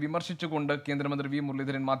 CPMനെ വിമർശിച്ചുകൊണ്ട് കേന്ദ്രമന്ത്രി V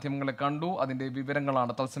മുരളീധരൻ മാധ്യമങ്ങളെ കണ്ടു. അതിന്റെ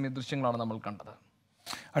വിവരങ്ങളാണ്, തത്സമയ ദൃശ്യങ്ങളാണ് നമ്മൾ കണ്ടത്.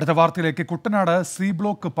 അടുത്ത വാർത്തയിലേക്ക്. Kuttanad C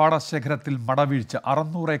block പാടശേഖരത്തിൽ മടവീഴ്ച.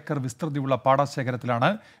 600 ഏക്കർ വിസ്തൃതിയുള്ള പാടശേഖരത്തിലാണ്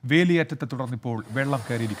വേലിയേറ്റത്തെ തുടർന്നിപ്പോൾ വെള്ളം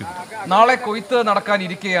കയറിയിരിക്കുന്നത്. നാളെ കൊയ്ത്ത്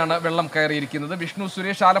നടക്കാനിരിക്കെയാണ് വെള്ളം കയറിയിരിക്കുന്നത്. വിഷ്ണു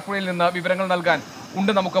സുരേഷ് ആലപ്പുഴയിൽ നിന്ന് വിവരങ്ങൾ നൽകാൻ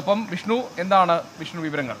ഉണ്ട് നമുക്കൊപ്പം. വിഷ്ണു, എന്താണ്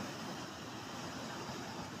വിവരങ്ങൾ?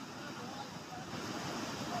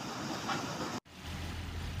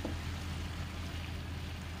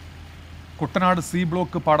 കുട്ടനാട് C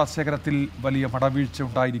ബ്ലോക്ക് പാടശേഖരത്തിൽ വലിയ മടവീഴ്ച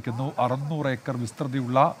ഉണ്ടായിരിക്കുന്നു. 600 ഏക്കർ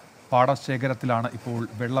വിസ്തൃതിയുള്ള പാടശേഖരത്തിലാണ് ഇപ്പോൾ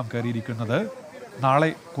വെള്ളം കയറിയിരിക്കുന്നത്. നാളെ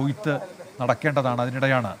കൊയ്ത്ത് നടക്കേണ്ടതാണ്,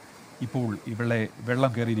 അതിനിടെയാണ് ഇപ്പോൾ ഇവിടെ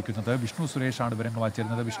വെള്ളം കയറിയിരിക്കുന്നത്. വിഷ്ണു സുരേഷാണ് വിവരങ്ങളുമായി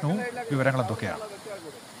ചേരുന്നത്. വിഷ്ണു, വിവരങ്ങൾ എന്തൊക്കെയാണ്?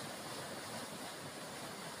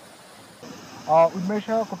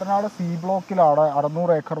 ഉന്മേഷ്, കുട്ടനാട് സി ബ്ലോക്കിലാണ്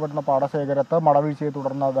 600 ഏക്കർ വരുന്ന പാടശേഖരത്ത് മടവീഴ്ചയെ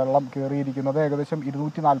തുടർന്ന് വെള്ളം കയറിയിരിക്കുന്നത്. ഏകദേശം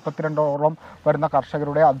 242ഓളം വരുന്ന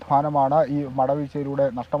കർഷകരുടെ അധ്വാനമാണ് ഈ മടവീഴ്ചയിലൂടെ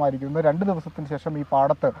നഷ്ടമായിരിക്കുന്നത്. 2 ദിവസത്തിന് ശേഷം ഈ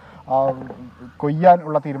പാടത്ത് കൊയ്യാൻ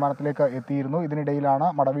ഉള്ള തീരുമാനത്തിലേക്ക് എത്തിയിരുന്നു. ഇതിനിടയിലാണ്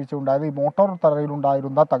മടവീഴ്ച ഉണ്ടായത്. ഈ മോട്ടോർ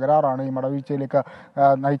തറയിലുണ്ടായിരുന്ന തകരാറാണ് ഈ മടവീഴ്ചയിലേക്ക്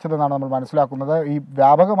നയിച്ചതെന്നാണ് നമ്മൾ മനസ്സിലാക്കുന്നത്. ഈ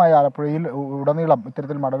വ്യാപകമായ ആലപ്പുഴയിൽ ഉടനീളം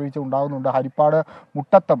ഇത്തരത്തിൽ മടവീഴ്ച ഉണ്ടാകുന്നുണ്ട്. ഹരിപ്പാട്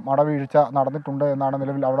മുട്ടത്തും മടവീഴ്ച നടന്നിട്ടുണ്ട് എന്നാണ്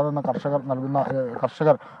നിലവിൽ അവിടെ നിന്ന് കർഷകർ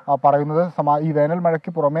പറയുന്നത്. ഈ വേനൽ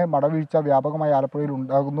മഴയ്ക്ക് പുറമെ മടവീഴ്ച വ്യാപകമായി ആലപ്പുഴയിൽ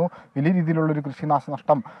ഉണ്ടാകുന്നു. വലിയ രീതിയിലുള്ള ഒരു കൃഷി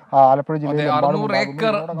നാശനഷ്ടം ആലപ്പുഴ ജില്ലയിൽ 600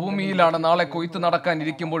 ഏക്കർ ഭൂമിയിലാണ് നാളെ കൊയ്ത്ത്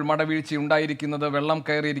നടക്കാനിരിക്കുമ്പോൾ മടവീഴ്ച ഉണ്ടായിരിക്കുന്നത്, വെള്ളം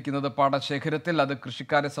കയറിയിരിക്കുന്നത് പാടശേഖരത്തിൽ. അത്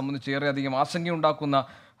കൃഷിക്കാരെ സംബന്ധിച്ച് ഏറെയധികം ആശങ്കയുണ്ടാക്കുന്ന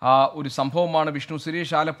ഒരു സംഭവമാണ്. വിഷ്ണു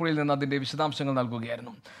സുരേഷ് ആലപ്പുഴയിൽ നിന്ന് അതിന്റെ വിശദാംശങ്ങൾ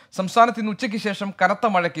നൽകുകയായിരുന്നു. സംസ്ഥാനത്ത് ഇന്ന് ഉച്ചയ്ക്ക് ശേഷം കനത്ത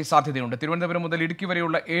മഴയ്ക്ക് സാധ്യതയുണ്ട്. തിരുവനന്തപുരം മുതൽ ഇടുക്കി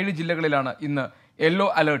വരെയുള്ള 7 ജില്ലകളിലാണ് ഇന്ന് യെല്ലോ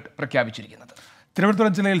അലേർട്ട് പ്രഖ്യാപിച്ചിരിക്കുന്നത്.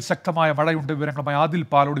 തിരുവനന്തപുരം ജില്ലയിൽ ശക്തമായ മഴയുണ്ട്. വിവരങ്ങളുമായി ആദിൽ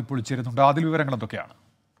പാലോട് ഇപ്പോൾ ചേരുന്നുണ്ട്. ആദിൽ, വിവരങ്ങൾ എന്തൊക്കെയാണ്?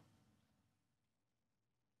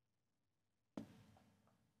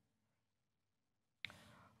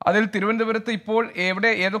 അതിൽ തിരുവനന്തപുരത്ത് ഇപ്പോൾ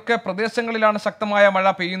ഏതൊക്കെ പ്രദേശങ്ങളിലാണ് ശക്തമായ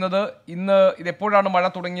മഴ പെയ്യുന്നത്? ഇന്ന് ഇതെപ്പോഴാണ് മഴ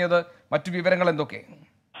തുടങ്ങിയത്? മറ്റു വിവരങ്ങൾ എന്തൊക്കെ?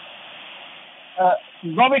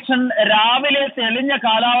 ഗോപികൃഷ്ണൻ, രാവിലെ തെളിഞ്ഞ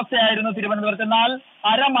കാലാവസ്ഥയായിരുന്നു തിരുവനന്തപുരത്ത്. എന്നാൽ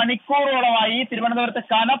അരമണിക്കൂറോളമായി തിരുവനന്തപുരത്ത്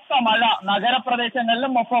കനത്ത മഴ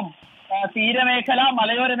നഗരപ്രദേശങ്ങളിലും ഒപ്പം തീരമേഖല,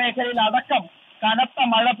 മലയോര മേഖലയിൽ അടക്കം കനത്ത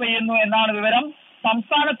മഴ പെയ്യുന്നു എന്നാണ് വിവരം.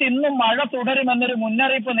 സംസ്ഥാനത്ത് ഇന്നും മഴ തുടരുമെന്നൊരു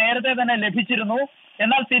മുന്നറിയിപ്പ് നേരത്തെ തന്നെ ലഭിച്ചിരുന്നു.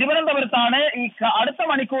 എന്നാൽ തിരുവനന്തപുരത്താണ് ഈ അടുത്ത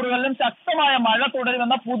മണിക്കൂറുകളിലും ശക്തമായ മഴ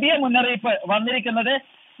തുടരുമെന്ന പുതിയ മുന്നറിയിപ്പ് വന്നിരിക്കുന്നത്.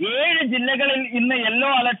 7 ജില്ലകളിൽ ഇന്ന് യെല്ലോ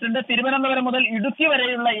അലർട്ട് ഉണ്ട്. തിരുവനന്തപുരം മുതൽ ഇടുക്കി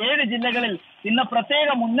വരെയുള്ള 7 ജില്ലകളിൽ ഇന്ന് പ്രത്യേക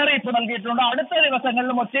മുന്നറിയിപ്പ് നൽകിയിട്ടുണ്ട്. അടുത്ത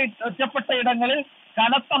ദിവസങ്ങളിലും ഒറ്റപ്പെട്ട ഇടങ്ങളിൽ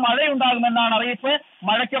കനത്ത മഴയുണ്ടാകുമെന്നാണ് അറിയിപ്പ്.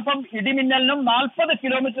 മഴയ്ക്കൊപ്പം ഇടിമിന്നലിനും 40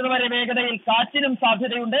 കിലോമീറ്റർ വരെ വേഗതയിൽ കാറ്റിനും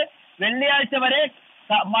സാധ്യതയുണ്ട്. വെള്ളിയാഴ്ച വരെ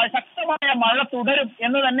ശക്തമായ മഴ തുടരും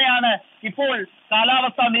എന്ന് തന്നെയാണ് ഇപ്പോൾ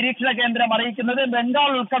കാലാവസ്ഥാ നിരീക്ഷണ കേന്ദ്രം അറിയിക്കുന്നത്. ബംഗാൾ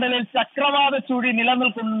ഉൾക്കടലിൽ ചക്രവാത ചുഴി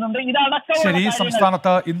നിലനിൽക്കുന്നുണ്ട്. ശരി,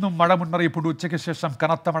 സംസ്ഥാനത്ത് ഇന്നും മഴ മുന്നറിയിപ്പുണ്ട്. ഉച്ചയ്ക്ക് ശേഷം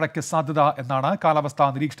കനത്ത മഴയ്ക്ക് സാധ്യത എന്നാണ് കാലാവസ്ഥാ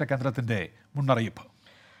നിരീക്ഷണ കേന്ദ്രത്തിന്റെ മുന്നറിയിപ്പ്.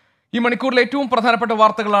 ഈ മണിക്കൂറിലെ ഏറ്റവും പ്രധാനപ്പെട്ട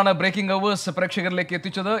വാർത്തകളാണ് ബ്രേക്കിംഗ് അവേഴ്സ് പ്രേക്ഷകരിലേക്ക്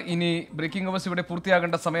എത്തിച്ചത്. ഇനി ബ്രേക്കിംഗ് അവേഴ്സ് ഇവിടെ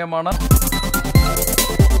പൂർത്തിയാകേണ്ട സമയമാണ്.